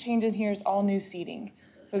biggest change in here is all new seating.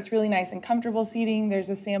 So it's really nice and comfortable seating. There's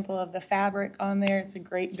a sample of the fabric on there. It's a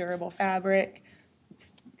great durable fabric.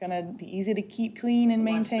 It's gonna be easy to keep clean and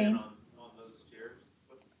maintain. On those chairs,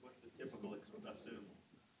 what's the typical assume?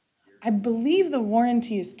 I believe the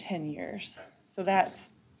warranty is 10 years. So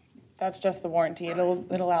that's just the warranty.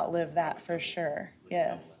 It'll outlive that for sure.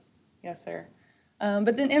 Yes, yes, sir.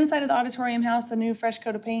 But then inside of the auditorium house, a new fresh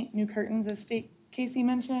coat of paint, new curtains, as Casey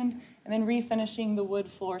mentioned, and then refinishing the wood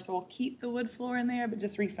floor. So we'll keep the wood floor in there, but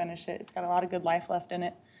just refinish it. It's got a lot of good life left in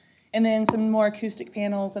it. And then some more acoustic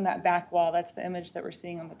panels in that back wall. That's the image that we're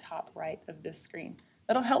seeing on the top right of this screen.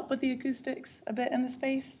 That'll help with the acoustics a bit in the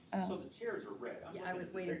space. So the chairs are red. Yeah, I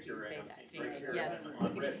was waiting for you to say that, Gina. Yes.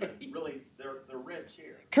 Yes. Red, but really, they're red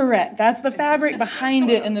chairs. Correct. That's the fabric behind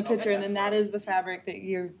it in the picture, and then that is the fabric that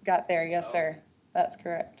you got there. Yes, sir. That's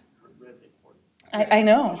correct. Red's important. I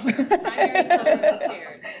know. Primary color of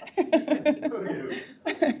chairs.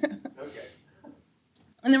 Okay.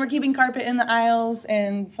 And then we're keeping carpet in the aisles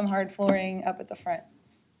and some hard flooring up at the front.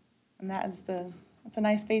 And that's a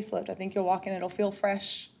nice facelift. I think you'll walk in, it'll feel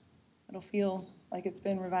fresh. It'll feel like it's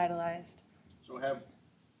been revitalized. So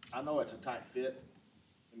I know it's a tight fit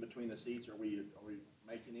in between the seats. Are we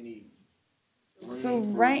making any room So for-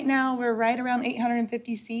 right now, we're right around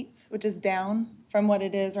 850 seats, which is down from what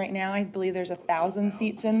it is right now. I believe there's 1,000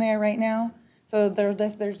 seats in there right now. So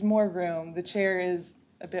there's more room. The chair is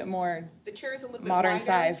a bit more The chair is a little bit modern wider,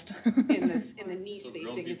 sized. and the knee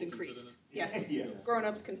spacing is increased. Yes, Yeah.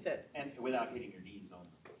 grown-ups can fit. And without hitting your knees on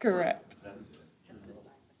them. Correct. That's it.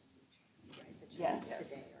 Yes.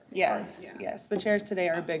 Yes, yes. The chairs today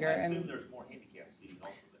are bigger. I assume And there's more handicap seating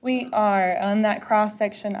also. we are, on that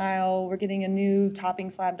cross-section aisle, we're getting a new topping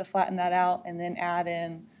slab to flatten that out and then add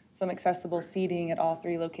in some accessible seating at all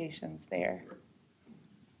 3 locations there.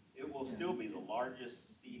 It will still be the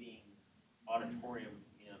largest seating auditorium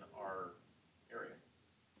in our area,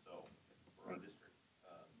 so, for our district.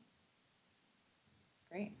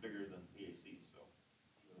 Great. Bigger than PAC, so,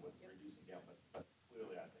 even with reducing down, but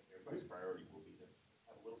clearly I think everybody's priority will be to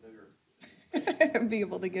have a little bigger. Be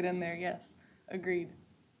able to get in there, yes. Agreed.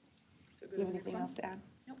 Do you have anything else to add?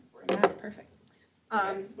 Nope. Perfect.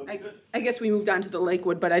 I guess we moved on to the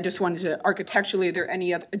Lakewood, but I just wanted to, architecturally, are there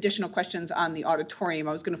any other additional questions on the auditorium?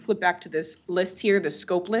 I was going to flip back to this list here, the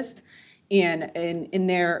scope list. And in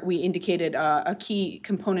there, we indicated a key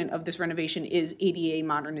component of this renovation is ADA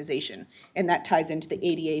modernization, and that ties into the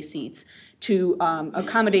ADA seats. To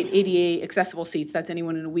accommodate ADA accessible seats, that's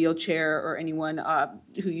anyone in a wheelchair or anyone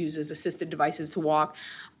who uses assisted devices to walk,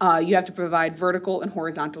 you have to provide vertical and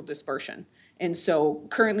horizontal dispersion. And so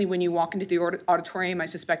currently when you walk into the auditorium, I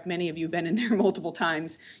suspect many of you have been in there multiple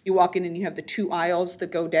times, you walk in and you have the 2 aisles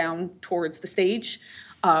that go down towards the stage.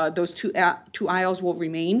 Those two aisles will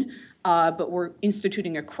remain, but we're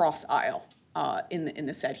instituting a cross aisle in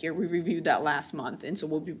the set here. We reviewed that last month, and so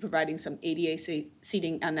we'll be providing some ADA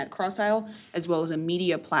seating on that cross aisle, as well as a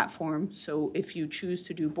media platform. So if you choose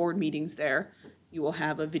to do board meetings there, you will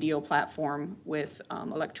have a video platform with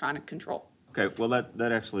electronic control. Okay, well,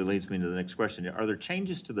 that actually leads me to the next question. Are there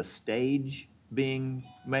changes to the stage being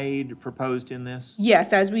made, proposed in this?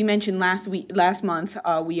 Yes, as we mentioned last month,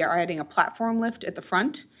 we are adding a platform lift at the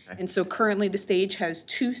front. Okay. And so currently the stage has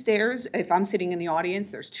 2 stairs. If I'm sitting in the audience,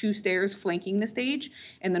 there's 2 stairs flanking the stage.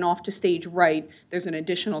 And then off to stage right, there's an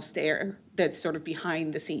additional stair that's sort of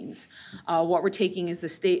behind the scenes. What we're taking is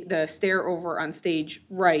the stair over on stage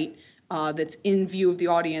right that's in view of the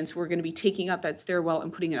audience. We're going to be taking out that stairwell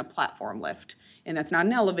and putting in a platform lift. And that's not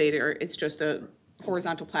an elevator, it's just a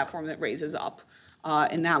horizontal platform that raises up.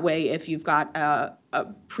 And that way, if you've got a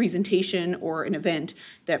presentation or an event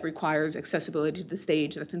that requires accessibility to the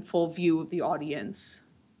stage that's in full view of the audience,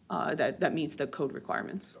 that meets the code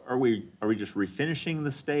requirements. Are we just refinishing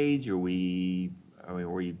the stage? Are we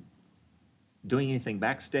doing anything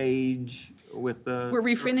backstage with the? We're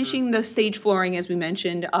refinishing the stage flooring, as we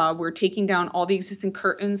mentioned. We're taking down all the existing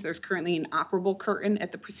curtains. There's currently an operable curtain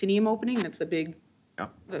at the proscenium opening. That's the big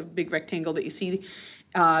rectangle that you see.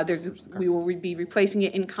 We will be replacing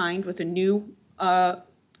it in kind with a new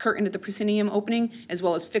curtain at the proscenium opening, as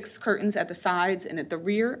well as fixed curtains at the sides and at the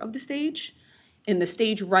rear of the stage. In the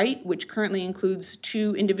stage right, which currently includes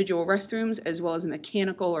 2 individual restrooms, as well as a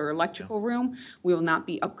mechanical or electrical room, we will not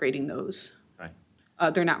be upgrading those. Okay.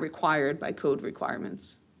 They're not required by code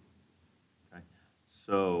requirements. Okay.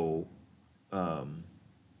 So,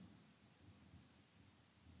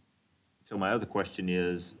 so my other question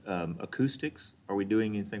is acoustics. Are we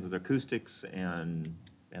doing anything with acoustics and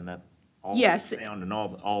that? All Yes. that sound and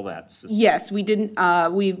all that system? Yes, we didn't.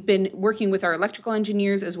 We've been working with our electrical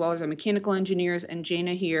engineers as well as our mechanical engineers and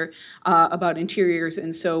Jana here about interiors,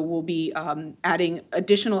 and so we'll be adding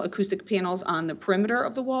additional acoustic panels on the perimeter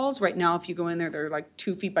of the walls. Right now, if you go in there, they're like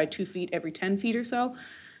 2 feet by 2 feet every 10 feet or so.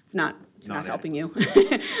 It's not helping you.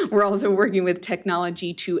 We're also working with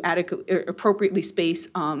technology to appropriately space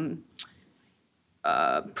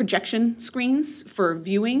projection screens for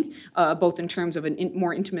viewing, both in terms of a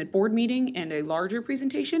more intimate board meeting and a larger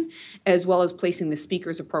presentation, as well as placing the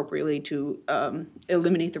speakers appropriately to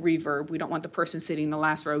eliminate the reverb. We don't want the person sitting in the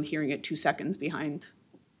last row hearing it 2 seconds behind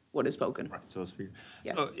what is spoken. Right, so speaker.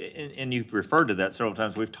 Yes. So, and you've referred to that several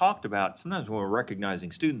times. We've talked about, sometimes when we're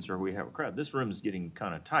recognizing students or we have a crowd, this room is getting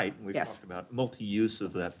kind of tight. And we've talked about multi-use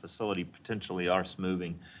of that facility, potentially us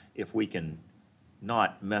moving, if we can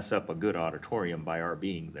not mess up a good auditorium by our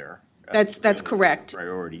being there. That's correct.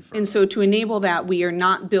 Priority for and so to enable that, we are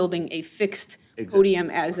not building a fixed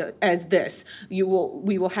podium as this. We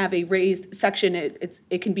will have a raised section.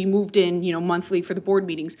 It can be moved in, monthly for the board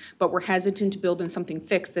meetings, but we're hesitant to build in something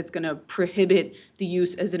fixed that's going to prohibit the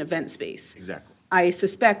use as an event space. Exactly. I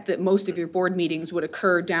suspect that most of your board meetings would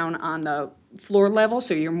occur down on the floor level,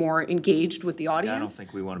 so you're more engaged with the audience. I don't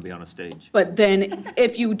think we want to be on a stage. But then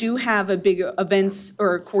if you do have a big events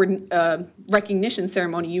or recognition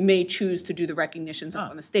ceremony, you may choose to do the recognitions up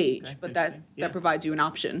on the stage, okay. but that provides you an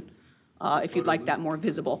option if you'd like that more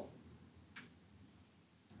visible.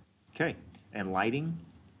 Okay, and lighting?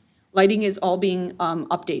 Lighting is all being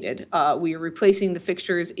updated. We are replacing the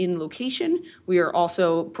fixtures in location. We are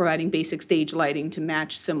also providing basic stage lighting to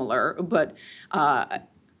match similar, but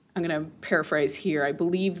I'm going to paraphrase here. I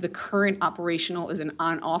believe the current operational is an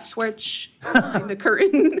on-off switch behind the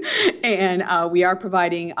curtain. And we are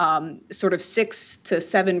providing sort of 6 to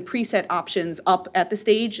 7 preset options up at the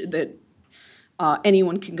stage that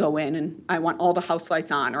anyone can go in and I want all the house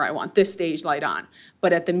lights on, or I want this stage light on.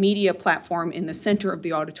 But at the media platform in the center of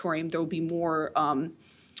the auditorium, there will be more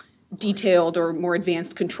detailed or more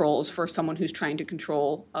advanced controls for someone who's trying to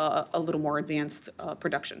control a little more advanced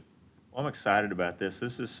production. Well, I'm excited about this.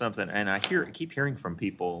 This is something, and I keep hearing from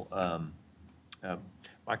people.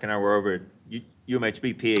 Mike and I were over at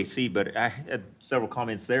UMHB PAC, but I had several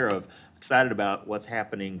comments there of excited about what's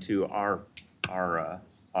happening to our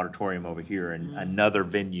auditorium over here and another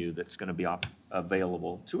venue that's going to be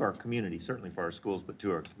available to our community, certainly for our schools, but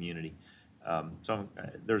to our community.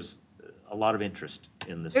 There's a lot of interest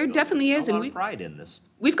in this. There definitely is, a and lot of pride in this.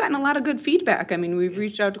 We've gotten a lot of good feedback. I mean, we've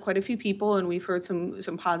reached out to quite a few people, and we've heard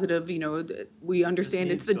some positive. You know, we understand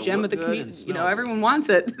it's the gem of the community. You know, everyone wants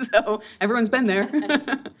it, so everyone's been there.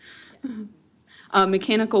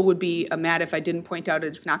 Mechanical would be mad if I didn't point out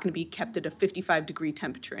it's not going to be kept at a 55-degree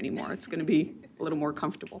temperature anymore. It's going to be a little more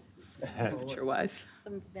comfortable, temperature-wise.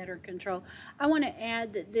 Some better control. I want to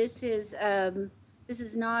add that this is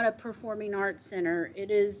not a performing arts center. It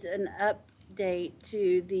is an update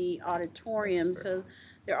to the auditorium. So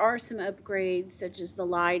there are some upgrades such as the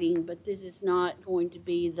lighting, but this is not going to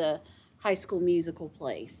be the High School Musical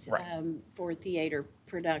place for theater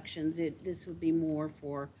productions. This would be more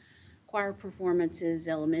for choir performances,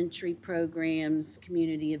 elementary programs,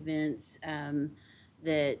 community events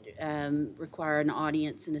that require an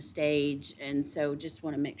audience and a stage. And so just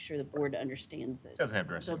want to make sure the board understands that. It doesn't have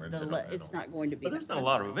dressing rooms. It's not going to be. But there's been a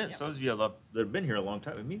lot of events. Those of you that have been here a long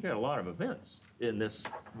time, I mean, you've had a lot of events in this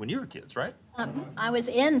when you were kids, right? I was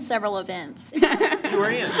in several events. You were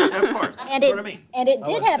in, of course. And That's what I mean. And it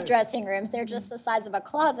did have dressing rooms. They're just the size of a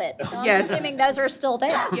closet. So I'm Yes. assuming those are still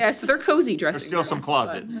there. Yes, they're cozy dressing There's still some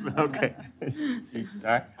closets. Okay. All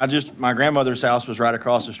right. My grandmother's house was right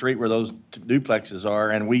across the street where those duplexes are,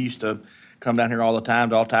 and we used to come down here all the time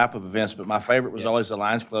to all type of events, but my favorite was always the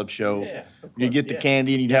Lions Club show. Yeah, of You'd get the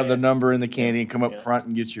candy, and you'd have the number in the candy, and come up front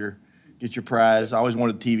and get your prize. I always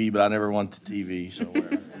wanted TV, but I never wanted the TV, so.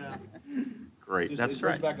 Great, that's It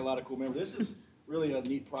right. brings back a lot of cool memories. This is really a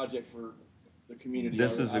neat project for the community.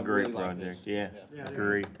 This is I a great really like project, this. yeah.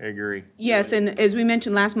 Agree. Yes, and as we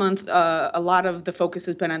mentioned last month, a lot of the focus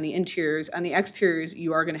has been on the interiors. On the exteriors,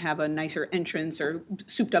 you are going to have a nicer entrance or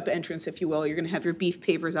souped-up entrance, if you will. You're going to have your beef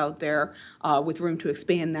pavers out there with room to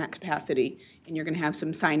expand that capacity. And you're going to have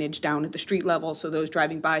some signage down at the street level, so those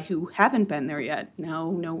driving by who haven't been there yet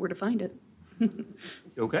now know where to find it.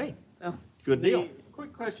 Okay, So. good deal.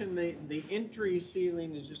 Quick question, the entry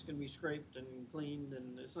ceiling is just going to be scraped and cleaned,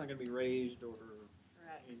 and it's not going to be raised or?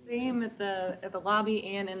 Same at the lobby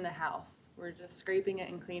and in the house. We're just scraping it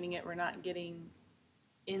and cleaning it. We're not getting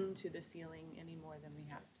into the ceiling any more than we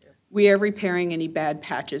have to. We are repairing any bad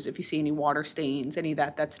patches. If you see any water stains, any of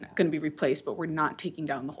that, that's going to be replaced, but we're not taking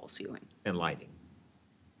down the whole ceiling. And lighting.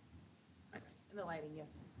 And the lighting, yes.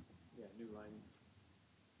 Yeah, new lighting.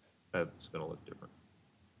 That's going to look different.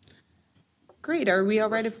 Great. Are we all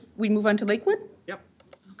right if we move on to Lakewood? Yep.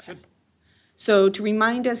 Okay. So to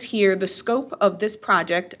remind us here, the scope of this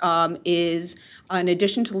project is, in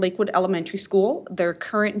addition to Lakewood Elementary School, their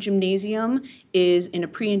current gymnasium is in a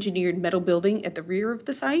pre-engineered metal building at the rear of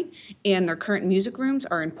the site, and their current music rooms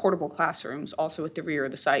are in portable classrooms also at the rear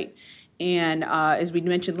of the site. And as we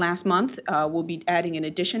mentioned last month, we'll be adding an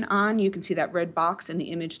addition on. You can see that red box in the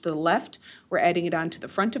image to the left. We're adding it on to the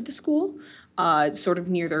front of the school, sort of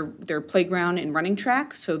near their playground and running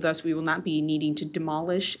track. So thus, we will not be needing to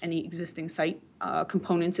demolish any existing site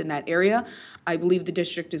components in that area. I believe the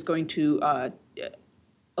district is going to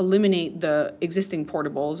eliminate the existing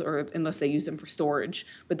portables, or unless they use them for storage,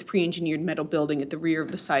 but the pre-engineered metal building at the rear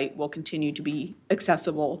of the site will continue to be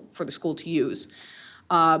accessible for the school to use.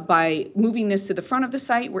 By moving this to the front of the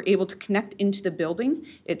site, we're able to connect into the building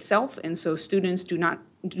itself, and so students do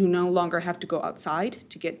no longer have to go outside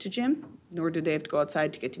to get to gym, nor do they have to go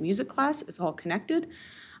outside to get to music class. It's all connected.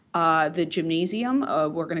 The gymnasium,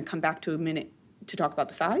 we're going to come back to a minute to talk about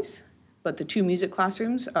the size, but the 2 music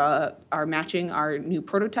classrooms are matching our new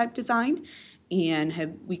prototype design,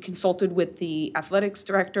 and we consulted with the athletics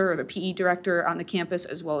director or the PE director on the campus,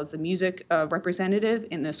 as well as the music representative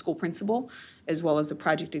and the school principal, as well as the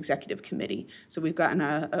project executive committee. So we've gotten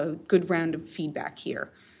a good round of feedback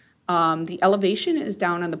here. The elevation is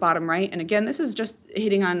down on the bottom right, and again, this is just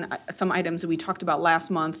hitting on some items that we talked about last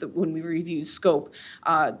month when we reviewed scope.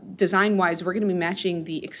 Design-wise, we're going to be matching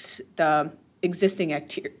the existing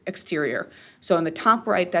exterior. So on the top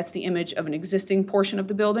right, that's the image of an existing portion of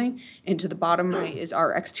the building, and to the bottom right is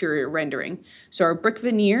our exterior rendering. So our brick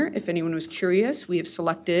veneer, if anyone was curious, we have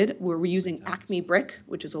selected, we're using Acme Brick,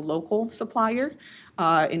 which is a local supplier,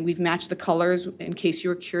 and we've matched the colors in case you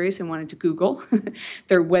were curious and wanted to Google.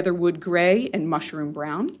 They're weatherwood gray and mushroom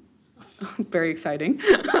brown. Very exciting.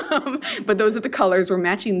 But those are the colors. We're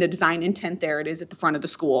matching the design intent there. It is at the front of the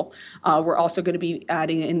school. We're also going to be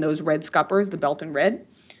adding in those red scuppers, the Belton red.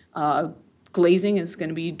 Glazing is going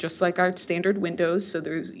to be just like our standard windows. So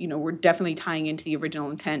there's, we're definitely tying into the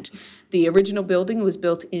original intent. The original building was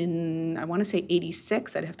built in, I want to say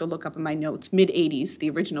 86. I'd have to look up in my notes. Mid-80s,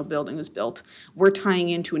 the original building was built. We're tying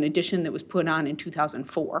into an addition that was put on in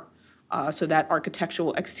 2004. So that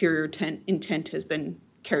architectural exterior intent has been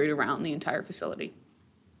carried around the entire facility.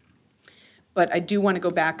 But I do want to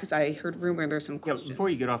go back because I heard rumor there's some questions.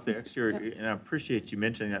 Before you get off the exterior, and I appreciate you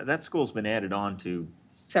mentioning that, that school's been added on to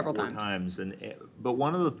several times. But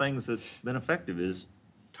one of the things that's been effective is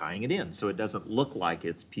tying it in so it doesn't look like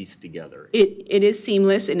it's pieced together. It is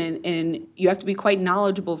seamless, and you have to be quite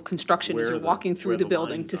knowledgeable of construction as you're walking through the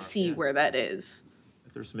building to see where that is.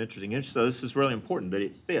 There's some interesting issues, so this is really important that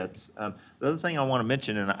it fits. The other thing I want to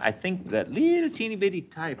mention, and I think that little teeny bitty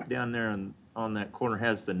type down there on that corner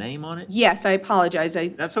has the name on it. Yes, I apologize.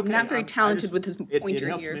 That's okay. I'm not very talented with this pointer it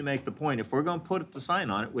helps here. me make the point. If we're going to put the sign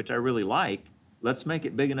on it, which I really like, let's make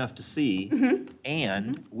it big enough to see.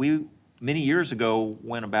 And we, many years ago,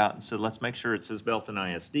 went about and said, let's make sure it says Belton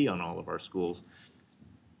ISD on all of our schools,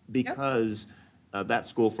 because that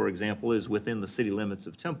school, for example, is within the city limits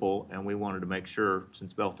of Temple, and we wanted to make sure,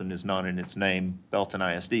 since Belton is not in its name, Belton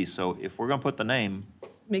ISD. So if we're going to put the name,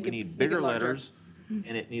 we need bigger letters,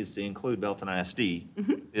 and it needs to include Belton ISD,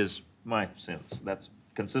 is my sense. That's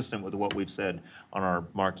consistent with what we've said on our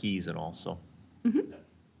marquees and all, so.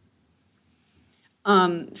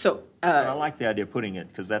 I like the idea of putting it,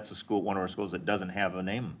 because that's a school, one of our schools that doesn't have a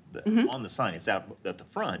name on the sign. It's out at the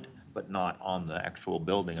front, but not on the actual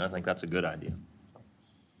building. I think that's a good idea.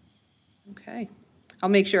 Okay. I'll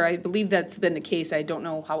make sure. I believe that's been the case. I don't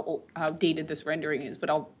know how dated this rendering is, but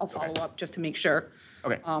I'll follow up just to make sure.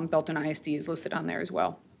 Okay. Belton ISD is listed on there as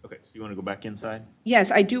well. Okay, so you want to go back inside?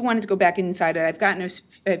 Yes, I do want to go back inside. I've gotten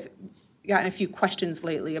a few questions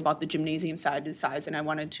lately about the gymnasium size, and I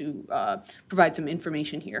wanted to provide some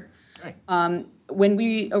information here. Right. When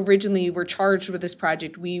we originally were charged with this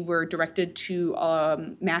project, we were directed to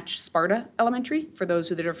match Sparta Elementary, for those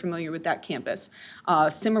that are familiar with that campus.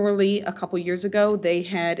 Similarly, a couple years ago, they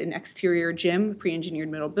had an exterior gym, pre-engineered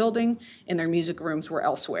middle building, and their music rooms were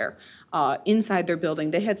elsewhere. Inside their building,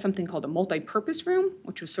 they had something called a multi-purpose room,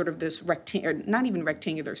 which was sort of this not even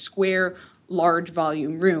rectangular, square, large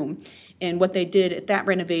volume room. And what they did at that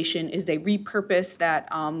renovation is they repurposed that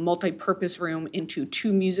multi-purpose room into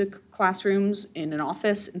 2 music classrooms in an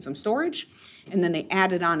office and some storage. And then they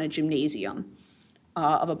added on a gymnasium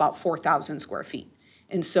of about 4,000 square feet.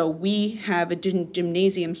 And so we have a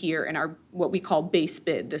gymnasium here in our, what we call base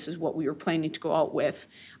bid. This is what we were planning to go out with,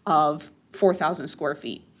 of 4,000 square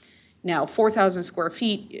feet. Now, 4,000 square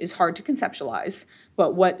feet is hard to conceptualize,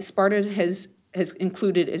 but what Sparta has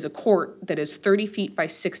included is a court that is 30 feet by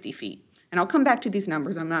 60 feet. And I'll come back to these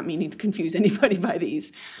numbers. I'm not meaning to confuse anybody by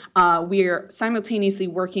these. We are simultaneously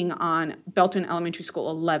working on Belton Elementary School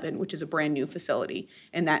 11, which is a brand new facility.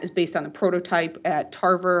 And that is based on the prototype at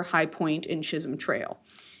Tarver, High Point, and Chisholm Trail.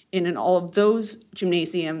 And in all of those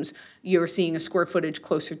gymnasiums, you're seeing a square footage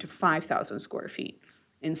closer to 5,000 square feet.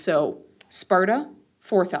 And so Sparta,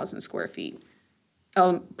 4,000 square feet.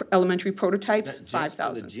 Elementary prototypes,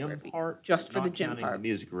 5,000 square feet. Just for the gym part. Not counting the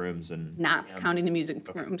music rooms and. Not counting the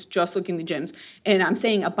music rooms, just looking at the gyms. And I'm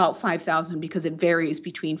saying about 5,000 because it varies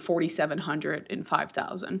between 4,700 and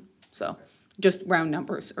 5,000. So just round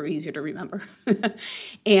numbers are easier to remember.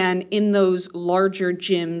 And in those larger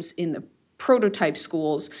gyms in the prototype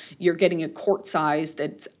schools, you're getting a court size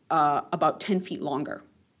that's about 10 feet longer.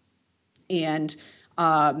 And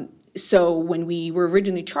so when we were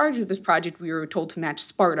originally charged with this project, we were told to match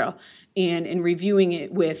Sparta. And in reviewing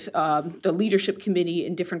it with the leadership committee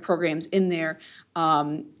and different programs in there,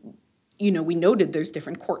 we noted there's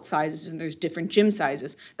different court sizes and there's different gym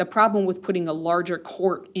sizes. The problem with putting a larger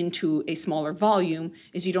court into a smaller volume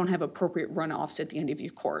is you don't have appropriate runoffs at the end of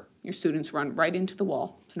your court. Your students run right into the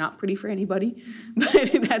wall. It's not pretty for anybody,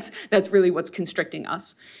 but that's really what's constricting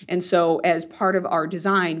us. And so as part of our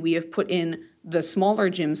design, we have put in the smaller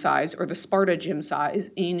gym size, or the Sparta gym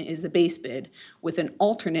size, in is the base bid, with an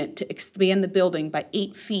alternate to expand the building by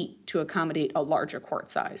 8 feet to accommodate a larger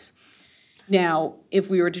court size. Now,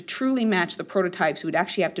 if we were to truly match the prototypes, we'd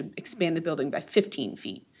actually have to expand the building by 15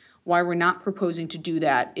 feet. Why we're not proposing to do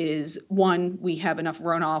that is, one, we have enough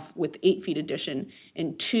runoff with 8 feet addition,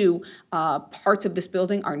 and two, parts of this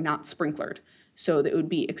building are not sprinklered. So that it would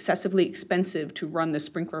be excessively expensive to run the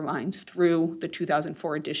sprinkler lines through the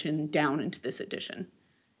 2004 addition down into this addition.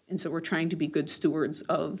 And so we're trying to be good stewards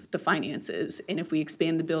of the finances. And if we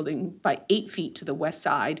expand the building by 8 feet to the west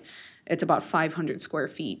side, it's about 500 square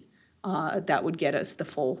feet. That would get us the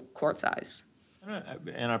full court size.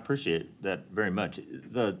 And I appreciate that very much.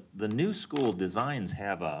 The new school designs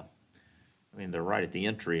have I mean, they're right at the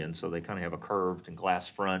entry, and so they kind of have a curved and glass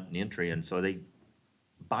front and entry, and so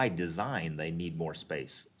by design, they need more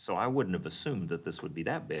space. So I wouldn't have assumed that this would be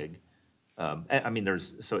that big. I mean,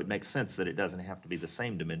 so it makes sense that it doesn't have to be the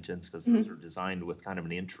same dimensions, because those are designed with kind of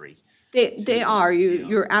an entry. They are,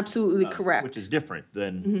 you're absolutely correct. Which is different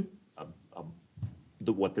than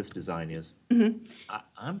what this design is.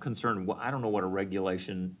 I'm concerned, I don't know what a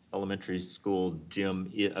regulation elementary school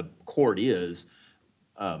gym court is,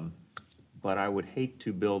 but I would hate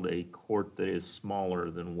to build a court that is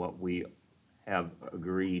smaller than what we have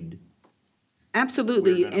agreed.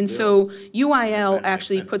 Absolutely, and so UIL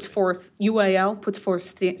actually puts forth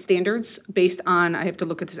standards based on, I have to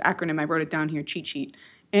look at this acronym, I wrote it down here, cheat sheet,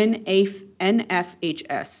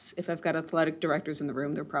 NFHS. If I've got athletic directors in the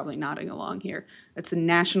room, they're probably nodding along here. That's the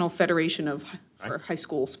National Federation for High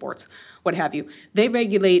School Sports, what have you. They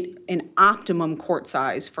regulate an optimum court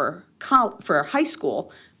size for high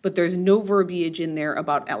school, but there's no verbiage in there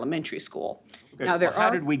about elementary school. Okay, Now, how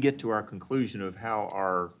did we get to our conclusion of how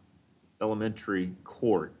our elementary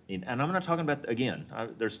court, and I'm not talking about, again,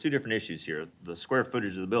 there's two different issues here. The square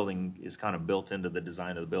footage of the building is kind of built into the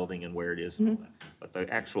design of the building and where it is and all that. But the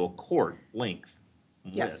actual court length,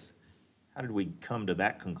 Yes. how did we come to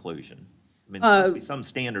that conclusion? I mean, there must be some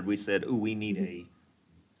standard we said, ooh, we need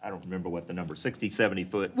I don't remember what the number, 60, 70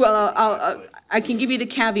 foot. Well, I can give you the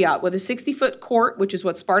caveat. With a 60-foot court, which is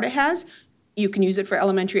what Sparta has, you can use it for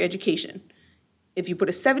elementary education. If you put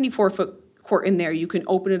a 74-foot court in there, you can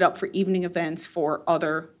open it up for evening events for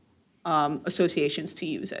other associations to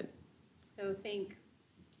use it. So think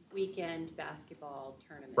weekend basketball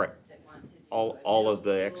tournaments Right. that want to do. All of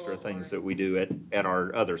the extra things that we do at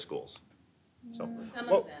our other schools. So, Some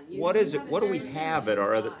of them. what is it, what do we have at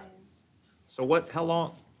our other? So how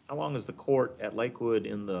long is the court at Lakewood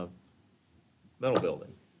in the metal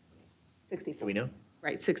building? 64. Do we know?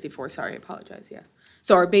 Right, 64, sorry, I apologize, yes.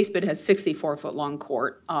 So our base bid has 64-foot-long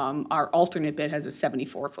court. Our alternate bid has a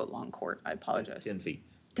 74-foot-long court. I apologize. 10 feet.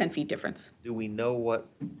 10 feet difference. Do we know what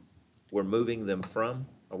we're moving them from?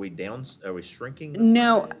 Are we shrinking?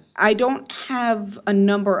 No, I don't have a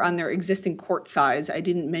number on their existing court size. I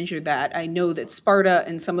didn't measure that. I know that Sparta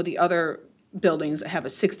and some of the other buildings have a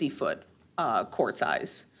 60-foot court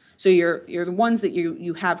size. So you're the ones that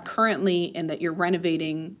you have currently and that you're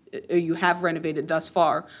renovating, or you have renovated thus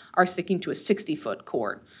far, are sticking to a 60-foot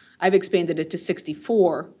court. I've expanded it to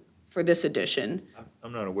 64 for this edition.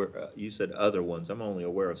 I'm not aware, you said other ones. I'm only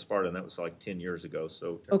aware of Sparta, and that was like 10 years ago,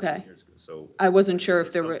 so. Okay. So I wasn't sure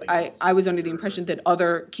if there were, I was under the impression that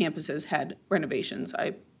other campuses had renovations.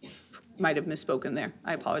 I might have misspoken there.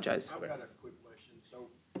 I apologize. I've got a quick question. So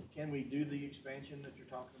can we do the expansion that you're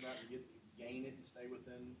talking about and gain it and stay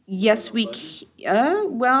within? Yes,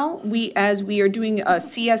 as we are doing a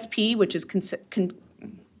CSP, which is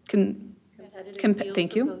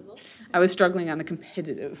thank you. I was struggling on the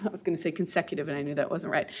competitive. I was going to say consecutive, and I knew that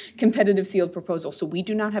wasn't right. Competitive sealed proposal. So we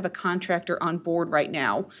do not have a contractor on board right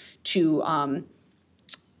now to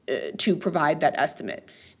provide that estimate.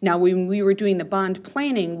 Now, when we were doing the bond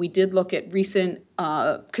planning, we did look at recent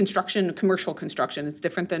construction, commercial construction. It's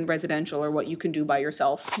different than residential or what you can do by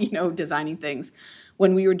yourself, designing things.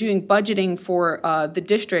 When we were doing budgeting for the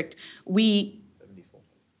district, we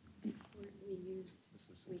have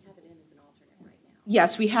it in as an alternate right now.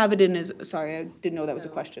 Yes, we have it in as, sorry, I didn't know that was a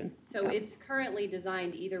question. So it's currently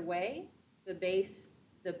designed either way. The base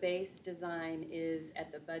design is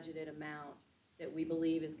at the budgeted amount that we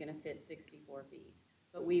believe is going to fit 64 feet.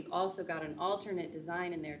 But we've also got an alternate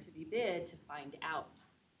design in there to be bid to find out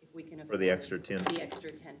if we can afford for the extra 10. The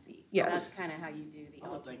extra 10 feet. Yes. So that's kind of how you do the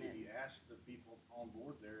alternate. I think if you ask the people on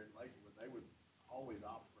board there in Lakewood, they would always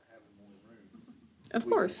opt for having more room. Of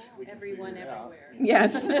course. Everyone everywhere.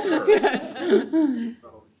 Yes. Yes. I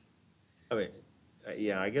mean,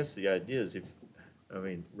 yeah, I guess the idea is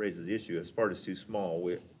raises the issue. If Sparta's too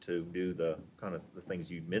small to do the kind of the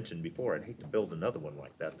things you mentioned before, I'd hate to build another one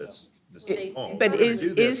like that that's small. But is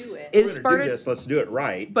Sparta? Let's do it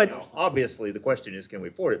right. But obviously, the question is, can we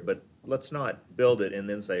afford it? But let's not build it and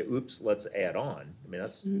then say, oops, let's add on. I mean,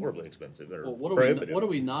 that's horribly expensive or Well, what are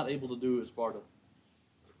we not able to do as Sparta?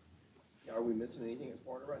 Are we missing anything as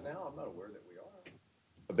part of it right now? I'm not aware that we are.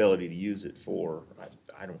 Ability to use it for,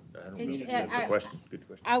 I don't know. It's- That's a question, good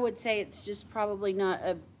question. I would say it's just probably not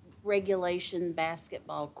a regulation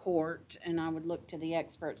basketball court, and I would look to the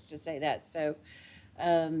experts to say that. So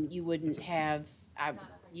you wouldn't have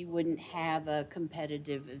a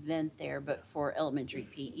competitive event there, but for elementary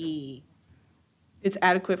PE. It's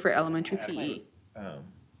adequate for elementary PE. Um,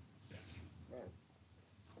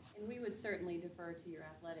 And we would certainly defer to your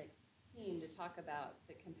athletics team to talk about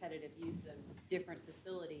the competitive use of different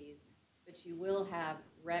facilities, but you will have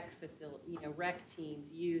rec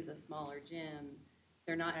teams use a smaller gym.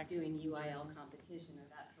 They're not doing UIL competition or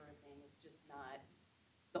that sort of thing. It's just not,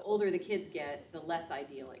 the older the kids get, the less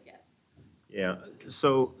ideal it gets. Yeah,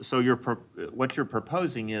 so what you're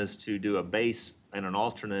proposing is to do a base and an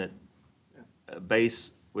alternate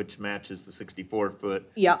base, which matches the 64-foot.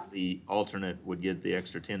 Yeah. The alternate would get the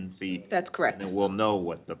extra 10 feet. That's correct. And then we'll know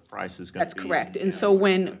what the price is going to That's be. correct. And so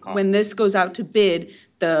when this goes out to bid,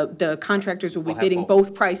 the contractors will be We'll have bidding both.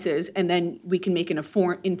 both prices, and then we can make an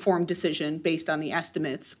informed decision based on the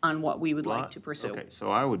estimates on what we would like to pursue. Okay, so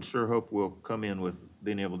I would sure hope we'll come in with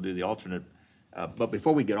being able to do the alternate. But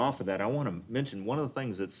before we get off of that, I want to mention one of the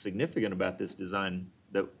things that's significant about this design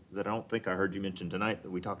that I don't think I heard you mention tonight that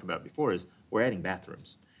we talked about before is we're adding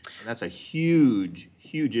bathrooms. And that's a huge,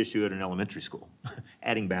 huge issue at an elementary school,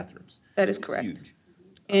 adding bathrooms. That is correct. Huge.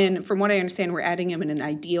 And from what I understand, we're adding them in an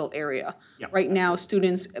ideal area. Yeah. Right now,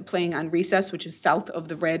 students playing on recess, which is south of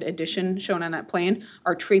the red addition shown on that plan,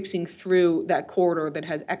 are traipsing through that corridor that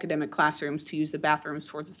has academic classrooms to use the bathrooms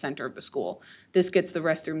towards the center of the school. This gets the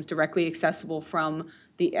restrooms directly accessible from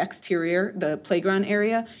the exterior, the playground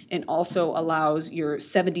area, and also allows your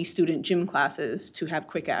 70-student gym classes to have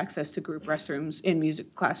quick access to group restrooms in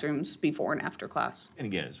music classrooms before and after class. And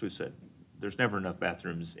again, as we've said, there's never enough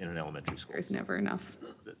bathrooms in an elementary school. There's never enough.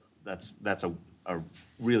 That's a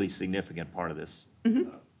really significant part of this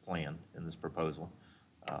plan in this proposal.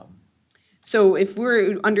 So if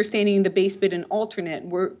we're understanding the base bid and alternate,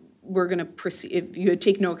 we're going to proceed, if you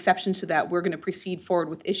take no exception to that, we're going to proceed forward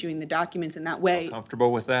with issuing the documents in that way.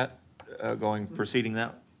 Comfortable with that, proceeding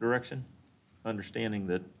that direction? Understanding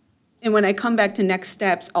that. And when I come back to next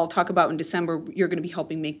steps, I'll talk about in December, you're going to be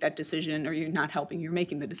helping make that decision, or you're not helping, you're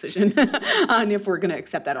making the decision on if we're going to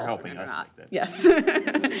accept that alternate or not. Yes.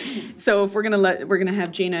 So if we're going to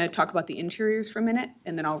have Jana talk about the interiors for a minute,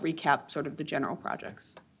 and then I'll recap sort of the general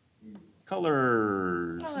projects.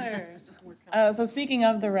 Colors. So speaking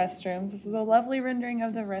of the restrooms, this is a lovely rendering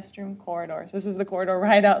of the restroom corridors. This is the corridor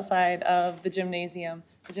right outside of the gymnasium.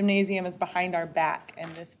 The gymnasium is behind our back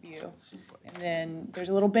in this view. And then there's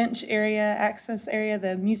a little bench area, access area.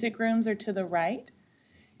 The music rooms are to the right.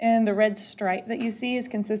 And the red stripe that you see is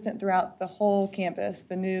consistent throughout the whole campus,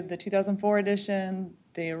 the 2004 edition,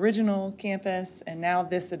 the original campus, and now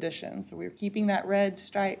this edition. So we're keeping that red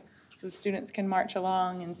stripe so the students can march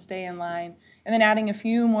along and stay in line. And then adding a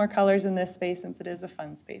few more colors in this space since it is a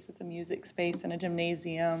fun space. It's a music space and a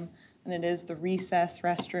gymnasium, and it is the recess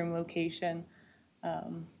restroom location.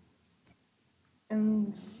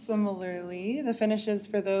 And similarly, the finishes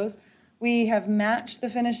for those, we have matched the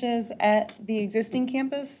finishes at the existing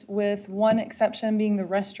campus with one exception being the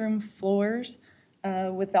restroom floors.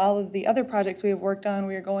 With all of the other projects we have worked on,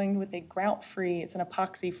 we are going with a grout-free, it's an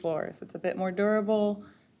epoxy floor, so it's a bit more durable.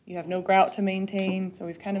 You have no grout to maintain, so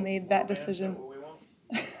we've kind of made that decision.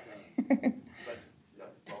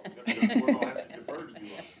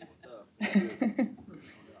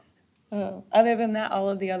 Other than that, all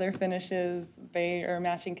of the other finishes, they are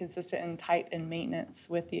matching consistent in type and maintenance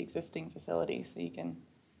with the existing facility, so you can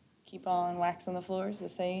keep on waxing the floors the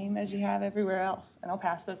same as you have everywhere else. And I'll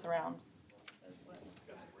pass this around.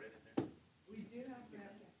 We do have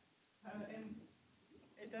that, and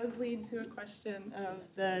it does lead to a question of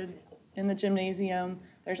in the gymnasium,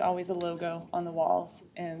 there's always a logo on the walls,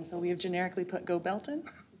 and so we have generically put Go Belton,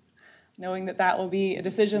 knowing that that will be a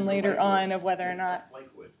decision later on of whether or not.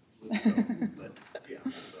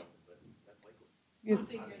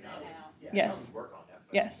 Yes.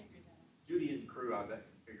 Yes. Judy and crew, I bet,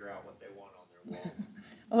 can figure out what they want on their walls.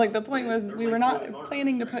 Well, like the point was, we were not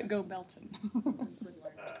planning to put Go Belton.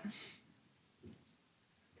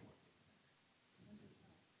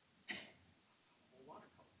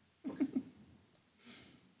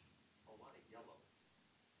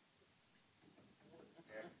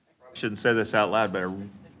 Shouldn't say this out loud, but a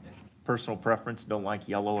personal preference, don't like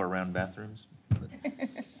yellow around bathrooms.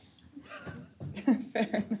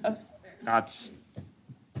 Fair enough. That's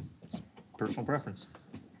personal preference.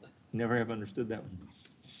 Never have understood that one.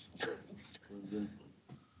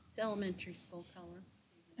 It's elementary school color.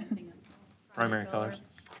 Primary colors.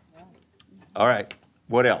 All right,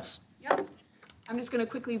 what else? I'm just going to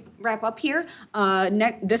quickly wrap up here.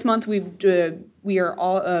 This month, we are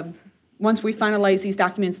all, once we finalize these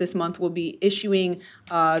documents this month, we'll be issuing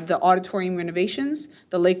the auditorium renovations,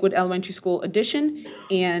 the Lakewood Elementary School addition,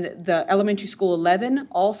 and the Elementary School 11.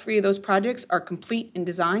 All three of those projects are complete in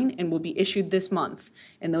design and will be issued this month,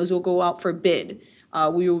 and those will go out for bid.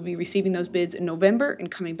 We will be receiving those bids in November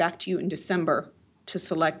and coming back to you in December to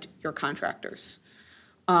select your contractors.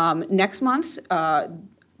 Next month,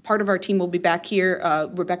 part of our team will be back here.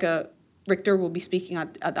 Rebecca Richter will be speaking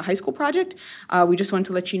at the high school project. We just wanted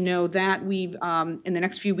to let you know that we've, in the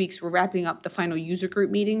next few weeks, we're wrapping up the final user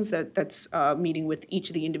group meetings. That's meeting with each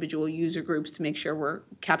of the individual user groups to make sure we're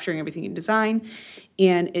capturing everything in design.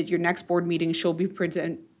 And at your next board meeting, she'll be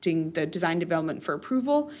presenting the design development for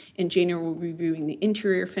approval. In January, we'll be reviewing the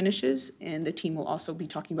interior finishes, and the team will also be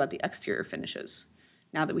talking about the exterior finishes.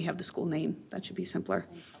 Now that we have the school name, that should be simpler.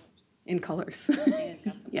 In colors.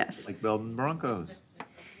 Yes. Like Belton Broncos.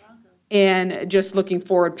 And just looking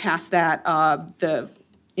forward past that,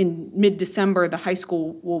 in mid-December, the high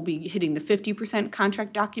school will be hitting the 50%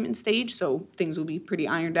 contract document stage, so things will be pretty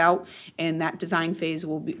ironed out, and that design phase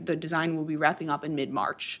the design will be wrapping up in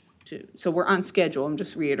mid-March. So we're on schedule. I'm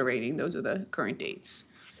just reiterating those are the current dates.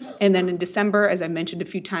 And then in December, as I mentioned a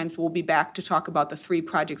few times, we'll be back to talk about the 3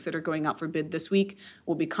 projects that are going out for bid this week.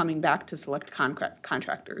 We'll be coming back to select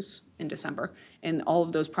contractors in December. And all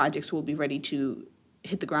of those projects will be ready to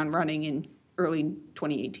hit the ground running in early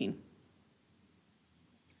 2018.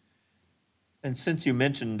 And since you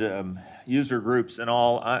mentioned user groups and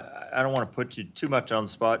all, I don't want to put you too much on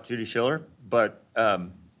the spot, Judy Schiller, but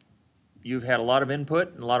you've had a lot of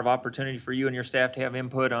input and a lot of opportunity for you and your staff to have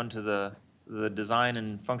input onto the design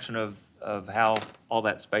and function of how all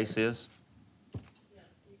that space is?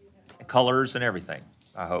 Colors and everything,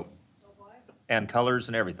 I hope. And colors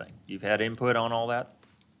and everything. You've had input on all that?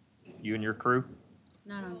 You and your crew?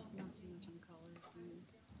 Not so much on colors.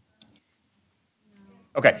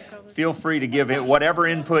 Okay, feel free to give it whatever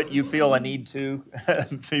input you feel I need to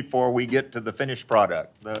before we get to the finished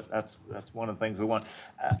product. That's one of the things we want.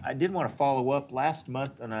 I did want to follow up last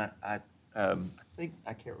month, and I think,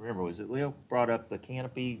 I can't remember, was it Leo brought up the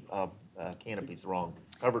canopy? Canopy's wrong.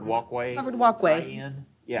 Covered walkway? Covered walkway. Tie-in?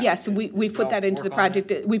 Yeah. Yes, we put that into the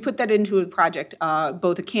project. We put that into a project,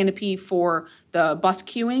 both a canopy for the bus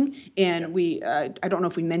queuing, and we, I don't know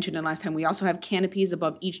if we mentioned it last time, we also have canopies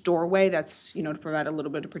above each doorway. That's, to provide a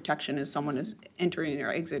little bit of protection as someone is entering or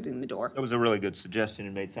exiting the door. That was a really good suggestion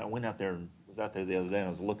and made sense. I went out there and was out there the other day and I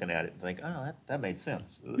was looking at it and thinking, oh, that made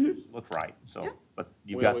sense. It looked right. So, but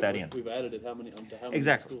you got that in. We've added it, how many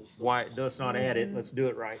Exactly. schools? Why, let's not add it, let's do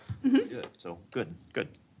it right. Good, so, good.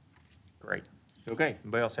 Great. Okay,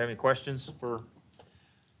 anybody else have any questions for,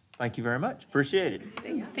 thank you very much, appreciate it.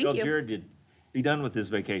 Thank Tell you. Jared to be done with his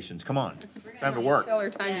vacations, come on, time to work. Stellar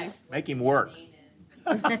timing. Make him work.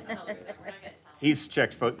 He's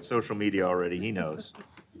checked social media already, he knows.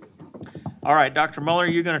 All right, Dr. Muller,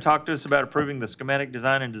 you're going to talk to us about approving the schematic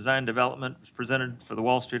design and design development presented for the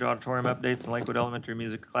Wall Street Auditorium updates and Lakewood Elementary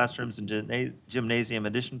Music Classrooms and Gymnasium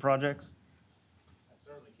addition projects? I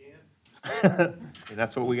certainly can.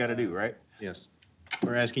 That's what we got to do, right? Yes.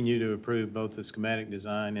 We're asking you to approve both the schematic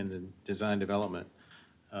design and the design development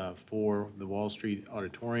for the Wall Street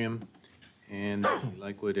Auditorium and the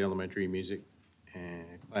Lakewood Elementary Music and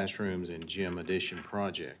Classrooms and Gym addition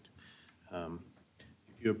project.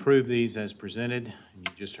 If you approve these as presented, and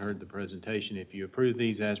you just heard the presentation, if you approve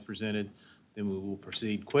these as presented, then we will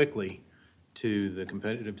proceed quickly to the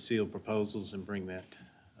competitive seal proposals and bring that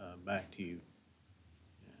back to you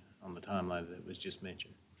on the timeline that was just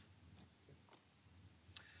mentioned.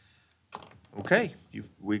 Okay,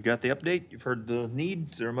 we've got the update. You've heard the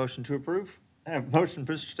need. Is there a motion to approve? I have a motion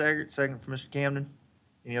for Mr. Staggart, second for Mr. Camden.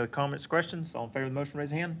 Any other comments, questions? All in favor of the motion,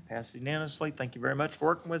 raise a hand. Passes unanimously. Thank you very much for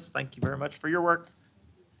working with us. Thank you very much for your work.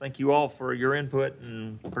 Thank you all for your input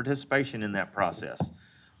and participation in that process.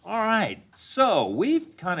 All right, so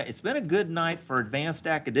it's been a good night for advanced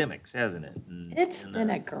academics, hasn't it? It's been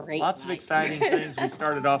a great Lots of night. exciting things. We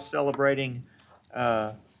started off celebrating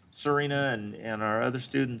Serena and our other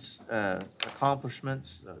students'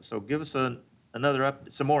 accomplishments. So give us some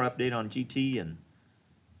more update on GT and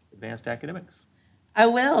advanced academics. I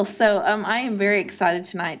will. So I am very excited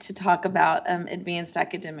tonight to talk about advanced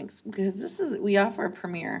academics because we offer a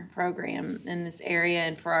premier program in this area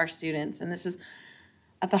and for our students. And this is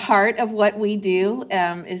at the heart of what we do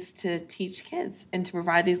is to teach kids and to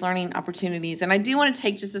provide these learning opportunities. And I do want to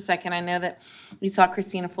take just a second. I know that we saw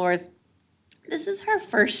Christina Flores This is her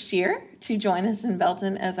first year to join us in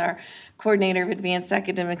Belton as our coordinator of advanced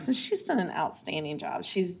academics, and she's done an outstanding job.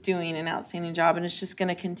 She's doing an outstanding job, and it's just going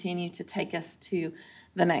to continue to take us to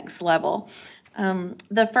the next level.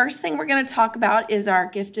 The first thing we're going to talk about is our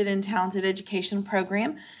Gifted and Talented Education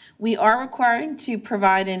Program. We are required to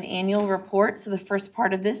provide an annual report, so the first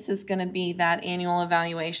part of this is going to be that annual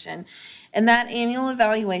evaluation. And that annual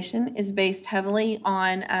evaluation is based heavily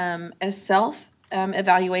on a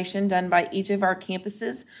self-evaluation done by each of our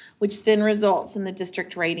campuses, which then results in the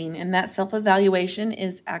district rating. And that self-evaluation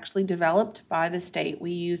is actually developed by the state.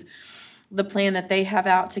 We use the plan that they have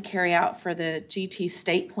out to carry out for the GT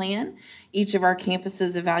state plan. Each of our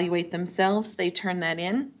campuses evaluate themselves. They turn that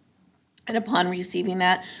in. And upon receiving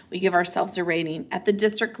that, we give ourselves a rating. At the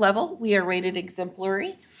district level, we are rated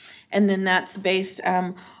exemplary. And then that's based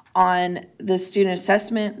on the student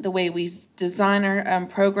assessment, the way we design our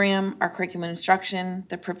program, our curriculum instruction,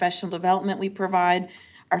 the professional development we provide,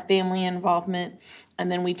 our family involvement, and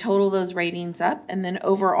then we total those ratings up. And then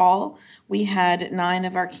overall, we had 9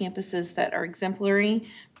 of our campuses that are exemplary,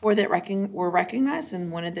 4 that were recognized, and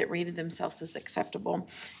 1 that rated themselves as acceptable.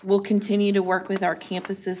 We'll continue to work with our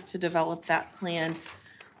campuses to develop that plan.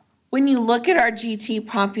 When you look at our GT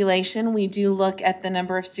population, we do look at the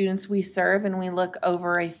number of students we serve, and we look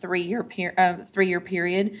over a 3-year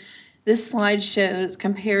period. This slide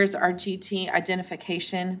compares our GT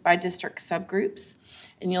identification by district subgroups,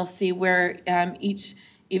 and you'll see where each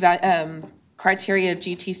criteria of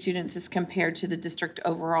GT students is compared to the district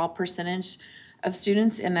overall percentage of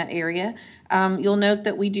students in that area. You'll note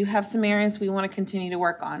that we do have some areas we want to continue to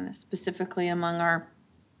work on, specifically among our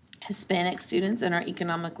Hispanic students and our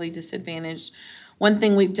economically disadvantaged. One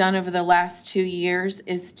thing we've done over the last 2 years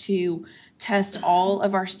is to test all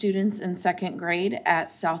of our students in 2nd grade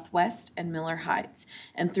at Southwest and Miller Heights.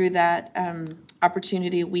 And through that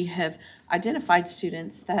opportunity, we have identified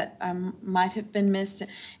students that might have been missed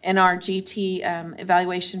in our GT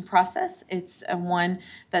evaluation process. It's one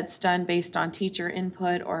that's done based on teacher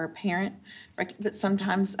input or parent, but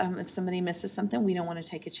sometimes if somebody misses something, we don't want to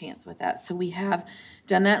take a chance with that. So we have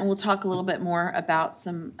done that, and we'll talk a little bit more about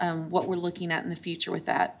some what we're looking at in the future with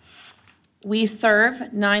that. We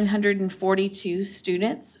serve 942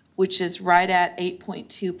 students, which is right at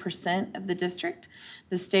 8.2% of the district.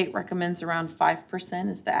 The state recommends around 5%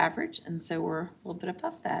 is the average, and so we're a little bit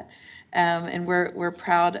above that. And we're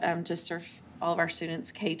proud to serve all of our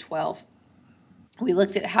students K-12. We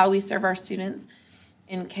looked at how we serve our students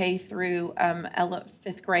in K through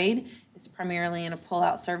 5th grade. It's primarily in a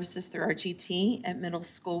pull-out services through our GT. At middle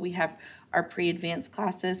school, we have our pre-advanced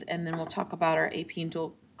classes, and then we'll talk about our AP and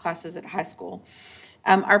dual classes at high school.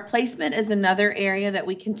 Our placement is another area that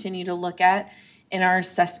we continue to look at in our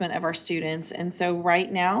assessment of our students. And so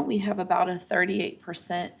right now we have about a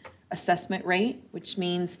 38% assessment rate, which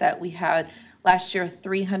means that we had last year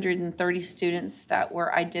 330 students that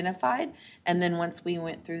were identified. And then once we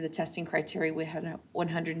went through the testing criteria, we had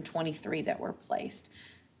 123 that were placed.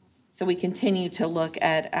 So we continue to look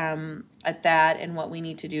at that and what we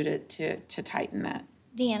need to do to tighten that.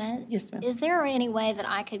 Deanna? Yes, ma'am. Is there any way that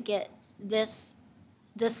I could get this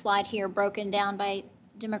slide here broken down by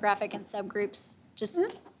demographic and subgroups? Just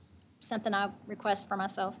something I request for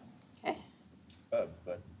myself. Okay. But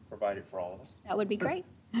provide it for all of us. That would be great.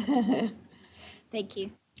 Thank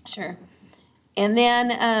you. Sure. And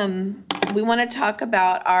then we want to talk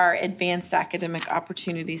about our advanced academic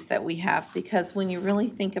opportunities that we have, because when you really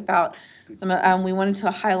think about some, we wanted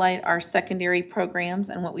to highlight our secondary programs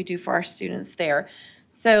and what we do for our students there.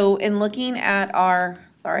 So in looking at our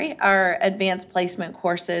advanced placement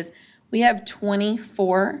courses, we have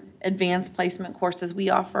 24 advanced placement courses. We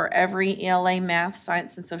offer every ELA math,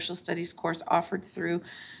 science, and social studies course offered through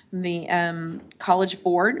the College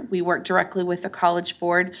Board. We work directly with the College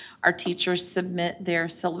Board. Our teachers submit their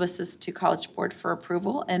syllabuses to College Board for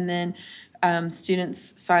approval, and then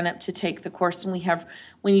students sign up to take the course. And we have,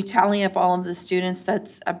 when you tally up all of the students,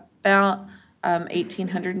 that's about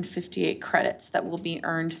 1,858 credits that will be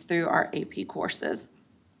earned through our AP courses.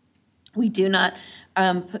 We do not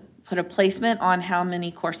put a placement on how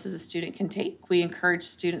many courses a student can take. We encourage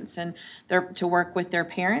students to work with their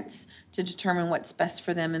parents to determine what's best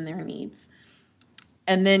for them and their needs.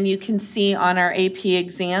 And then you can see on our AP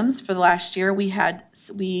exams for the last year, we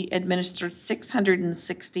administered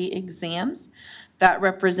 660 exams. That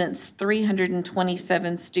represents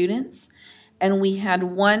 327 students. and we had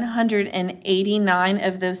 189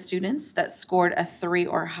 of those students that scored a 3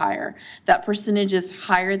 or higher. That percentage is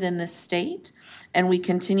higher than the state, and we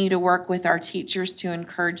continue to work with our teachers to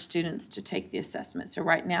encourage students to take the assessment. So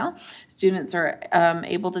right now, students are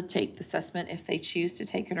able to take the assessment if they choose to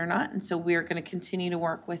take it or not, and so we're going to continue to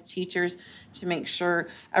work with teachers to make sure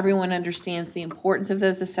everyone understands the importance of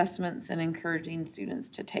those assessments and encouraging students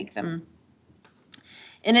to take them.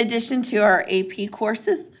 In addition to our AP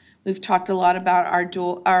courses, we've talked a lot about our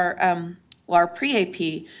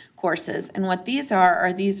pre-AP courses, and what these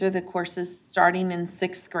are the courses starting in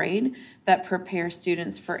 6th grade that prepare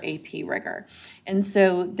students for AP rigor. And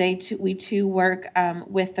so we too work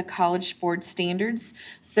with the College Board standards.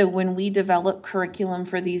 So when we develop curriculum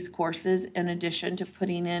for these courses, in addition to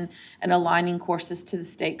putting in and aligning courses to the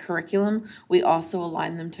state curriculum, we also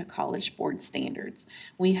align them to College Board standards.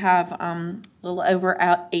 We have a little over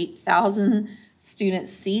 8,000 student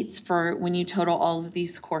seats for when you total all of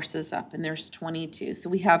these courses up, and there's 22. So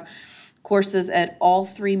we have courses at all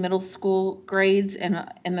 3 middle school grades and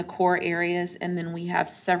in the core areas, and then we have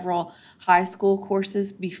several high school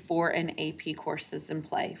courses before an AP course is in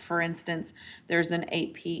play. For instance, there's an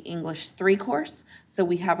AP English 3 course, so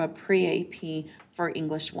we have a pre-AP for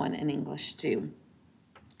English 1 and English 2.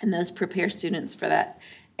 And those prepare students for that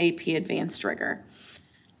AP Advanced Rigor.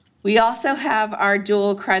 We also have our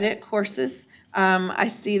dual credit courses. I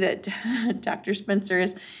see that Dr. Spencer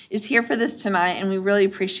is here for this tonight, and we really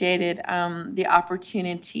appreciated the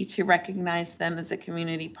opportunity to recognize them as a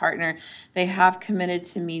community partner. They have committed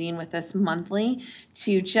to meeting with us monthly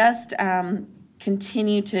to just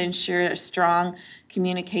continue to ensure a strong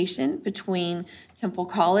communication between Temple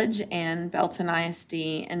College and Belton ISD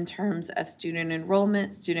in terms of student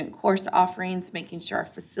enrollment, student course offerings, making sure our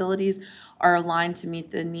facilities are aligned to meet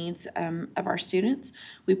the needs of our students.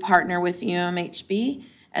 We partner with UMHB,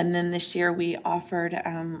 and then this year we offered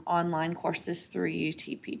online courses through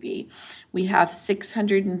UTPB. We have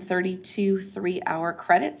 632 3-hour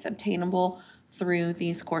credits obtainable through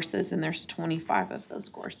these courses, and there's 25 of those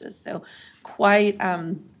courses. So quite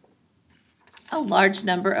a large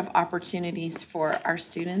number of opportunities for our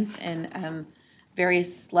students in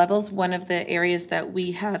various levels. One of the areas that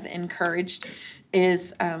we have encouraged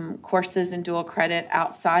is courses in dual credit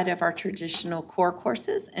outside of our traditional core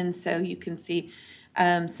courses. And so you can see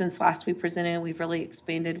since last we presented, we've really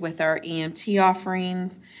expanded with our EMT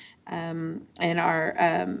offerings and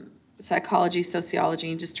our psychology, sociology,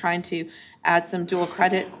 and just trying to add some dual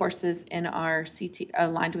credit courses in our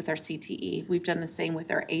aligned with our CTE. We've done the same with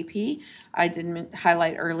our AP. I didn't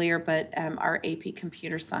highlight earlier, but our AP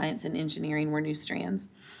Computer Science and Engineering were new strands.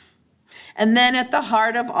 And then at the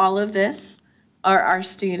heart of all of this are our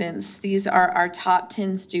students. These are our top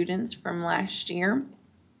 10 students from last year.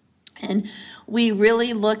 And we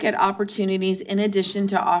really look at opportunities in addition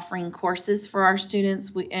to offering courses for our students,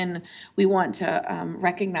 and we want to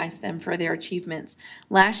recognize them for their achievements.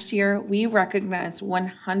 Last year, we recognized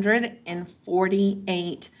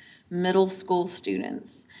 148 middle school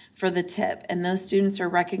students for the TIP, and those students are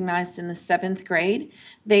recognized in the 7th grade.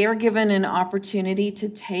 They are given an opportunity to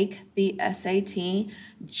take the SAT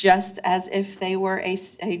just as if they were a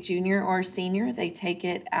junior or a senior. They take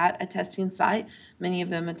it at a testing site. Many of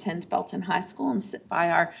them attend Belton High School and sit by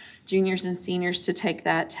our juniors and seniors to take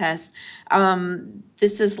that test.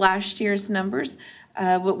 This is last year's numbers.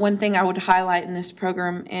 But one thing I would highlight in this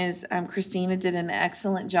program is Christina did an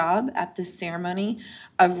excellent job at this ceremony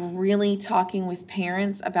of really talking with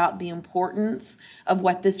parents about the importance of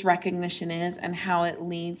what this recognition is and how it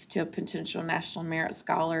leads to a potential National Merit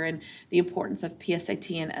Scholar and the importance of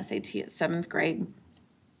PSAT and SAT at 7th grade.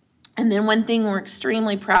 And then one thing we're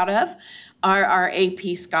extremely proud of are our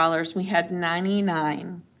AP scholars. We had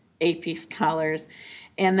 99 AP scholars.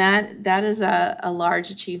 And that is a large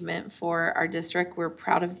achievement for our district. We're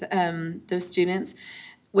proud of those students.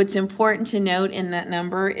 What's important to note in that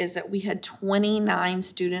number is that we had 29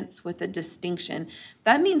 students with a distinction.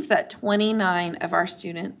 That means that 29 of our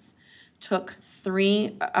students took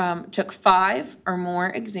 5 or more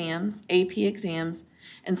exams, AP exams,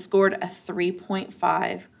 and scored a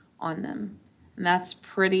 3.5 on them. And that's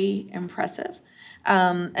pretty impressive.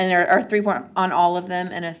 And there are 3 on all of them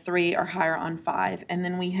and a 3 or higher on 5. And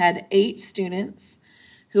then we had 8 students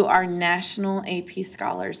who are national AP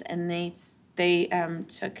scholars, and they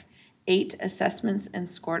took 8 assessments and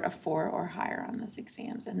scored a 4 or higher on those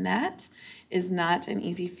exams. And that is not an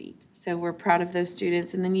easy feat. So we're proud of those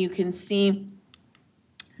students. And then you can see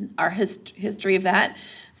our history of that.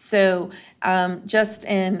 So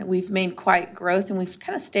we've made quite growth, and we've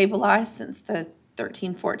kind of stabilized since the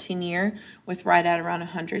 13-14 year with right at around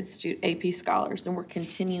 100 AP scholars. And we're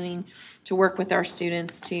continuing to work with our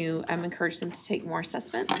students to encourage them to take more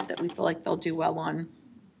assessments that we feel like they'll do well on.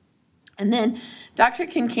 And then Dr.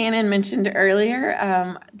 Kincannon mentioned earlier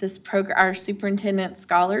our Superintendent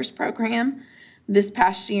Scholars Program. This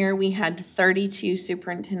past year, we had 32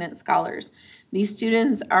 superintendent scholars. These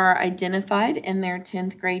students are identified in their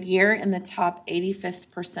 10th grade year in the top 85th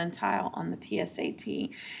percentile on the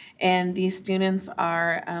PSAT. And these students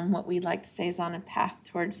are what we'd like to say is on a path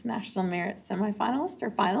towards National Merit semifinalist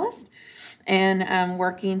or finalist, and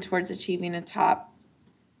working towards achieving a top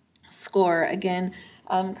score. Again,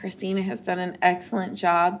 Christina has done an excellent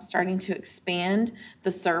job starting to expand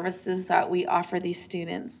the services that we offer these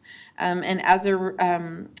students. And as a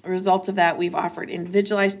result of that, we've offered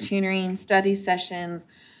individualized tutoring, study sessions,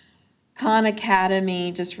 Khan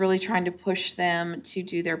Academy, just really trying to push them to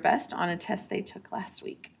do their best on a test they took last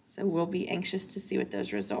week. So we'll be anxious to see what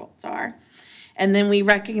those results are. And then we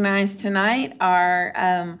recognize tonight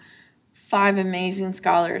our 5 amazing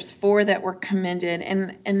scholars, 4 that were commended.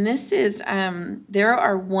 And this is, there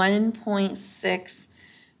are 1.6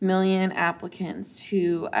 million applicants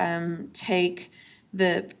who take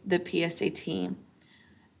the PSAT.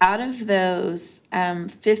 Out of those,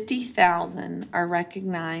 50,000 are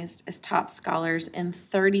recognized as top scholars and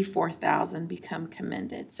 34,000 become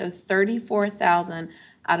commended. So 34,000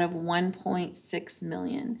 out of 1.6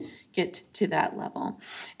 million get to that level.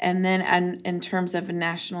 And then in terms of a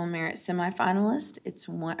national merit semifinalist, it's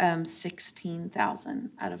 16,000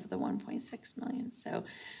 out of the 1.6 million. So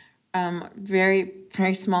very,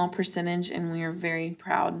 very small percentage, and we are very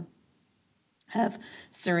proud of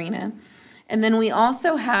Serena. And then we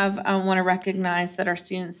also want to recognize that our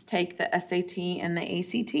students take the SAT and the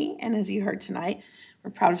ACT, and as you heard tonight,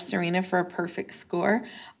 we're proud of Serena for a perfect score.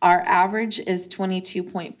 Our average is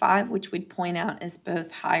 22.5, which we'd point out is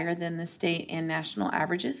both higher than the state and national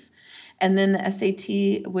averages. And then the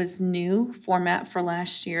SAT was new format for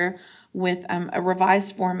last year with a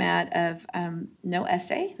revised format of no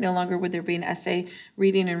essay. No longer would there be an essay.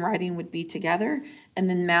 Reading and writing would be together. And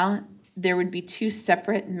then there would be 2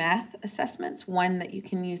 separate math assessments, one that you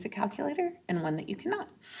can use a calculator and one that you cannot.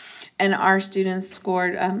 And our students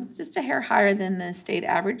scored just a hair higher than the state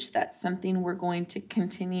average. That's something we're going to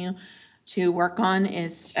continue to work on,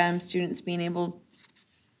 is students being able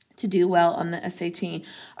to do well on the SAT.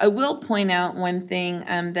 I will point out one thing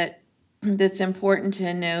that's important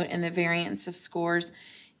to note in the variance of scores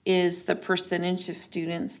is the percentage of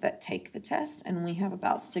students that take the test, and we have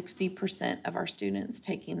about 60% of our students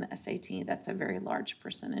taking the SAT. That's a very large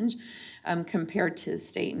percentage compared to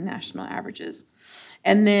state and national averages.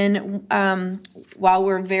 And then while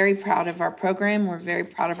we're very proud of our program, we're very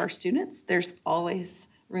proud of our students, there's always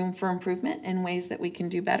room for improvement and ways that we can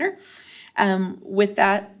do better. With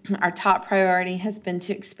that, our top priority has been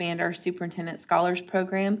to expand our Superintendent Scholars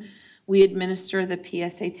Program. We administer the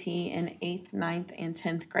PSAT in 8th, 9th, and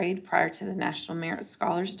 10th grade prior to the National Merit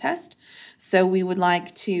Scholars Test. So we would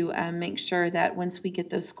like to make sure that once we get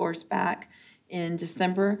those scores back in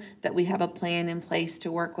December, that we have a plan in place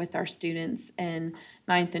to work with our students in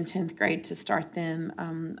 9th and 10th grade to start them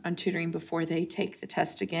on tutoring before they take the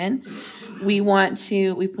test again. We plan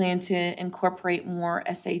to incorporate more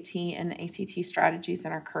SAT and ACT strategies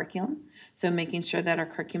in our curriculum. So making sure that our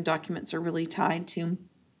curriculum documents are really tied to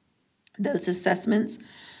those assessments.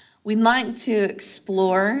 We'd like to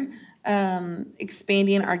explore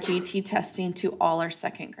expanding our GT testing to all our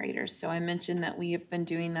 2nd graders. So I mentioned that we have been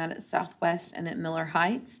doing that at Southwest and at Miller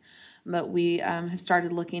Heights, but we have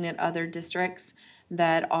started looking at other districts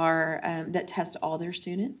that test all their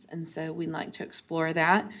students, and so we'd like to explore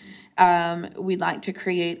that. We'd like to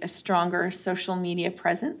create a stronger social media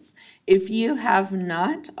presence. If you have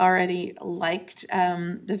not already liked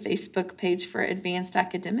the Facebook page for Advanced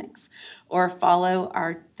Academics or follow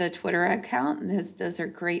the Twitter account, those are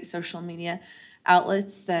great social media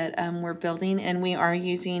outlets that we're building, and we are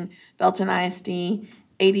using Belton ISD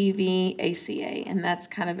ADV ACA, and that's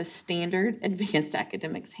kind of a standard Advanced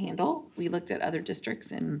Academics handle. We looked at other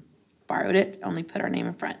districts and borrowed it, only put our name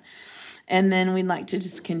in front. And then we'd like to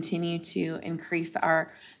just continue to increase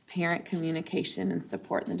our parent communication and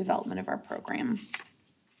support in the development of our program.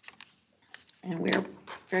 And we're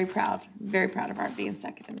very proud of our Advanced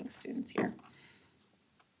Academics students here.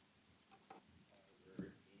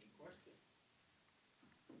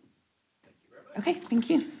 Okay,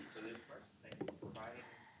 thank you.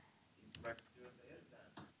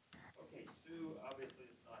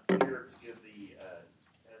 Here to give the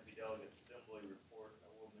SB Delegate Assembly report.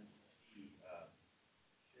 I will mention she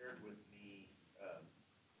shared with me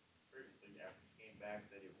previously after she came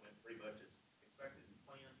back that it went pretty much as expected.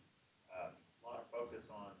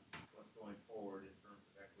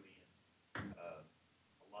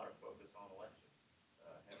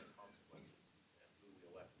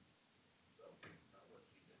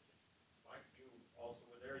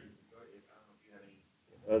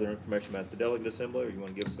 Other information about the delegate assembly, or you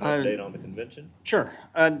want to give us an I- update on the convention? Sure.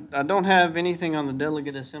 I don't have anything on the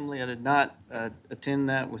delegate assembly. I did not attend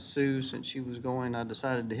that with Sue since she was going. I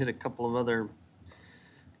decided to hit a couple of other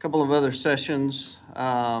sessions.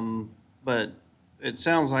 But it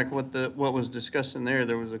sounds like what was discussed in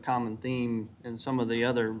there was a common theme in some of the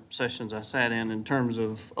other sessions I sat in terms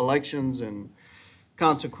of elections and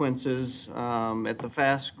consequences. At the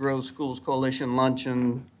Fast Growth Schools Coalition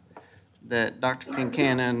luncheon that Dr.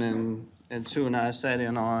 Kincannon and Sue and I sat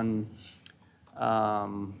in on,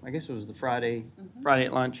 I guess it was the Friday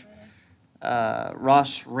at lunch.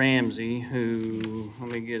 Ross Ramsey, who,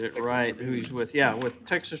 let me get it right, who he's with, with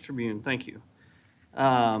Texas Tribune, thank you.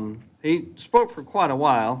 He spoke for quite a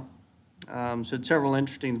while, said several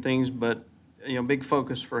interesting things, but, big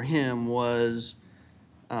focus for him was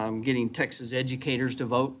getting Texas educators to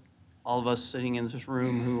vote. All of us sitting in this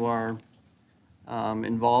room who are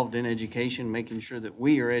involved in education, making sure that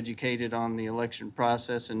we are educated on the election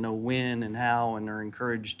process and know when and how, and are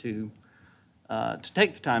encouraged to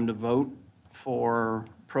take the time to vote for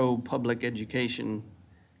pro-public education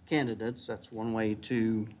candidates. That's one way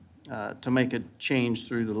to make a change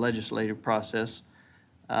through the legislative process.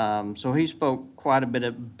 So he spoke quite a bit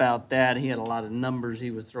about that. He had a lot of numbers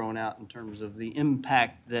he was throwing out in terms of the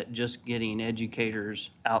impact that just getting educators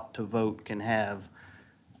out to vote can have.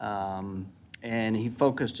 And he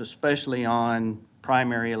focused especially on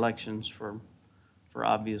primary elections for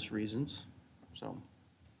obvious reasons. So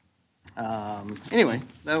anyway,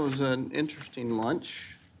 that was an interesting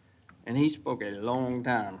lunch, and he spoke a long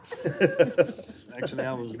time. Actually,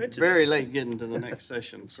 I was very late getting to the next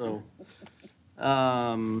session. So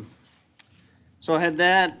so I had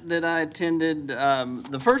that I attended. I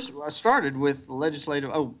started with the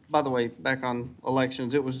legislative, oh, by the way, back on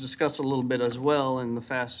elections, it was discussed a little bit as well in the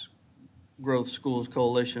Fast Growth Schools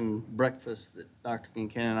Coalition breakfast that Dr.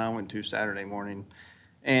 Kincannon and I went to Saturday morning,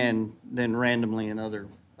 and then randomly in other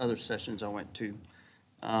sessions I went to.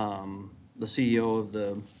 The CEO of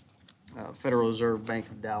the Federal Reserve Bank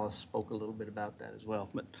of Dallas spoke a little bit about that as well,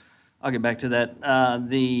 but I'll get back to that.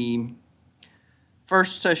 The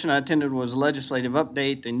first session I attended was legislative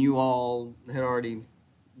update, and you all had already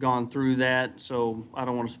gone through that, so I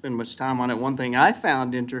don't want to spend much time on it. One thing I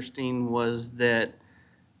found interesting was that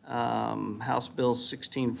House Bill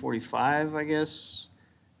 1645, I guess,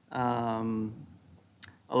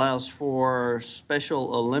 allows for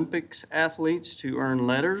Special Olympics athletes to earn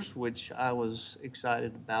letters, which I was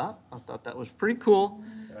excited about. I thought that was pretty cool.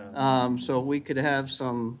 So we could have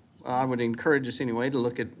some, I would encourage us anyway to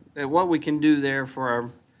look at what we can do there for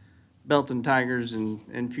our Belton Tigers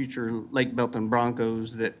and future Lake Belton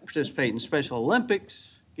Broncos that participate in Special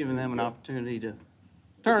Olympics, giving them an opportunity to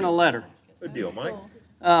turn a letter. Good deal, Mike.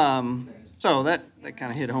 So that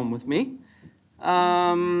kind of hit home with me.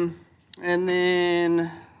 And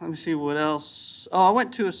then, let me see what else. Oh, I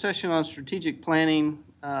went to a session on strategic planning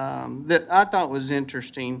that I thought was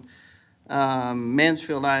interesting.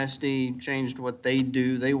 Mansfield ISD changed what they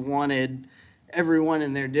do. They wanted everyone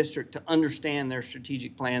in their district to understand their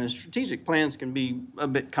strategic plan. And strategic plans can be a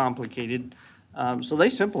bit complicated. So they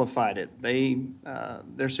simplified it.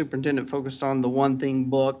 Their superintendent focused on the One Thing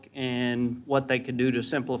book and what they could do to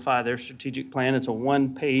simplify their strategic plan. It's a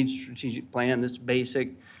one-page strategic plan that's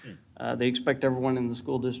basic. They expect everyone in the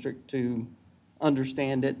school district to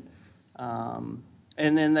understand it.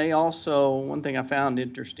 And then they also, one thing I found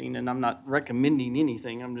interesting, and I'm not recommending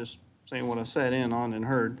anything, I'm just saying what I sat in on and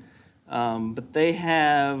heard, but they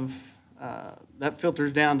have, that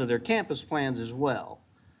filters down to their campus plans as well,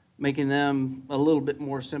 making them a little bit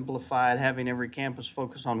more simplified, having every campus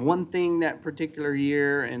focus on one thing that particular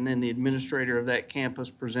year, and then the administrator of that campus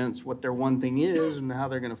presents what their one thing is and how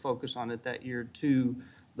they're going to focus on it that year to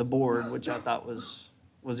the board, which I thought was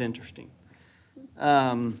interesting.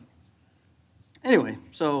 Anyway,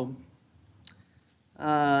 so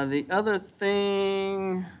the other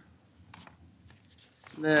thing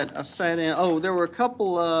that I sat in, there were a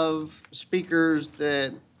couple of speakers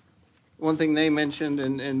that, one thing they mentioned,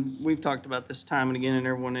 and we've talked about this time and again, and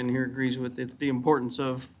everyone in here agrees with it, the importance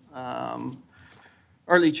of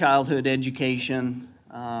early childhood education,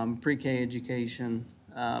 pre-K education.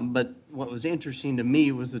 But what was interesting to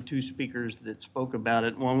me was the two speakers that spoke about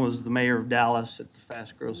it. One was the mayor of Dallas at the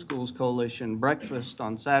Fast Growth Schools Coalition breakfast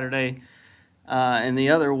on Saturday, and the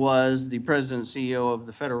other was the president and CEO of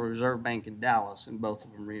the Federal Reserve Bank in Dallas, and both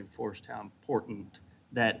of them reinforced how important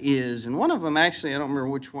that is. And one of them, actually, I don't remember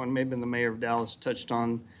which one, maybe the mayor of Dallas touched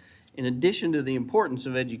on, in addition to the importance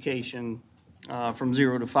of education from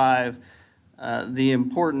 0 to 5, the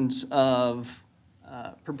importance of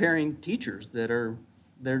preparing teachers that are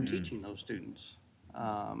teaching those students.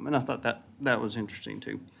 And I thought that was interesting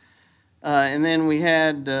too. And then we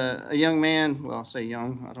had a young man, well, I'll say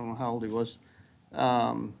young, I don't know how old he was.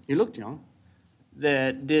 He looked young,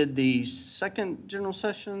 that did the second general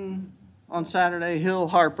session on Saturday, Hill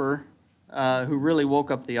Harper, who really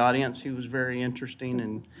woke up the audience. He was very interesting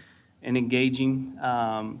and engaging.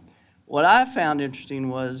 What I found interesting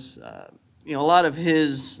was, a lot of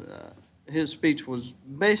his speech was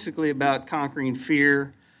basically about conquering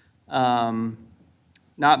fear,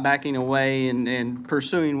 not backing away and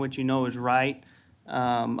pursuing what you know is right,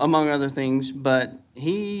 among other things. But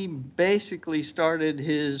he basically started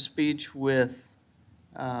his speech with,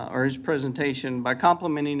 or his presentation, by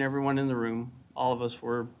complimenting everyone in the room. All of us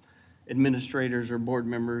were administrators or board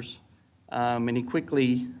members. And he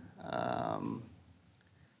quickly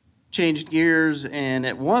changed gears. And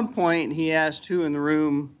at one point, he asked who in the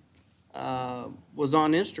room was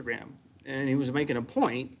on Instagram. And he was making a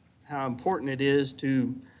point how important it is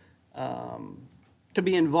to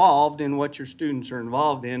be involved in what your students are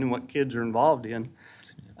involved in and what kids are involved in.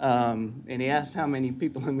 And he asked how many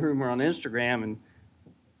people in the room were on Instagram, and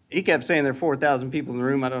he kept saying there are 4,000 people in the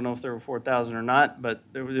room. I don't know if there were 4,000 or not, but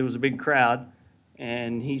there was a big crowd,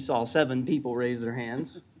 and he saw 7 people raise their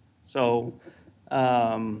hands. So,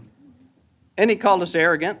 and he called us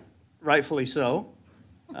arrogant, rightfully so,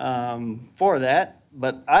 for that.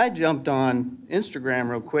 But I jumped on Instagram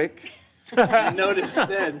real quick and noticed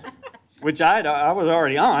that, which I was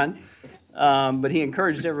already on, but he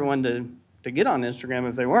encouraged everyone to get on Instagram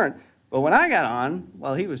if they weren't. But when I got on,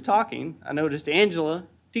 while he was talking, I noticed Angela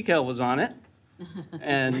Tikel was on it,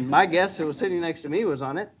 and my guest who was sitting next to me was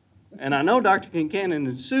on it. And I know Dr. Kincannon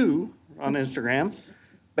and Sue are on Instagram,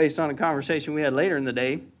 based on a conversation we had later in the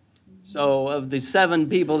day. So of the 7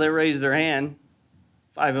 people that raised their hand,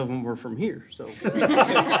 5 of them were from here, so I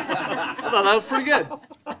thought that was pretty good.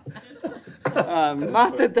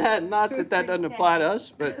 Not that doesn't apply to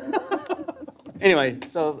us, but anyway,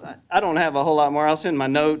 so I don't have a whole lot more. I'll send my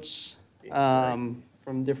notes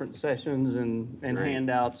from different sessions and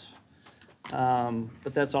handouts,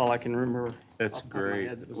 but that's all I can remember. That's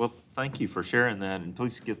great. Well, thank you for sharing that, and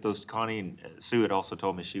please get those to Connie. And Sue had also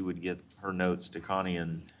told me she would get her notes to Connie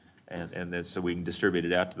and then so we can distribute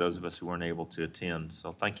it out to those of us who weren't able to attend.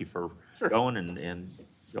 So thank you for going and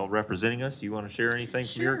y'all representing us. Do you want to share anything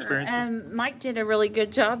from your experiences? Mike did a really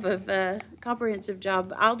good job comprehensive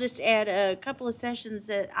job. I'll just add a couple of sessions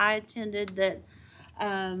that I attended that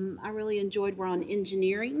I really enjoyed were on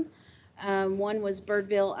engineering. One was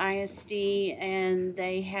Birdville ISD, and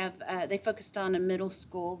they focused on a middle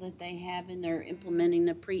school that they have, and they're implementing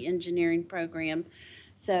a pre-engineering program.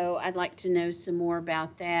 So I'd like to know some more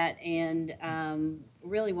about that, and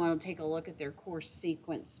really want to take a look at their course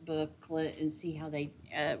sequence booklet and see how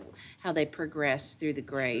they progress through the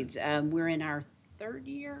grades. We're in our 3rd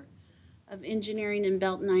year of engineering in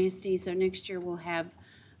Belton ISD, so next year we'll have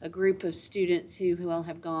a group of students who will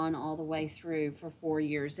have gone all the way through for 4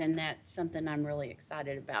 years, and that's something I'm really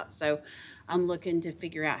excited about. So I'm looking to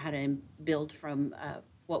figure out how to build from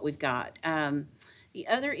what we've got. The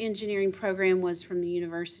other engineering program was from the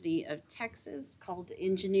University of Texas called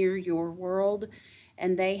Engineer Your World,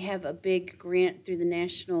 and they have a big grant through the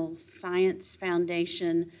National Science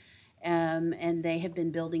Foundation, and they have been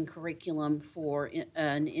building curriculum for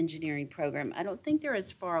an engineering program. I don't think they're as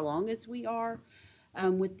far along as we are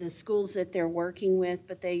with the schools that they're working with,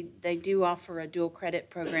 but they do offer a dual credit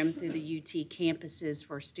program through the UT campuses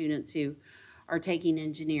for students who are taking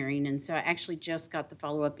engineering. And so I actually just got the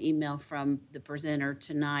follow-up email from the presenter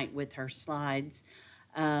tonight with her slides.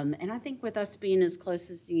 And I think with us being as close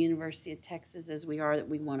as the University of Texas as we are, that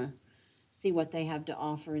we want to see what they have to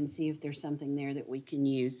offer and see if there's something there that we can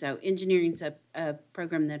use. So engineering's a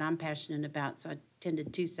program that I'm passionate about, so I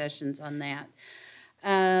attended 2 sessions on that.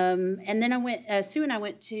 And then Sue and I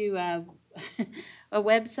went to a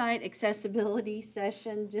website accessibility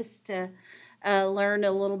session just to learn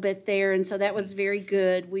a little bit there, and so that was very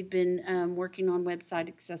good. We've been working on website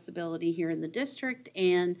accessibility here in the district,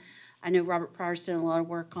 and I know Robert Pryor's done a lot of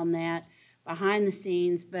work on that behind the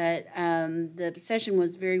scenes, but the session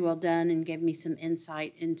was very well done and gave me some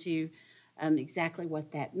insight into exactly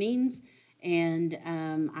what that means, and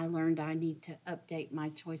I learned I need to update my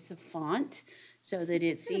choice of font so that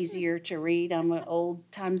it's easier to read. I'm an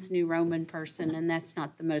old Times New Roman person, and that's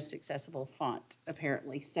not the most accessible font,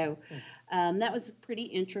 apparently. So that was a pretty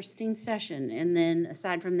interesting session. And then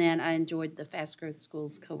aside from that, I enjoyed the Fast Growth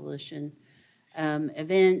Schools Coalition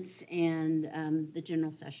events and the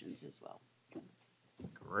general sessions as well. So.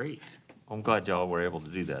 Great. I'm glad y'all were able to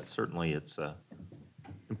do that. Certainly it's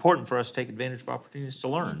important for us to take advantage of opportunities to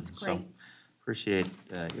learn. That's great. So appreciate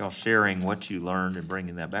y'all sharing what you learned and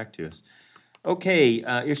bringing that back to us. Okay,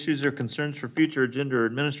 issues or concerns for future agenda or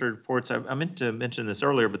administrative reports. I meant to mention this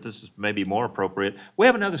earlier, but this is maybe more appropriate. We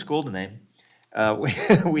have another school to name.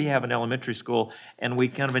 We have an elementary school, and we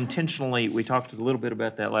kind of intentionally, we talked a little bit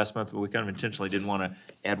about that last month, but we kind of intentionally didn't want to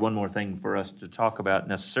add one more thing for us to talk about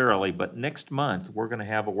necessarily. But next month, we're going to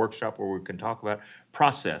have a workshop where we can talk about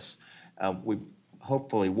process. We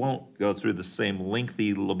hopefully won't go through the same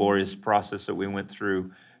lengthy, laborious process that we went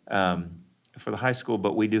through for the high school,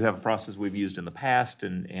 but we do have a process we've used in the past,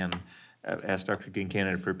 and asked Dr.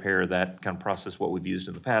 Kincannon to prepare that kind of process, what we've used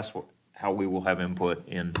in the past, how we will have input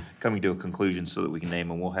in coming to a conclusion so that we can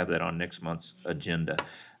name, and we'll have that on next month's agenda.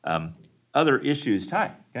 Other issues,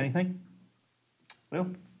 Ty, got anything? Will?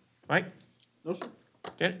 Mike? No, sir.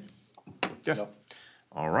 Janet? Jeff? No.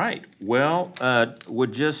 All right. Well,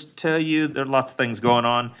 would just tell you there are lots of things going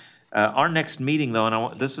on. Our next meeting, though,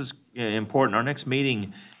 and this is important, our next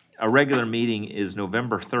meeting, a regular meeting, is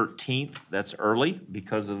November 13th. That's early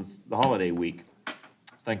because of the holiday week.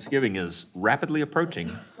 Thanksgiving is rapidly approaching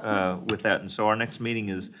with that, and so our next meeting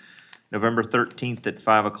is November 13th at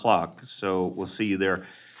 5 o'clock, so we'll see you there.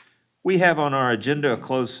 We have on our agenda a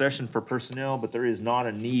closed session for personnel, but there is not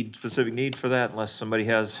a specific need for that unless somebody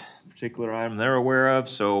has a particular item they're aware of,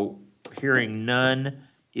 so hearing none,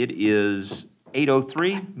 it is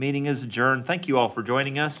 8:03. Meeting is adjourned. Thank you all for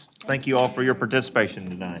joining us. Thank you all for your participation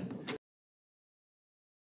tonight.